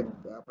relative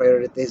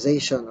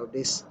prioritization of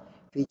this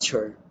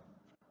feature.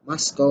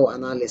 Moscow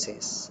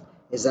analysis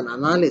is an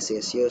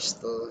analysis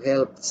used to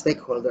help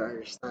stakeholders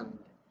understand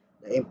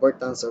the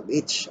importance of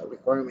each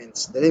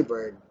requirements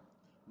delivered.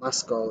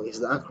 Moscow is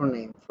the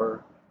acronym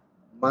for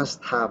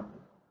must have,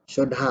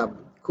 should have,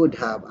 could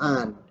have,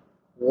 and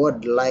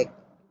would like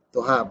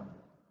to have.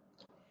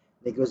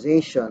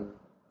 Negotiation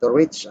To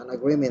reach an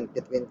agreement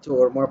between two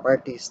or more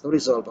parties to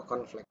resolve a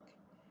conflict.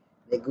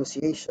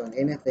 Negotiation,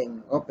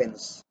 anything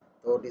opens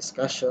to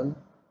discussion.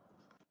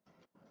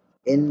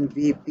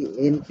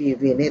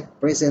 NPV, net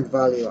present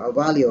value, a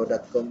value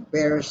that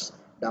compares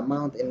the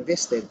amount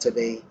invested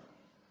today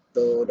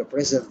to the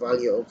present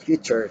value of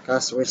future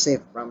cash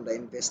received from the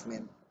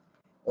investment.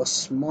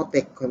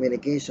 Osmotic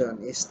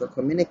communication is to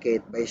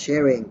communicate by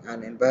sharing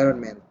an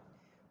environment.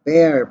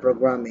 Pair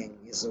programming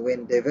is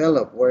when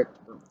develop work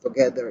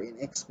together in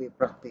XP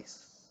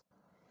practice.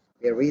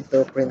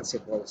 Pareto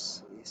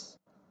principles is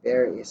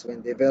pair is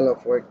when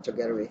develop work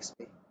together in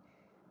XP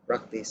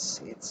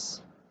practice.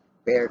 It's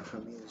paired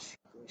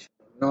communication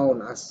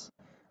known as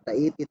the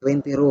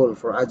 80-20 rule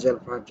for Agile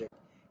project.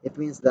 It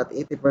means that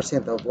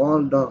 80% of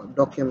all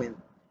document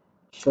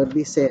should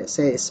be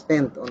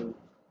spent on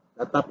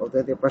the top of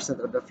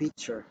 20% of the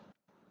feature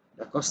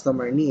the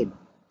customer need.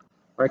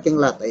 Parking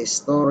lot, a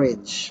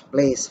storage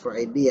place for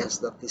ideas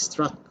that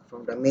distract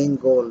from the main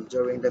goal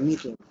during the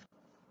meeting.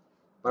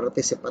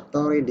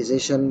 Participatory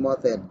decision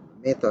method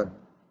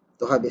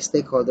to have a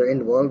stakeholder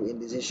involved in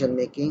decision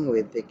making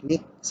with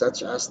technique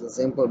such as the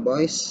simple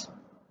voice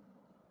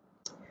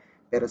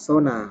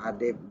persona are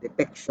the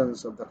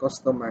depictions of the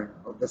customer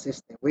of the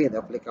system with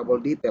applicable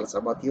details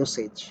about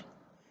usage.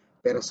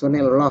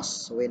 Personnel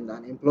loss, when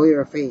an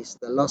employer faces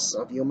the loss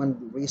of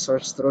human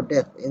resource through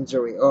death,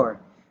 injury,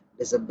 or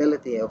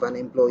disability of an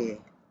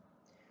employee.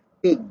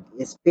 Pig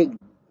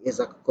is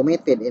a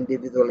committed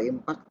individual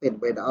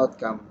impacted by the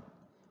outcome.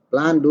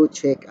 Plan, do,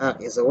 check,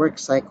 act is a work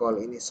cycle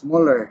in a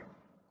smaller,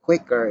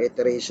 quicker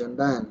iteration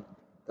than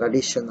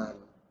traditional.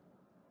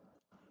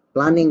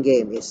 Planning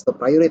game is to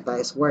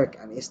prioritize work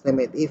and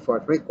estimate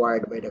effort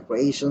required by the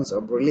creations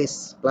of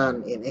release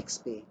plan in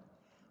XP.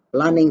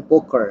 Planning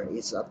poker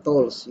is a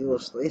tool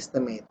used to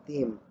estimate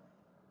team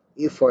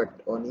effort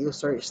on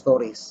user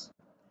stories.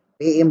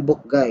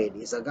 PMBOK guide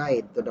is a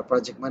guide to the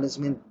project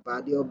management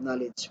body of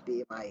knowledge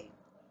PMI.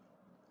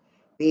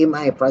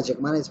 PMI Project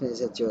Management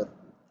Institute.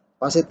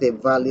 Positive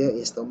value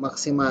is to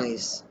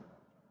maximize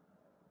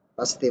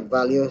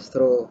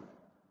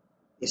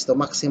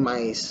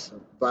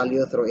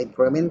value through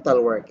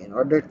incremental work in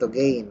order to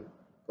gain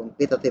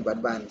competitive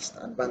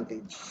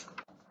advantage.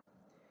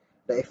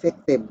 The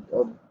effective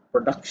of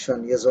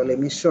production usually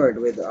measured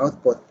with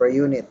output per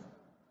unit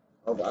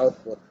of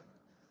output.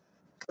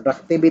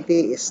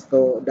 Productivity is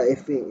to the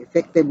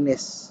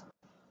effectiveness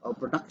of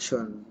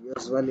production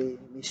usually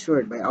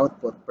measured by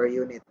output per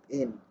unit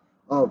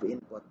of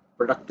input.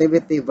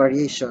 Productivity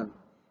variation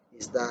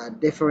is the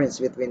difference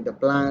between the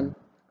plan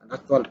and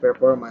actual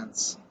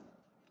performance.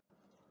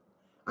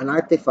 An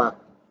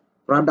artifact,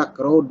 product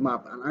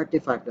roadmap, an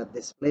artifact that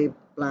displays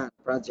plan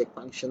project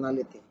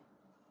functionality.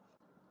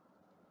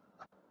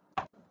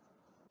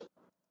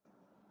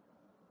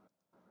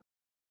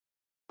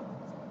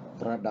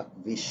 Product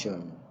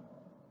vision,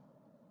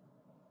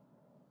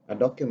 a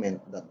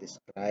document that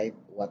describes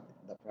what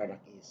the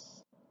product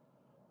is,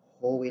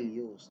 who will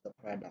use the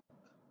product,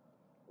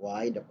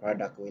 why the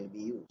product will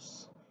be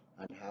used,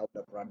 and how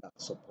the product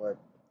support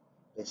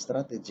the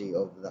strategy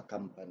of the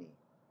company.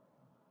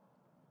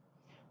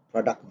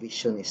 Product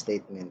vision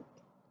statement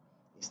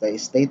is the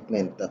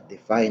statement that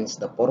defines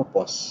the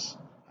purpose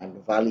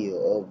and value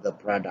of the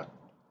product.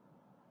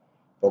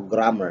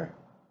 Programmer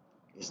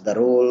is the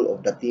role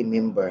of the team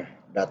member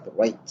that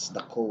writes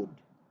the code,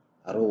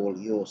 a role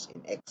used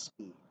in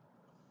XP.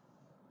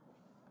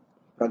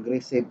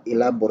 Progressive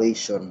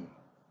elaboration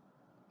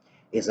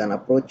is an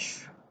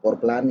approach for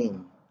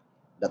planning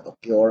that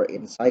occur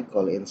in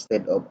cycle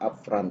instead of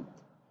upfront,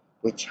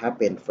 which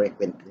happen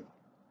frequently.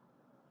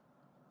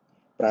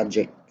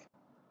 Project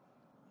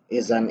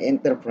is an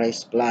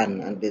enterprise plan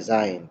and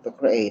design to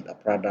create a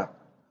product,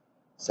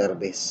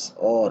 service,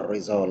 or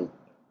result.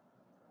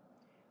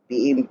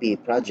 PMP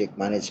Project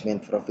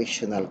Management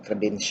Professional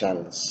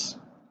Credentials.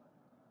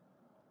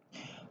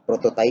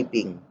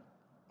 Prototyping,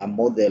 a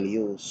model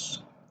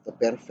used to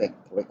perfect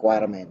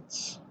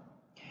requirements.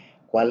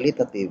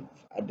 Qualitative,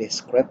 a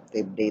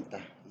descriptive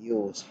data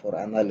used for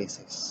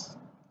analysis.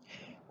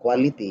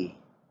 Quality,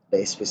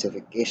 the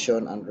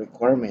specification and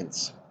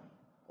requirements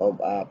of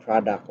a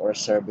product or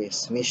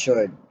service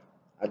measured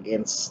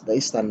against the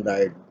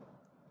standard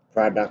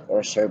product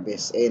or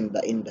service in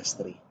the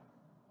industry.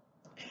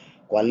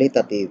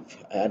 Qualitative,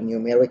 a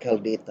numerical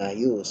data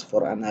used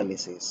for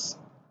analysis.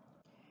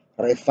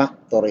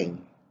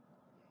 Refactoring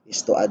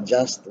is to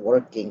adjust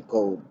working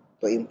code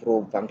to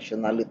improve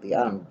functionality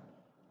and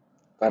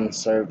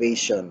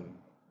conservation.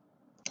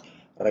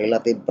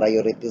 Relative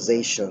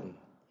prioritization,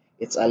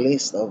 it's a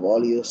list of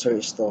all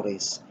user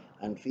stories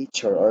and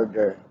feature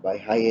order by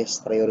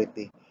highest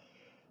priority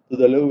to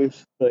the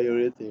lowest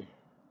priority.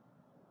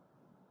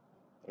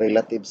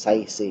 Relative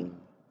sizing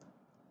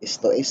is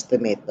to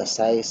estimate the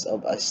size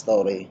of a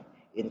story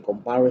in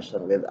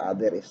comparison with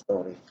other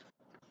stories.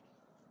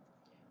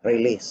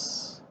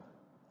 Release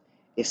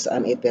is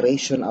an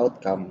iteration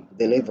outcome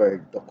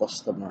delivered to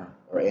customer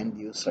or end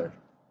user.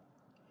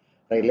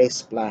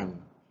 Release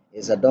plan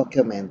is a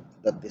document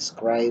that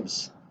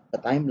describes The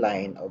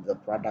timeline of the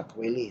product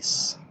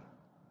release.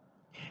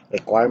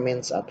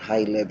 Requirements at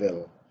high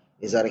level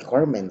is the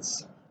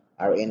requirements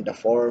are in the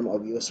form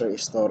of user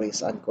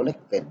stories and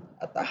collected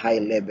at a high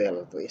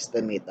level to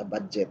estimate a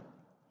budget.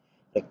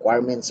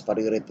 Requirements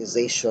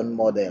prioritization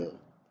model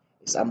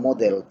is a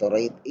model to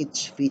rate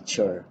each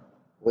feature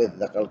with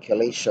the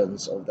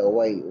calculations of the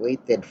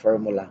weighted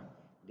formula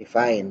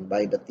defined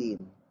by the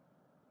team.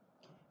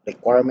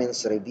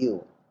 Requirements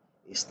review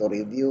is to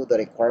review the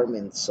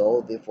requirements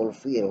so they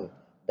fulfill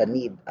the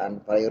need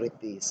and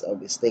priorities of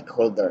the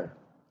stakeholder.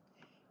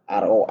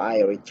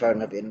 ROI,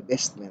 return of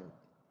investment,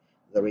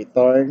 the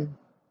return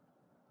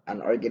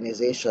an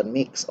organization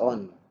makes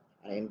on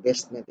an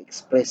investment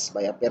expressed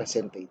by a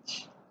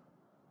percentage.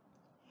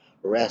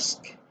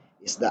 Risk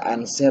is the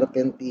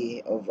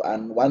uncertainty of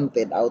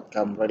unwanted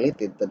outcome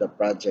related to the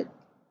project.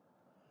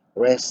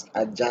 Risk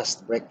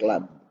adjust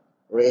backlog.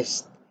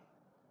 Risk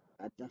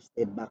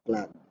adjusted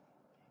backlog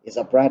is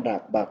a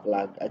product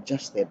backlog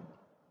adjusted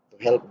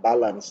to help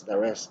balance the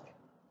risk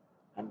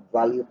and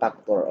value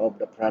factor of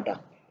the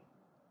product.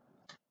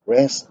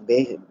 Risk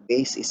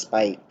base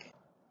spike.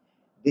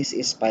 This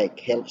spike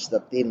helps the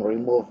team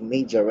remove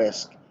major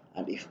risk,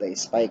 and if the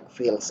spike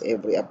fails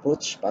every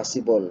approach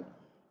possible,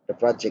 the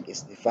project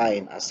is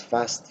defined as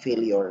fast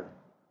failure.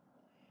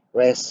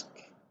 Risk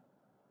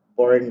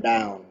burn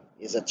down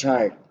is a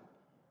chart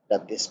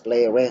that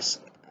displays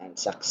risk and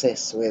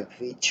success with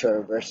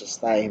feature versus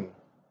time.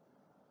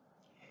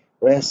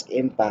 Risk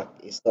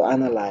impact is to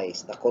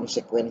analyze the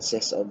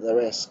consequences of the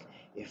risk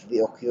if they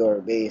occur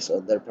based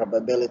on their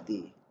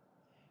probability.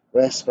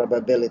 Risk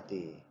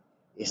probability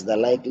is the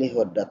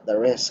likelihood that the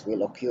risk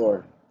will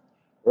occur.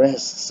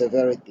 Risk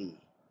severity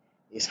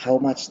is how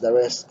much the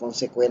risk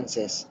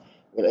consequences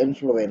will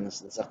influence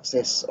the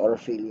success or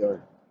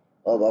failure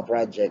of a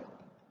project.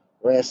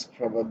 Risk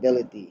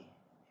probability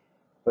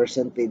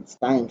percentage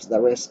times the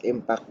risk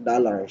impact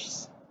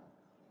dollars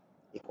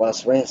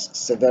equals risk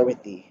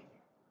severity.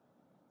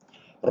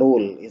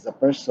 Role is a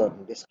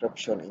person.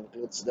 Description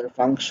includes their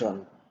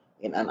function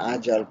in an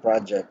agile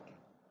project.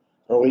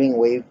 Rolling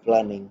wave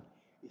planning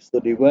is to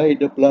divide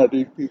the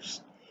planning piece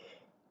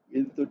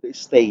into the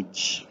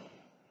stage.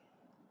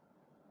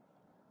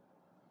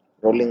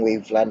 Rolling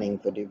wave planning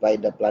to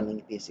divide the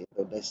planning piece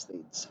into the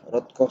stage.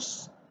 Root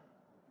cause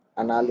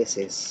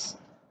analysis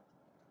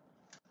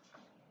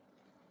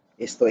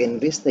is to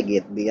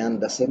investigate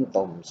beyond the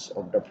symptoms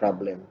of the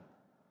problem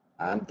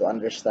and to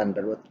understand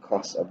the root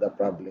cause of the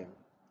problem.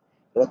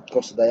 Root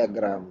cause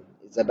diagram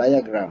is a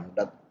diagram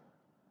that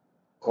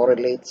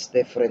correlates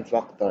different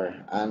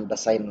factor and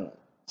the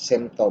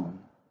symptom.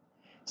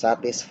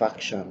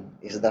 Satisfaction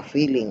is the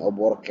feeling of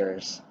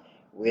workers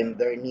when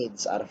their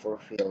needs are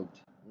fulfilled,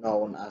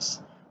 known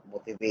as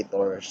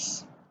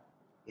motivators.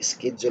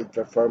 Scheduled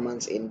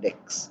performance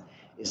index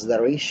is the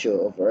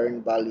ratio of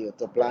earned value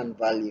to planned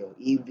value.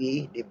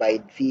 EV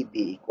divide PB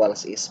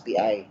equals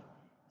SPI,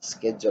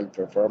 scheduled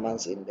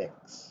performance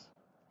index.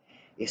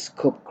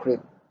 Scope creep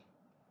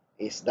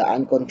is the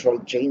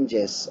uncontrolled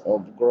changes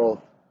of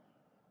growth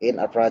in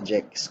a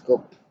project.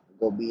 Scope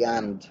go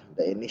beyond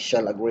the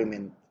initial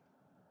agreement.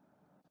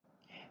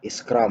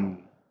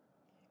 Scrum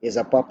is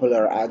a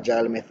popular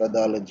agile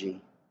methodology.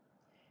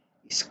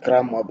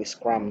 Scrum of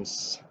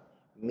Scrums,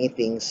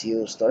 meetings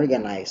used to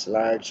organize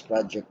large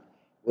projects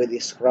with a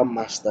Scrum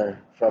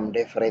Master from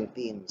different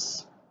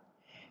teams.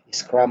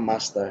 Scrum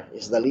Master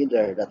is the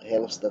leader that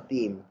helps the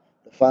team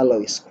to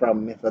follow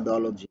Scrum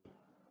methodology.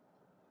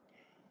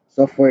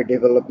 Software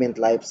Development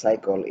Life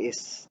Cycle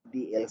is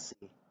DLC.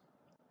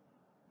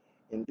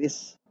 In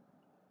this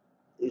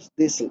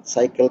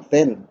cycle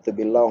tends to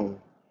be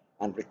long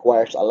and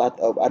requires a lot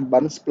of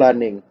advanced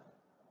planning.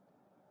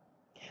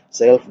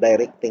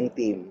 Self-directing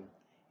team.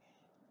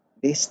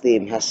 This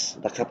team has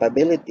the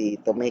capability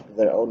to make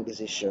their own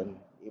decision,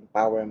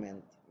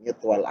 empowerment,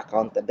 mutual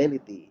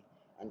accountability,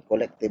 and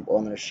collective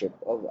ownership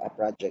of a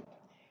project,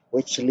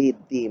 which lead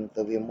team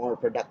to be more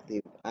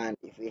productive and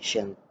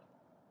efficient.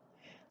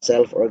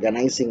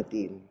 Self-organizing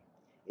team.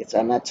 It's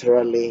a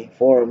naturally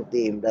formed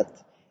team that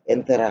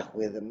interact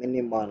with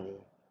minimal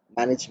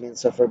management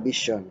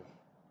supervision.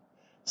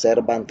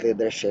 Servant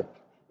leadership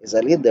is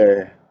a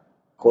leader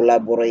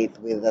collaborate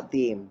with the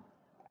team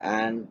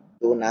and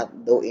do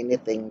not do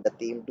anything the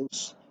team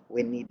does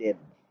when needed.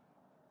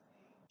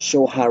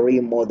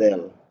 Shohari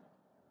model.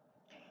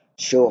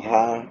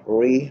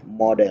 Shohari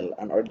model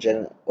and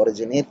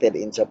originated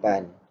in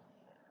Japan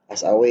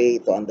as a way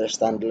to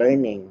understand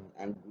learning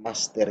and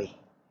mastery.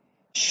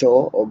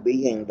 Sho,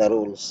 obeying the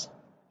rules.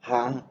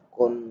 Ha,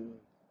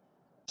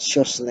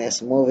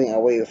 consciousness, moving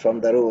away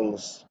from the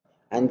rules.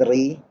 And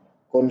Ri,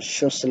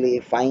 consciously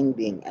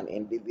finding an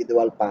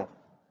individual path.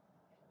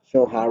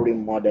 Shohari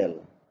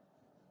model.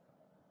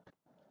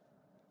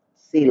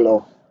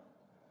 Silo.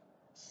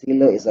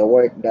 Silo is a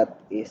word that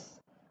is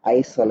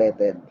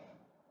isolated.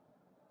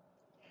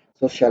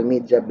 Social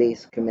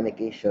media-based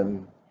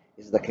communication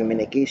is the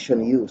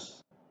communication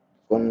used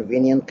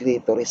conveniently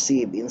to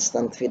receive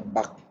instant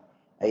feedback,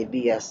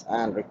 ideas,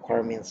 and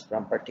requirements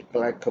from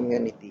particular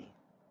community.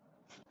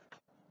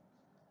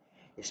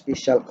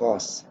 Special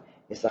cause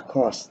is a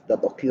cause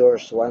that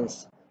occurs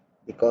once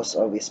because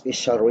of a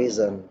special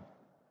reason.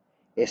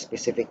 A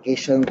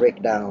specification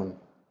breakdown.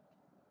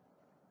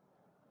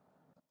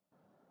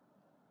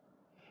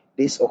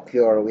 This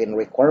occurs when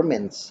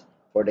requirements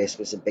for the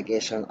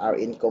specification are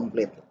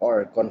incomplete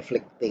or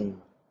conflicting.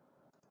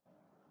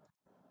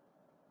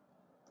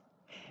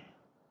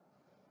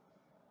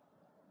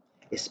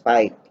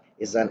 Spike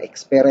is an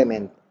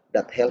experiment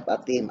that helps a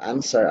team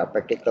answer a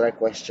particular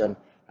question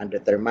and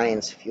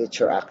determines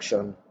future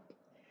action.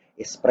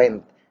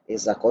 Sprint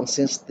is a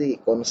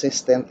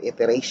consistent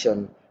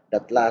iteration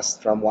that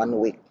lasts from 1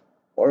 week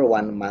or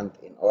 1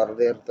 month in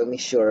order to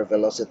measure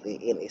velocity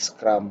in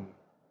Scrum.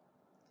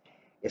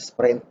 A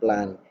sprint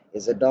plan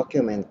is a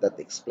document that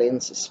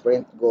explains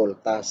sprint goal,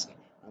 task,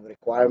 and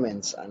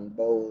requirements and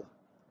how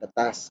the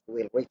task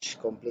will reach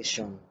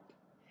completion.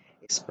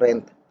 A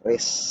sprint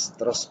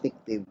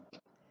retrospective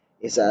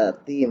is a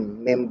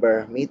team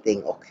member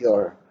meeting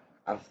occur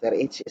after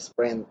each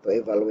sprint to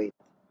evaluate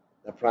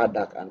the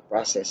product and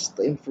process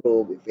to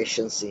improve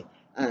efficiency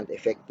and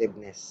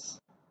effectiveness.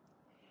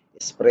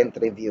 Sprint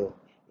review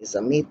is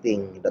a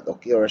meeting that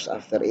occurs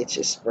after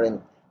each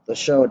sprint to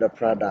show the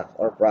product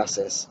or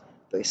process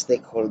to a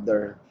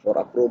stakeholder for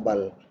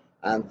approval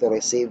and to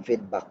receive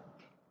feedback.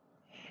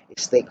 A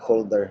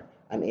stakeholder,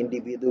 an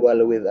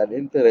individual with an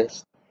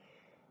interest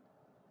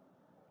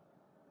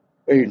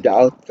in the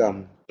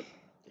outcome.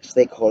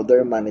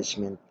 Stakeholder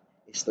management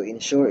is to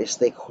ensure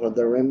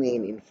stakeholders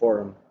remain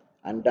informed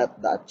and that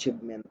the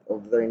achievement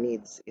of their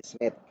needs is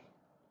met.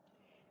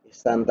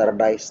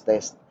 Standardized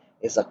test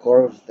is a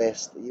curve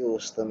test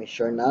used to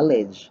measure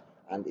knowledge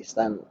and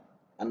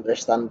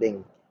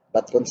understanding,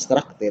 but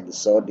constructed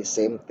so the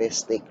same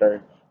test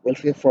taker will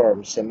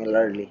perform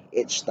similarly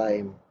each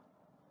time.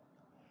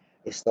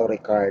 A story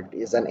card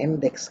is an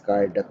index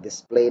card that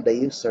displays the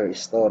user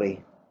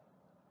story.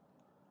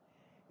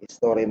 A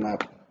story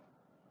map,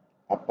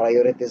 a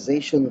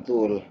prioritization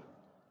tool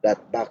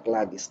that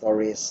backlog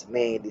stories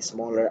made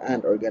smaller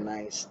and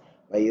organized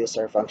by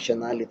user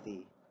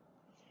functionality.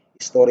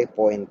 Story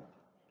point,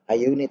 a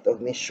unit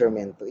of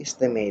measurement to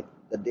estimate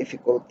the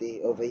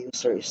difficulty of a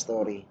user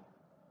story.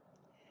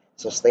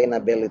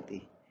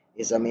 Sustainability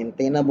is a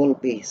maintainable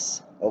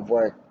piece of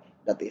work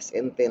that is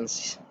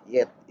intense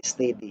yet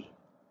steady.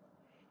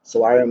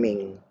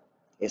 Swarming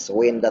is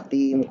when the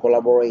team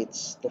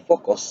collaborates to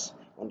focus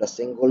on the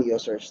single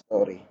user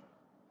story.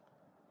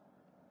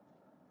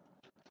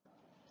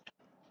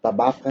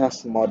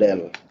 Tabaka's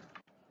model.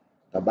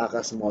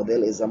 Tabaka's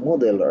model is a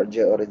model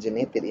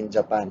originated in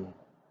Japan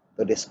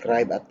to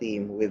describe a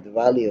team with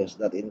values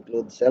that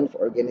include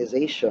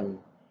self-organization,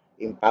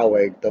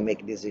 empowered to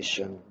make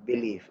decisions,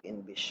 belief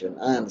in vision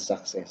and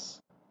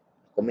success,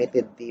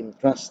 committed team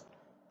trust,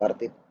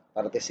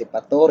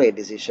 participatory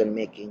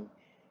decision-making,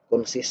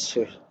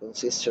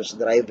 consensus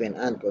driven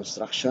and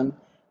construction,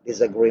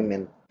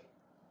 disagreement.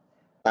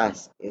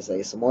 Task is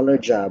a smaller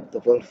job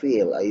to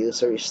fulfill a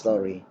user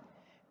story,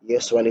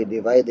 usually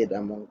divided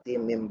among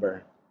team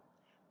members.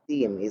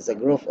 Team is a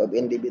group of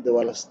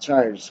individuals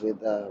charged with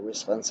the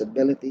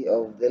responsibility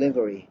of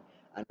delivery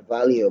and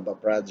value of a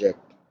project.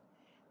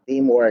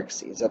 Teamwork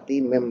is a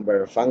team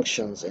member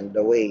functions in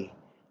the way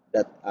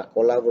that are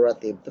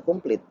collaborative to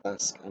complete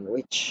tasks and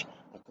reach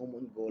a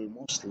common goal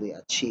mostly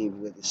achieved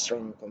with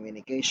strong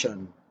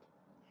communication.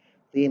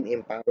 Team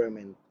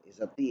empowerment is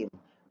a team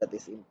that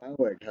is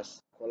empowered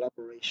has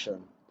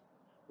collaboration,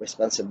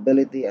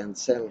 responsibility, and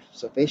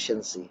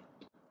self-sufficiency.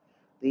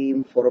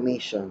 Team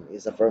formation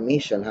is a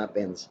formation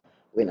happens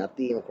when a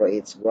team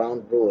creates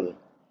ground rule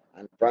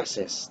and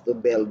process to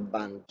build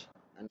bond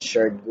and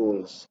shared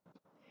goals.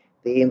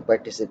 Team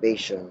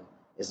participation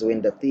is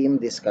when the team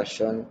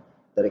discussion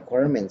the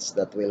requirements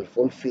that will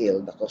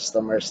fulfill the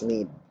customer's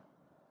need.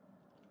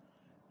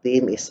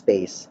 Team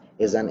space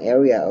is an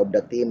area of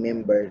the team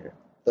member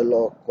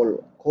to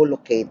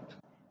co-locate,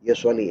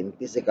 usually in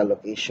physical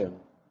location.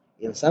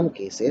 In some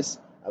cases,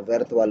 a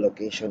virtual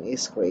location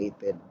is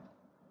created.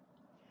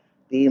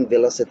 Team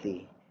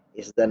velocity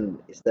is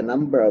the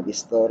number of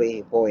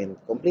story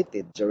points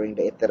completed during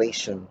the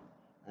iteration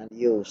and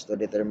used to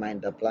determine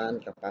the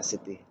plan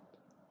capacity.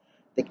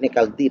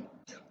 Technical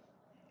depth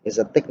is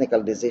a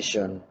technical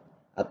decision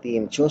a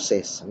team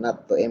chooses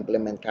not to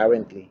implement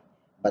currently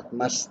but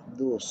must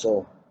do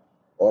so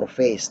or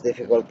face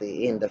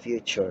difficulty in the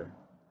future.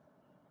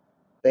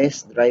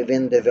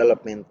 Test-driven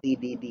development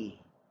 (TDD)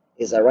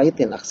 is a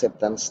written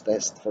acceptance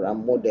test for a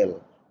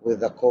model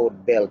with the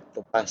code built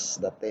to pass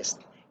the test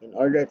in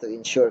order to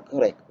ensure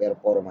correct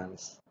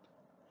performance.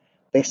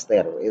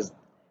 Tester is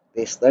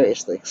Tester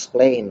is to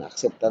explain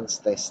acceptance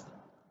test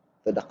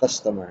to the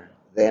customer,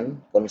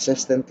 then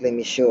consistently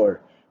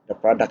measure the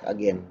product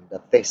again, the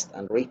test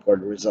and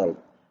record result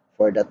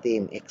for the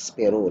team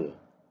XP rule.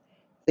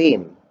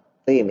 Theme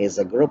Theme is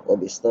a group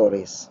of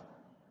stories,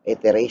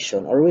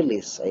 iteration or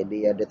release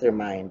idea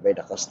determined by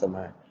the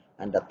customer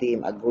and the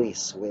team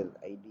agrees with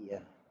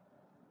idea.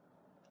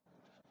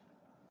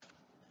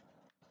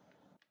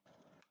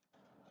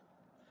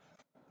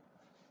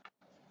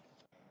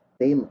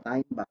 Theme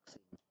time boxing.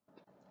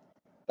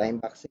 Time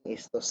boxing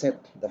is to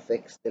set the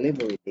fixed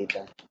delivery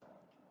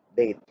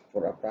date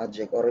for a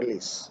project or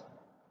release.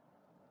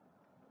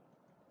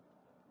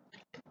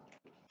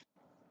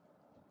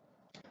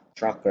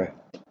 Tracker.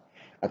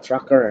 A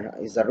tracker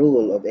is a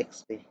rule of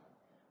XP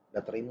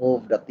that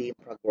remove the team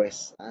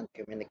progress and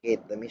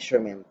communicate the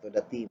measurement to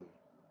the team.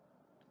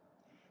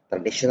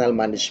 Traditional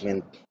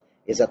management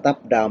is a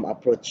top-down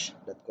approach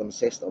that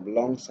consists of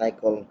long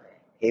cycle,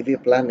 heavy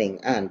planning,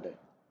 and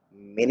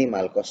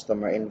minimal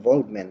customer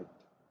involvement.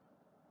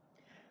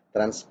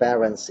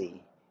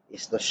 Transparency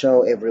is to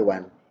show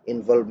everyone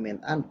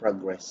involvement and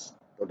progress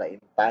to the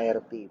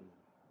entire team.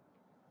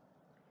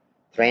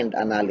 Trend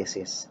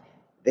analysis.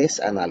 This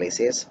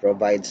analysis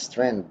provides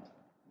trend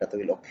that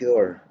will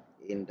occur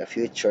in the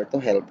future to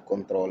help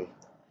control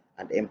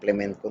and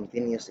implement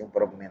continuous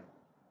improvement.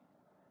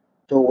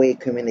 Two-way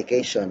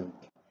communication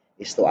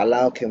is to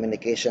allow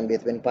communication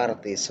between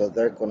parties so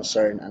their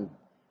concern and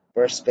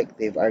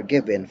perspective are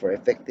given for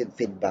effective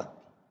feedback.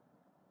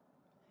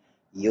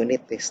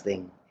 Unit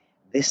testing.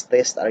 These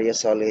tests are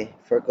usually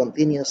for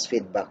continuous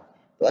feedback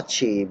to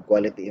achieve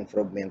quality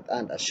improvement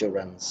and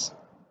assurance.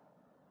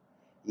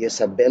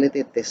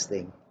 Usability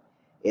testing.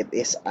 It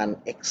is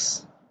an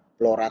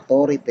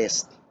exploratory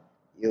test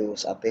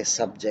used as a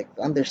subject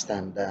to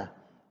understand the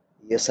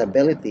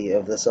usability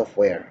of the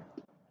software.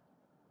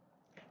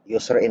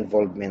 User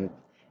involvement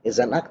is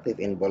an active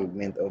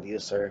involvement of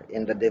user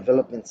in the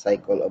development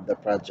cycle of the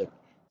project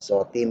so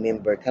a team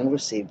member can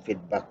receive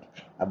feedback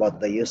about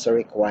the user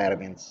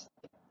requirements.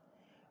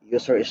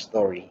 User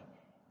story.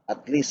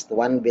 At least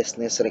one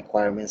business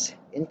requirements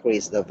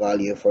increase the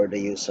value for the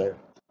user.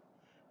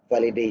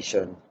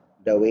 Validation.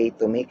 The way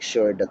to make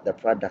sure that the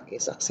product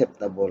is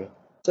acceptable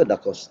to the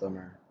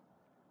customer.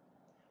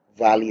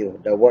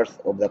 Value. The worth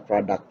of the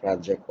product,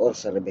 project, or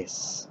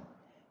service.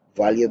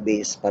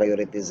 Value-based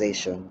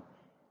prioritization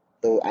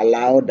to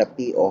allow the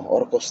PO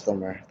or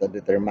customer to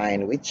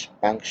determine which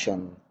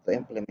function to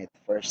implement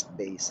first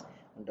based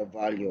on the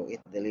value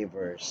it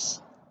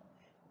delivers.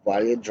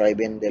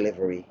 Value-driven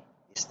delivery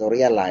is to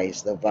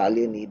realize the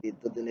value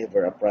needed to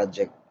deliver a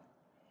project.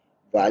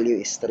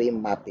 Value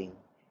stream mapping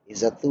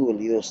is a tool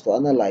used to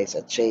analyze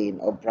a chain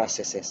of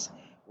processes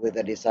with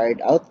the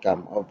desired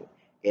outcome of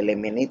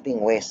eliminating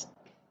waste.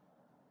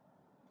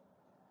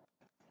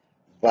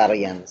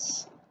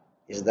 Variance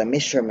is the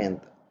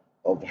measurement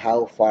of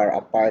how far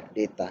apart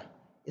data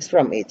is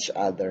from each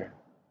other.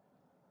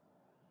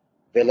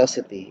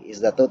 Velocity is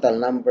the total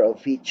number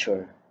of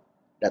features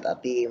that a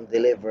team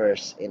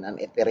delivers in an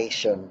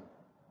iteration.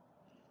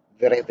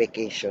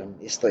 Verification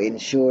is to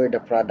ensure the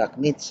product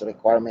meets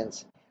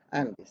requirements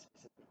and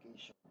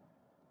specifications.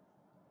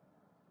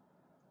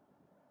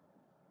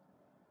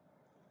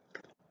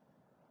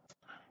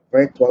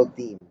 Virtual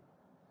team,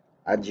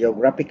 a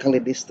geographically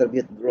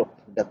distributed group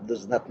that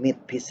does not meet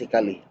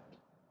physically.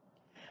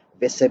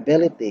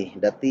 Visibility,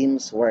 the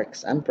team's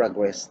works and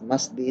progress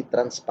must be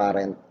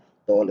transparent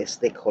to all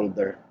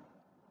stakeholders.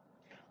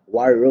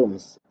 War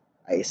rooms,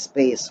 a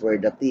space where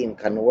the team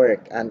can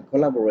work and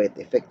collaborate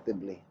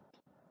effectively.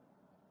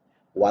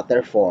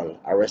 Waterfall,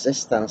 a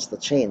resistance to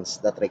change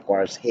that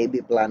requires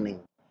heavy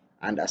planning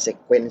and a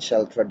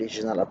sequential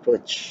traditional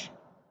approach.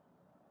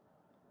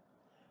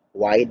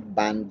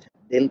 Wideband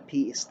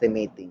DLP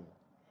estimating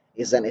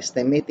is an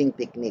estimating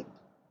technique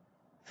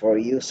for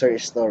user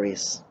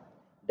stories.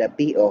 The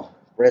PO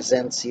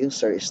presents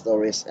user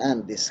stories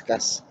and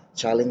discuss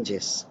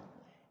challenges.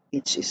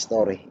 Each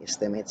story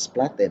estimates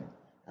plotted,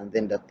 and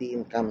then the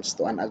team comes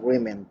to an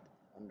agreement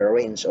on the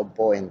range of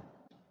points.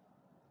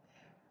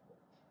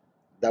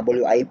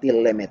 WIP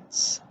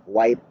limits,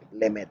 wipe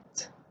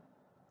limit,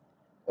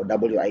 or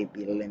WIP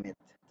limit,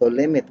 to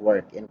limit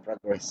work in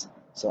progress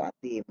so a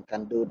team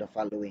can do the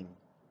following.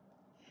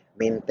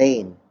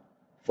 Maintain,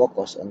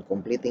 focus on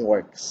completing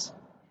works,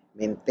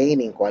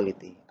 maintaining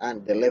quality,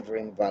 and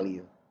delivering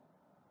value.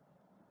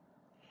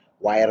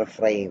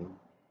 Wireframe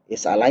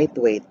is a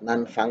lightweight,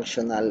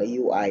 non-functional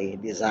UI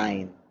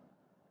design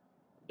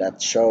that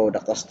show the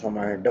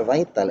customer the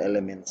vital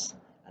elements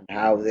and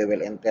how they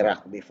will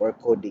interact before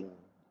coding.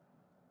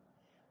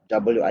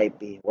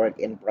 WIP, work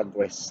in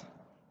progress,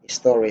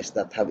 stories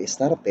that have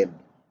started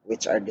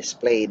which are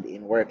displayed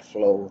in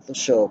workflow to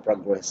show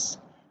progress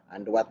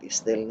and what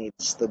still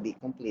needs to be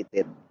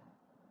completed.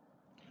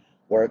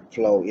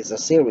 Workflow is a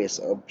series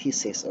of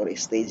pieces or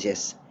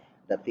stages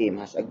the team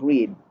has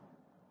agreed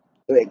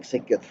to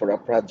execute for a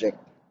project.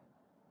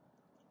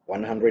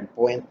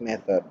 100-point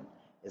method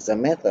is a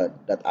method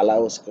that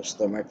allows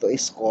customer to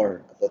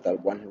score a total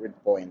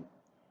 100 point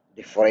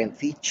different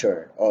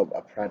feature of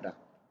a product.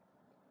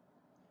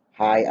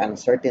 High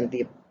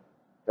uncertainty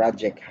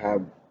project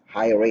have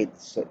high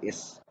rates so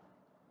is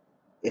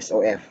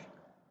SOF.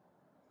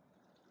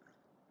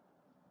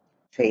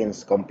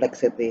 Change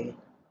complexity,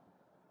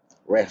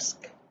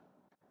 risk.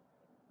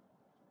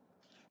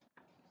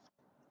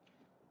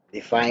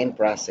 Define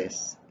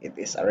process. It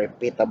is a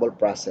repeatable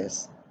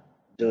process.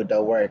 Do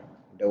the work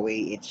the way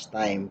each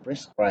time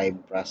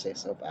prescribed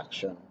process of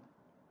action.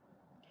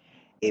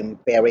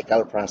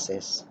 Empirical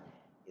process.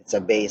 It's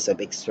a base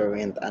of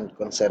experiment and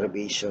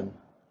conservation,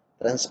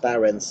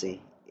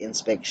 transparency,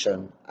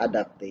 inspection,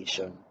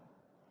 adaptation.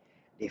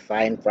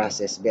 Defined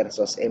process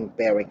versus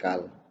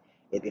empirical.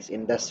 It is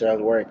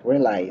industrial work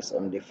relies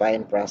on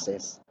defined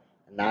process.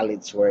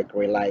 Knowledge work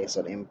relies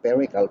on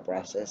empirical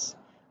process.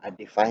 A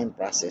defined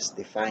process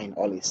define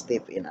all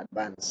steps in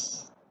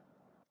advance.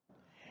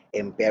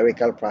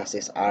 Empirical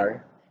process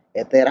are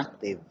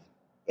interactive,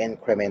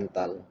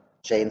 incremental,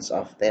 change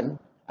often,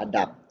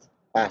 adapt,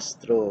 pass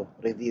through,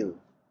 review.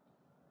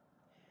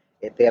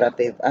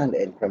 Iterative and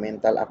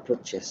incremental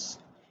approaches.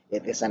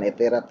 It is an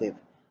iterative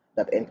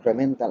that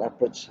incremental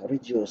approach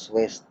reduce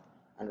waste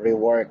and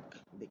rework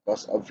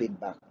because of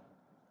feedback.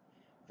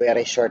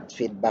 Very short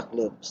feedback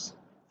loops,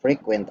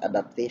 frequent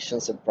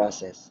adaptations of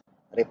process,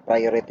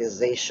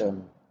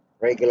 reprioritization,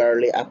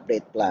 regularly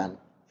update plan,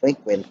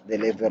 frequent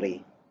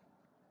delivery.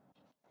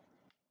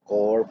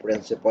 Core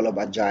principle of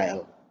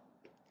Agile.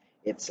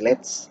 It's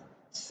let's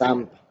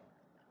some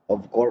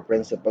of core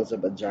principles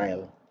of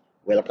Agile.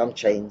 Welcome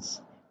change,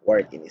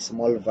 work in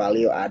small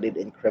value added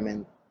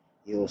increment,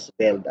 use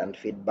build and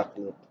feedback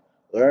loop,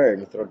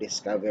 learn through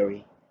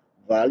discovery,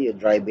 value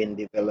driven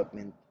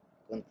development,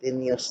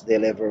 continuous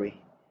delivery,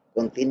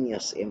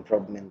 continuous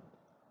improvement.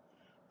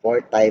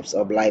 Four types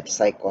of life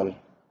cycle.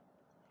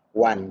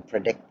 1.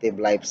 Predictive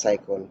life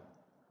cycle.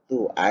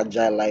 2.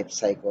 Agile life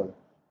cycle.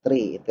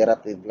 3.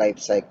 Iterative life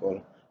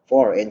cycle.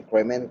 4.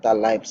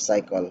 Incremental life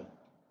cycle.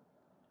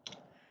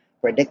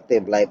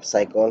 Predictive life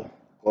cycle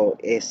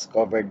is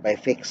covered by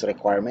fixed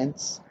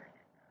requirements,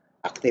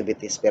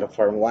 activities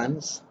performed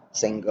once,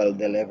 single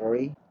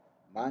delivery,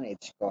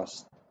 manage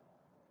cost.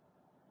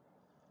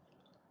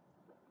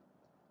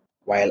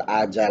 While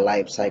agile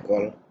life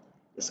cycle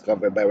is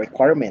covered by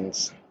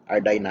requirements are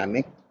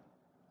dynamic,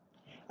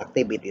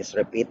 activities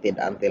repeated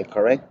until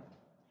correct,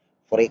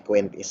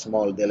 frequent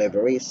small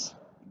deliveries,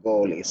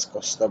 goal is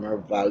customer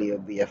value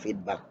via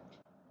feedback.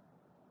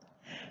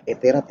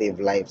 Iterative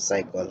life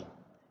cycle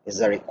is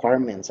the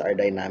requirements are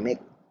dynamic,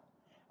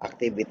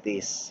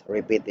 activities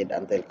repeated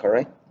until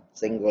correct,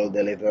 single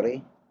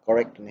delivery,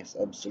 correctness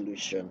of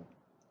solution.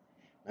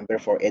 Number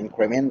 4,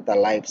 incremental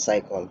life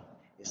cycle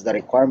is the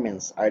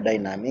requirements are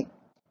dynamic,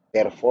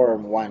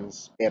 perform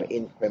once per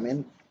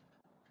increment.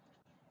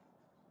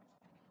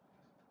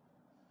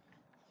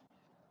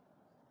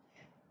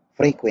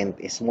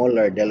 Frequent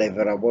smaller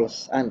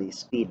deliverables and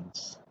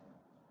speeds.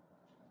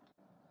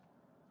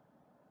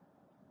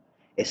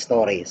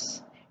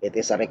 Stories. It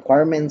is a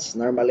requirements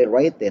normally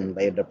written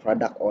by the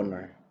product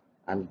owner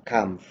and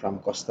come from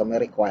customer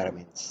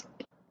requirements.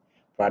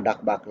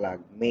 Product backlog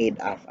made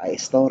of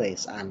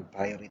stories and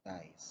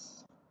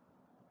prioritize.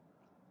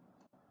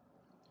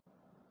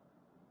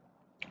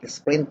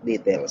 Sprint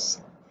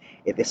details.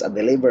 It is a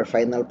deliver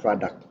final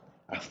product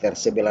after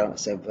several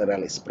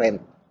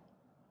sprint.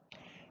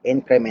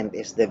 Increment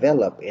is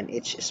developed in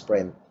each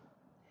sprint.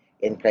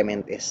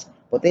 Increment is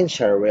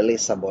potential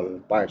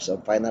releasable parts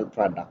of final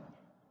product.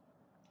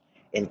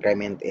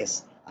 Increment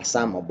is a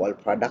sum of all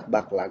product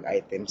backlog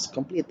items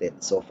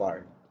completed so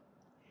far.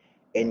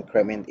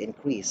 Increment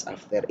increase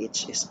after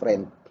each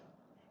sprint.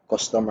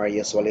 Customer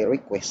usually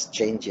requests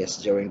changes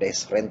during the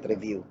sprint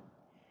review.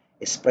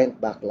 Sprint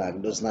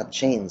backlog does not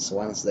change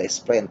once the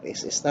sprint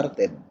is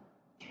started.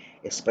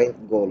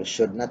 Sprint goal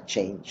should not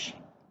change.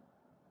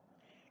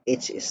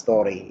 Each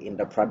story in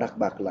the product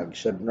backlog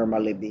should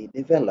normally be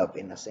developed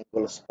in a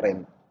single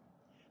sprint.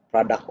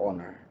 Product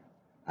owner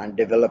and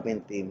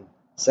development team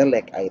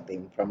select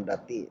item from the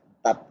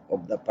top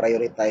of the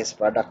prioritized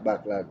product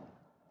backlog.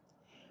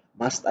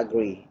 Must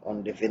agree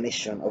on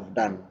definition of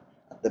done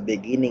at the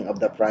beginning of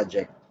the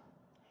project.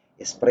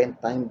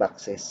 Sprint time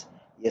boxes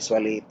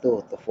usually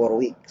 2 to 4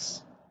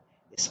 weeks.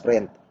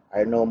 Sprint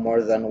are no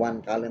more than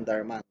 1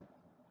 calendar month.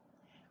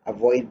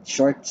 Avoid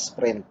short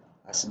sprint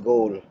as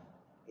goal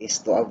is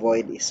to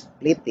avoid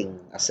splitting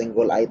a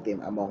single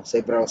item among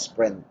several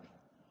sprints.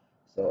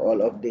 So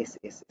all of this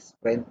is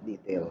sprint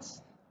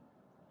details.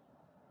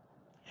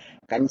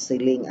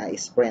 Canceling a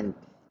sprint.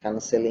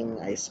 Canceling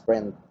a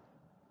sprint.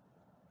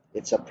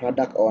 It's a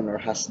product owner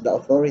has the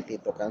authority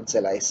to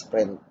cancel a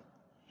sprint.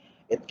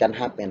 It can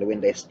happen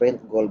when the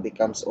sprint goal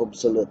becomes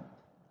obsolete.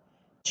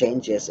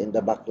 Changes in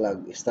the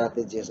backlog,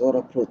 strategies, or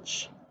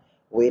approach.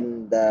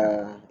 When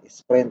the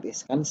sprint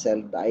is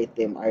cancelled, the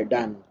item are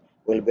done,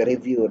 will be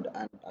reviewed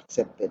and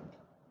accepted.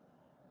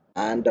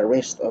 And the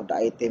rest of the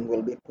item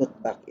will be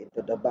put back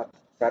into the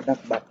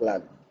product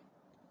backlog.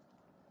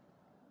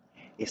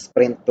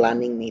 Sprint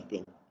planning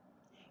meeting.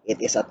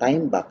 It is a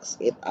time box,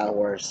 8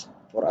 hours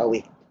for a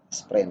week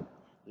sprint,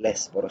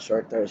 less for a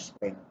shorter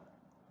sprint.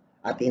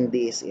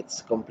 Attendees,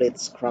 its complete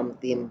Scrum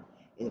team,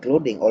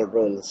 including all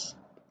roles,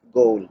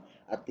 goal,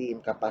 a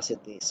team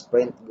capacity,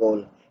 sprint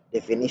goal,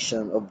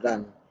 definition of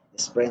done,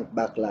 sprint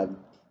backlog.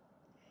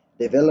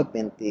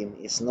 Development team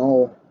is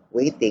no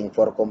waiting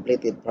for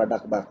completed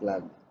product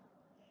backlog.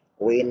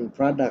 When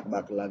product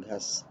backlog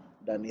has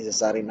the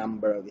necessary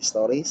number of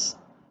stories,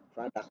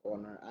 product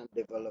owner and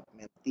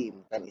development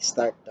team can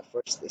start the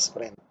first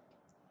sprint.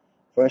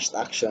 First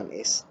action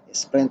is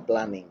sprint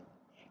planning.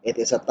 It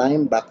is a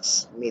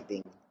time-box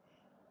meeting,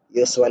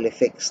 usually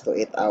fixed to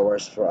 8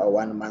 hours for a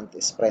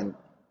 1-month sprint.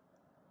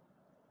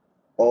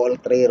 All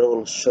 3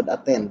 roles should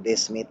attend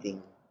this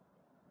meeting.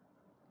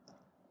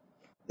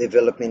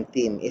 Development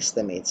team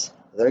estimates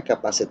their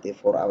capacity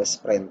for a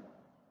sprint.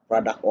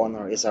 Product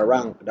owner is a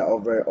rank that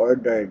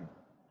ordered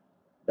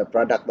the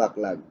product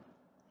backlog.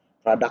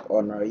 Product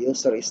owner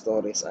user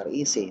stories are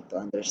easy to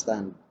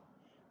understand.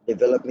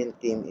 Development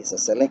team is a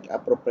select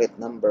appropriate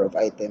number of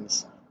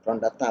items from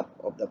the top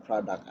of the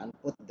product and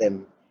put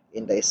them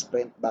in the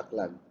sprint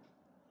backlog.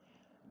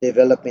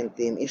 Development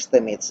team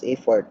estimates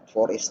effort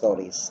for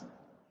stories.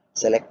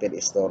 Selected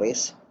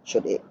stories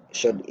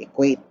should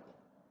equate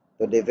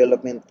to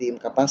development team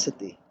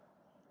capacity.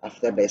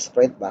 After the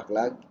sprint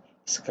backlog,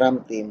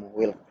 Scrum team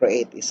will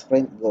create a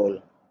sprint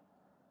goal